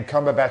 and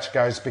Cumberbatch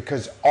goes,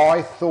 because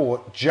I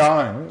thought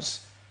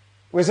Jones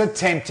was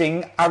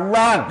attempting a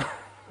run.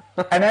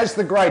 And as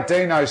the great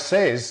Dino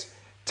says,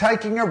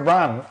 taking a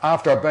run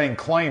after being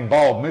clean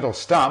bowled middle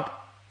stump,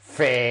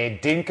 fair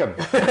dinkum.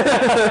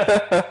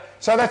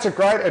 So that's a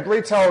great, it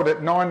retailed at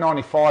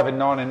 $9.95 in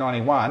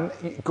 1991.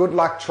 Good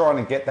luck trying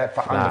to get that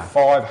for under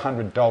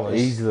 $500.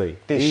 Easily.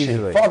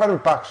 Easily.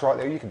 $500 right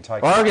there, you can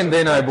take I reckon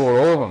Dino bought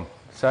all of them.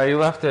 So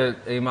you'll have to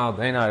email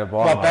Dino to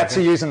buy them. Well,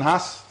 Batsy using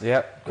Huss?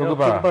 Yep,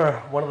 Kookaburra.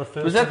 Kookaburra. One of the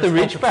first. Was that the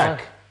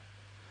Ridgeback?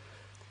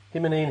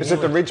 Him and Ian. Is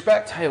it the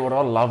Ridgeback? Tell you what,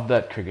 I loved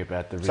that cricket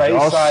bat, the Ridge. So you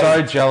I was say-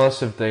 so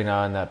jealous of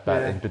Dino and that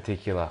bat Yeah. in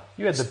particular.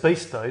 You had the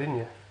beast though, didn't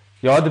you?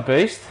 Yeah, I had the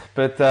beast,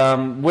 but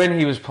when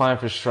he was playing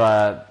for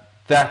Australia,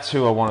 that's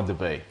who I wanted to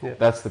be. Yeah.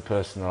 That's the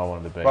person that I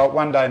wanted to be. Well,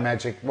 one day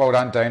magic. Well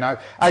done, Dino.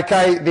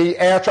 Okay, the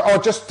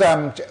outro.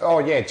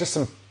 Just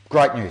some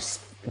great news.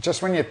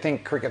 just when you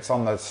think cricket's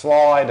on the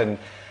slide and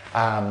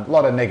a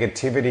lot of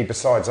negativity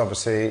besides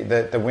obviously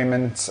the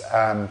women's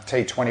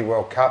T20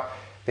 World Cup,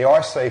 the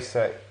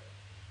ICC,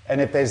 and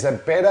if there's a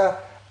better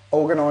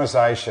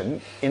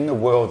organisation in the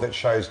world that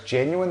shows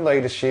genuine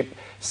leadership,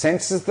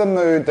 senses the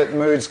mood that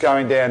mood's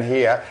going down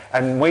here,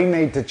 and we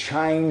need to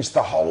change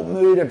the whole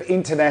mood of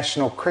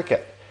international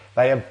cricket.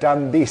 They have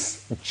done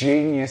this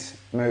genius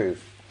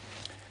move.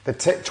 The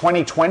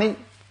 2020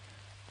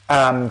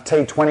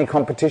 T20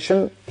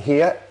 competition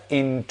here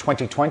in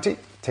 2020,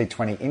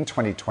 T20 in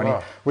 2020,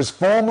 was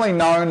formerly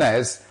known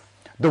as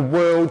the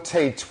World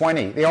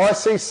T20. The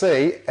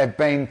ICC have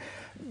been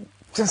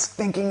just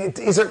thinking,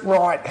 is it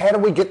right? How do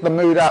we get the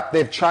mood up?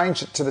 They've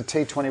changed it to the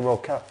T20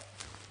 World Cup.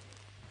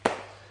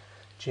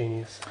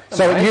 Genius.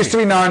 So amazing. It used to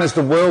be known as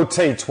the World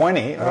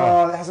T20.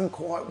 Oh, it hasn't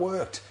quite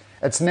worked.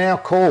 It's now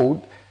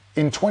called,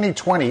 in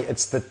 2020,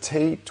 it's the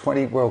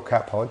T20 World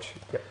Cup, Hodge.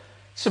 Yep.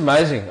 It's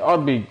amazing.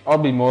 I'd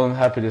be more than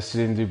happy to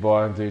sit in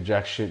Dubai and do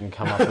jack shit and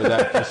come up with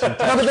that for some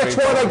tax-free No, but that's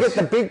why dollars. they get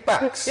the big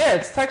bucks. Yeah,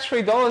 it's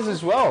tax-free dollars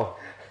as well.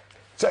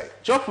 So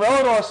Jock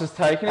Valadice has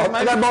taken it.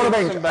 that might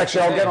have been,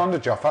 actually, I'll get on to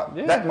Joffa.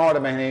 Yeah. That might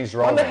have been his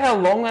role. I wonder how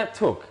long that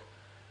took.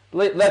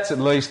 That's at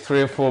least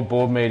 3 or 4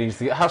 board meetings.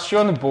 Huss,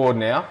 you're on the board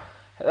now.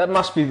 That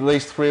must be at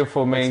least 3 or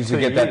 4 meetings to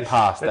get that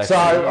passed. So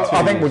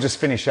I think we'll just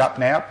finish up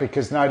now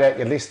because no doubt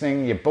you're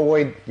listening, you're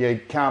buoyed, you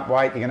can't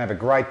wait, you're going to have a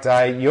great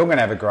day. You're going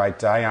to have a great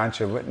day, aren't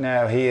you?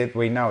 Now here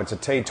we know it's a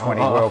T20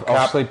 World Cup.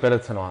 I'll sleep better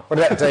tonight. What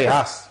about D.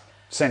 Huss?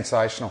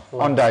 Sensational.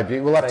 On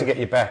debut. We'll have to get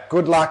you back.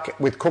 Good luck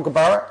with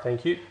Kookaburra.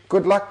 Thank you.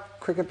 Good luck,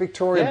 Cricket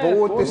Victoria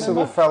board. This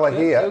little fella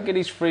here. He'll get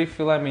his free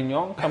filet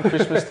mignon come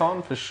Christmas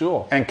time for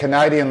sure. And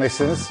Canadian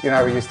listeners, you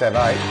know, we used to have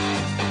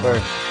 8.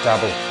 We're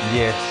double.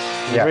 Yes.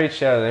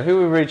 Reach out there. Who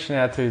are we reaching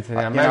out to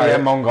now? Maybe our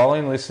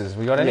Mongolian listeners.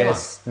 We got anyone?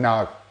 Yes.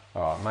 No.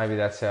 Oh, maybe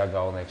that's our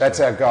goal next That's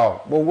week. our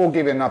goal. Well, we'll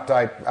give you an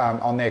update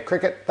on their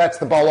cricket. That's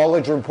the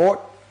Bowlology Report.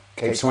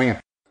 Keep swinging.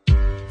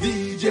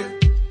 DJ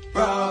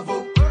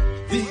Bravo,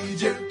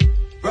 DJ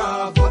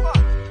Bravo,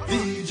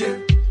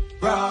 DJ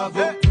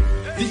Bravo,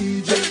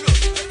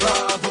 DJ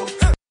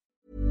Bravo.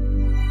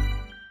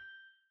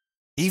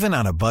 Even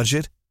on a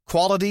budget,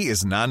 quality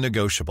is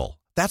non-negotiable.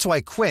 That's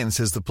why Quince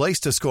is the place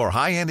to score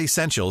high-end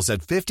essentials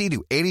at 50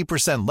 to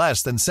 80%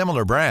 less than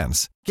similar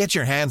brands. Get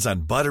your hands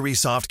on buttery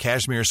soft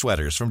cashmere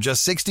sweaters from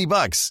just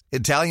 $60,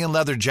 Italian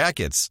leather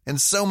jackets, and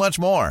so much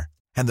more.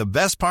 And the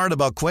best part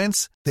about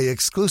Quince, they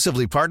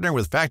exclusively partner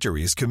with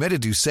factories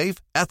committed to safe,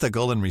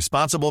 ethical, and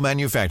responsible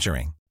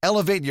manufacturing.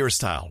 Elevate your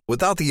style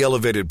without the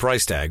elevated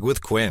price tag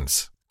with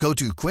Quince. Go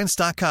to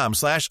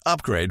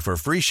quince.com/upgrade for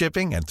free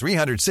shipping and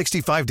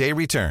 365-day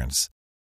returns.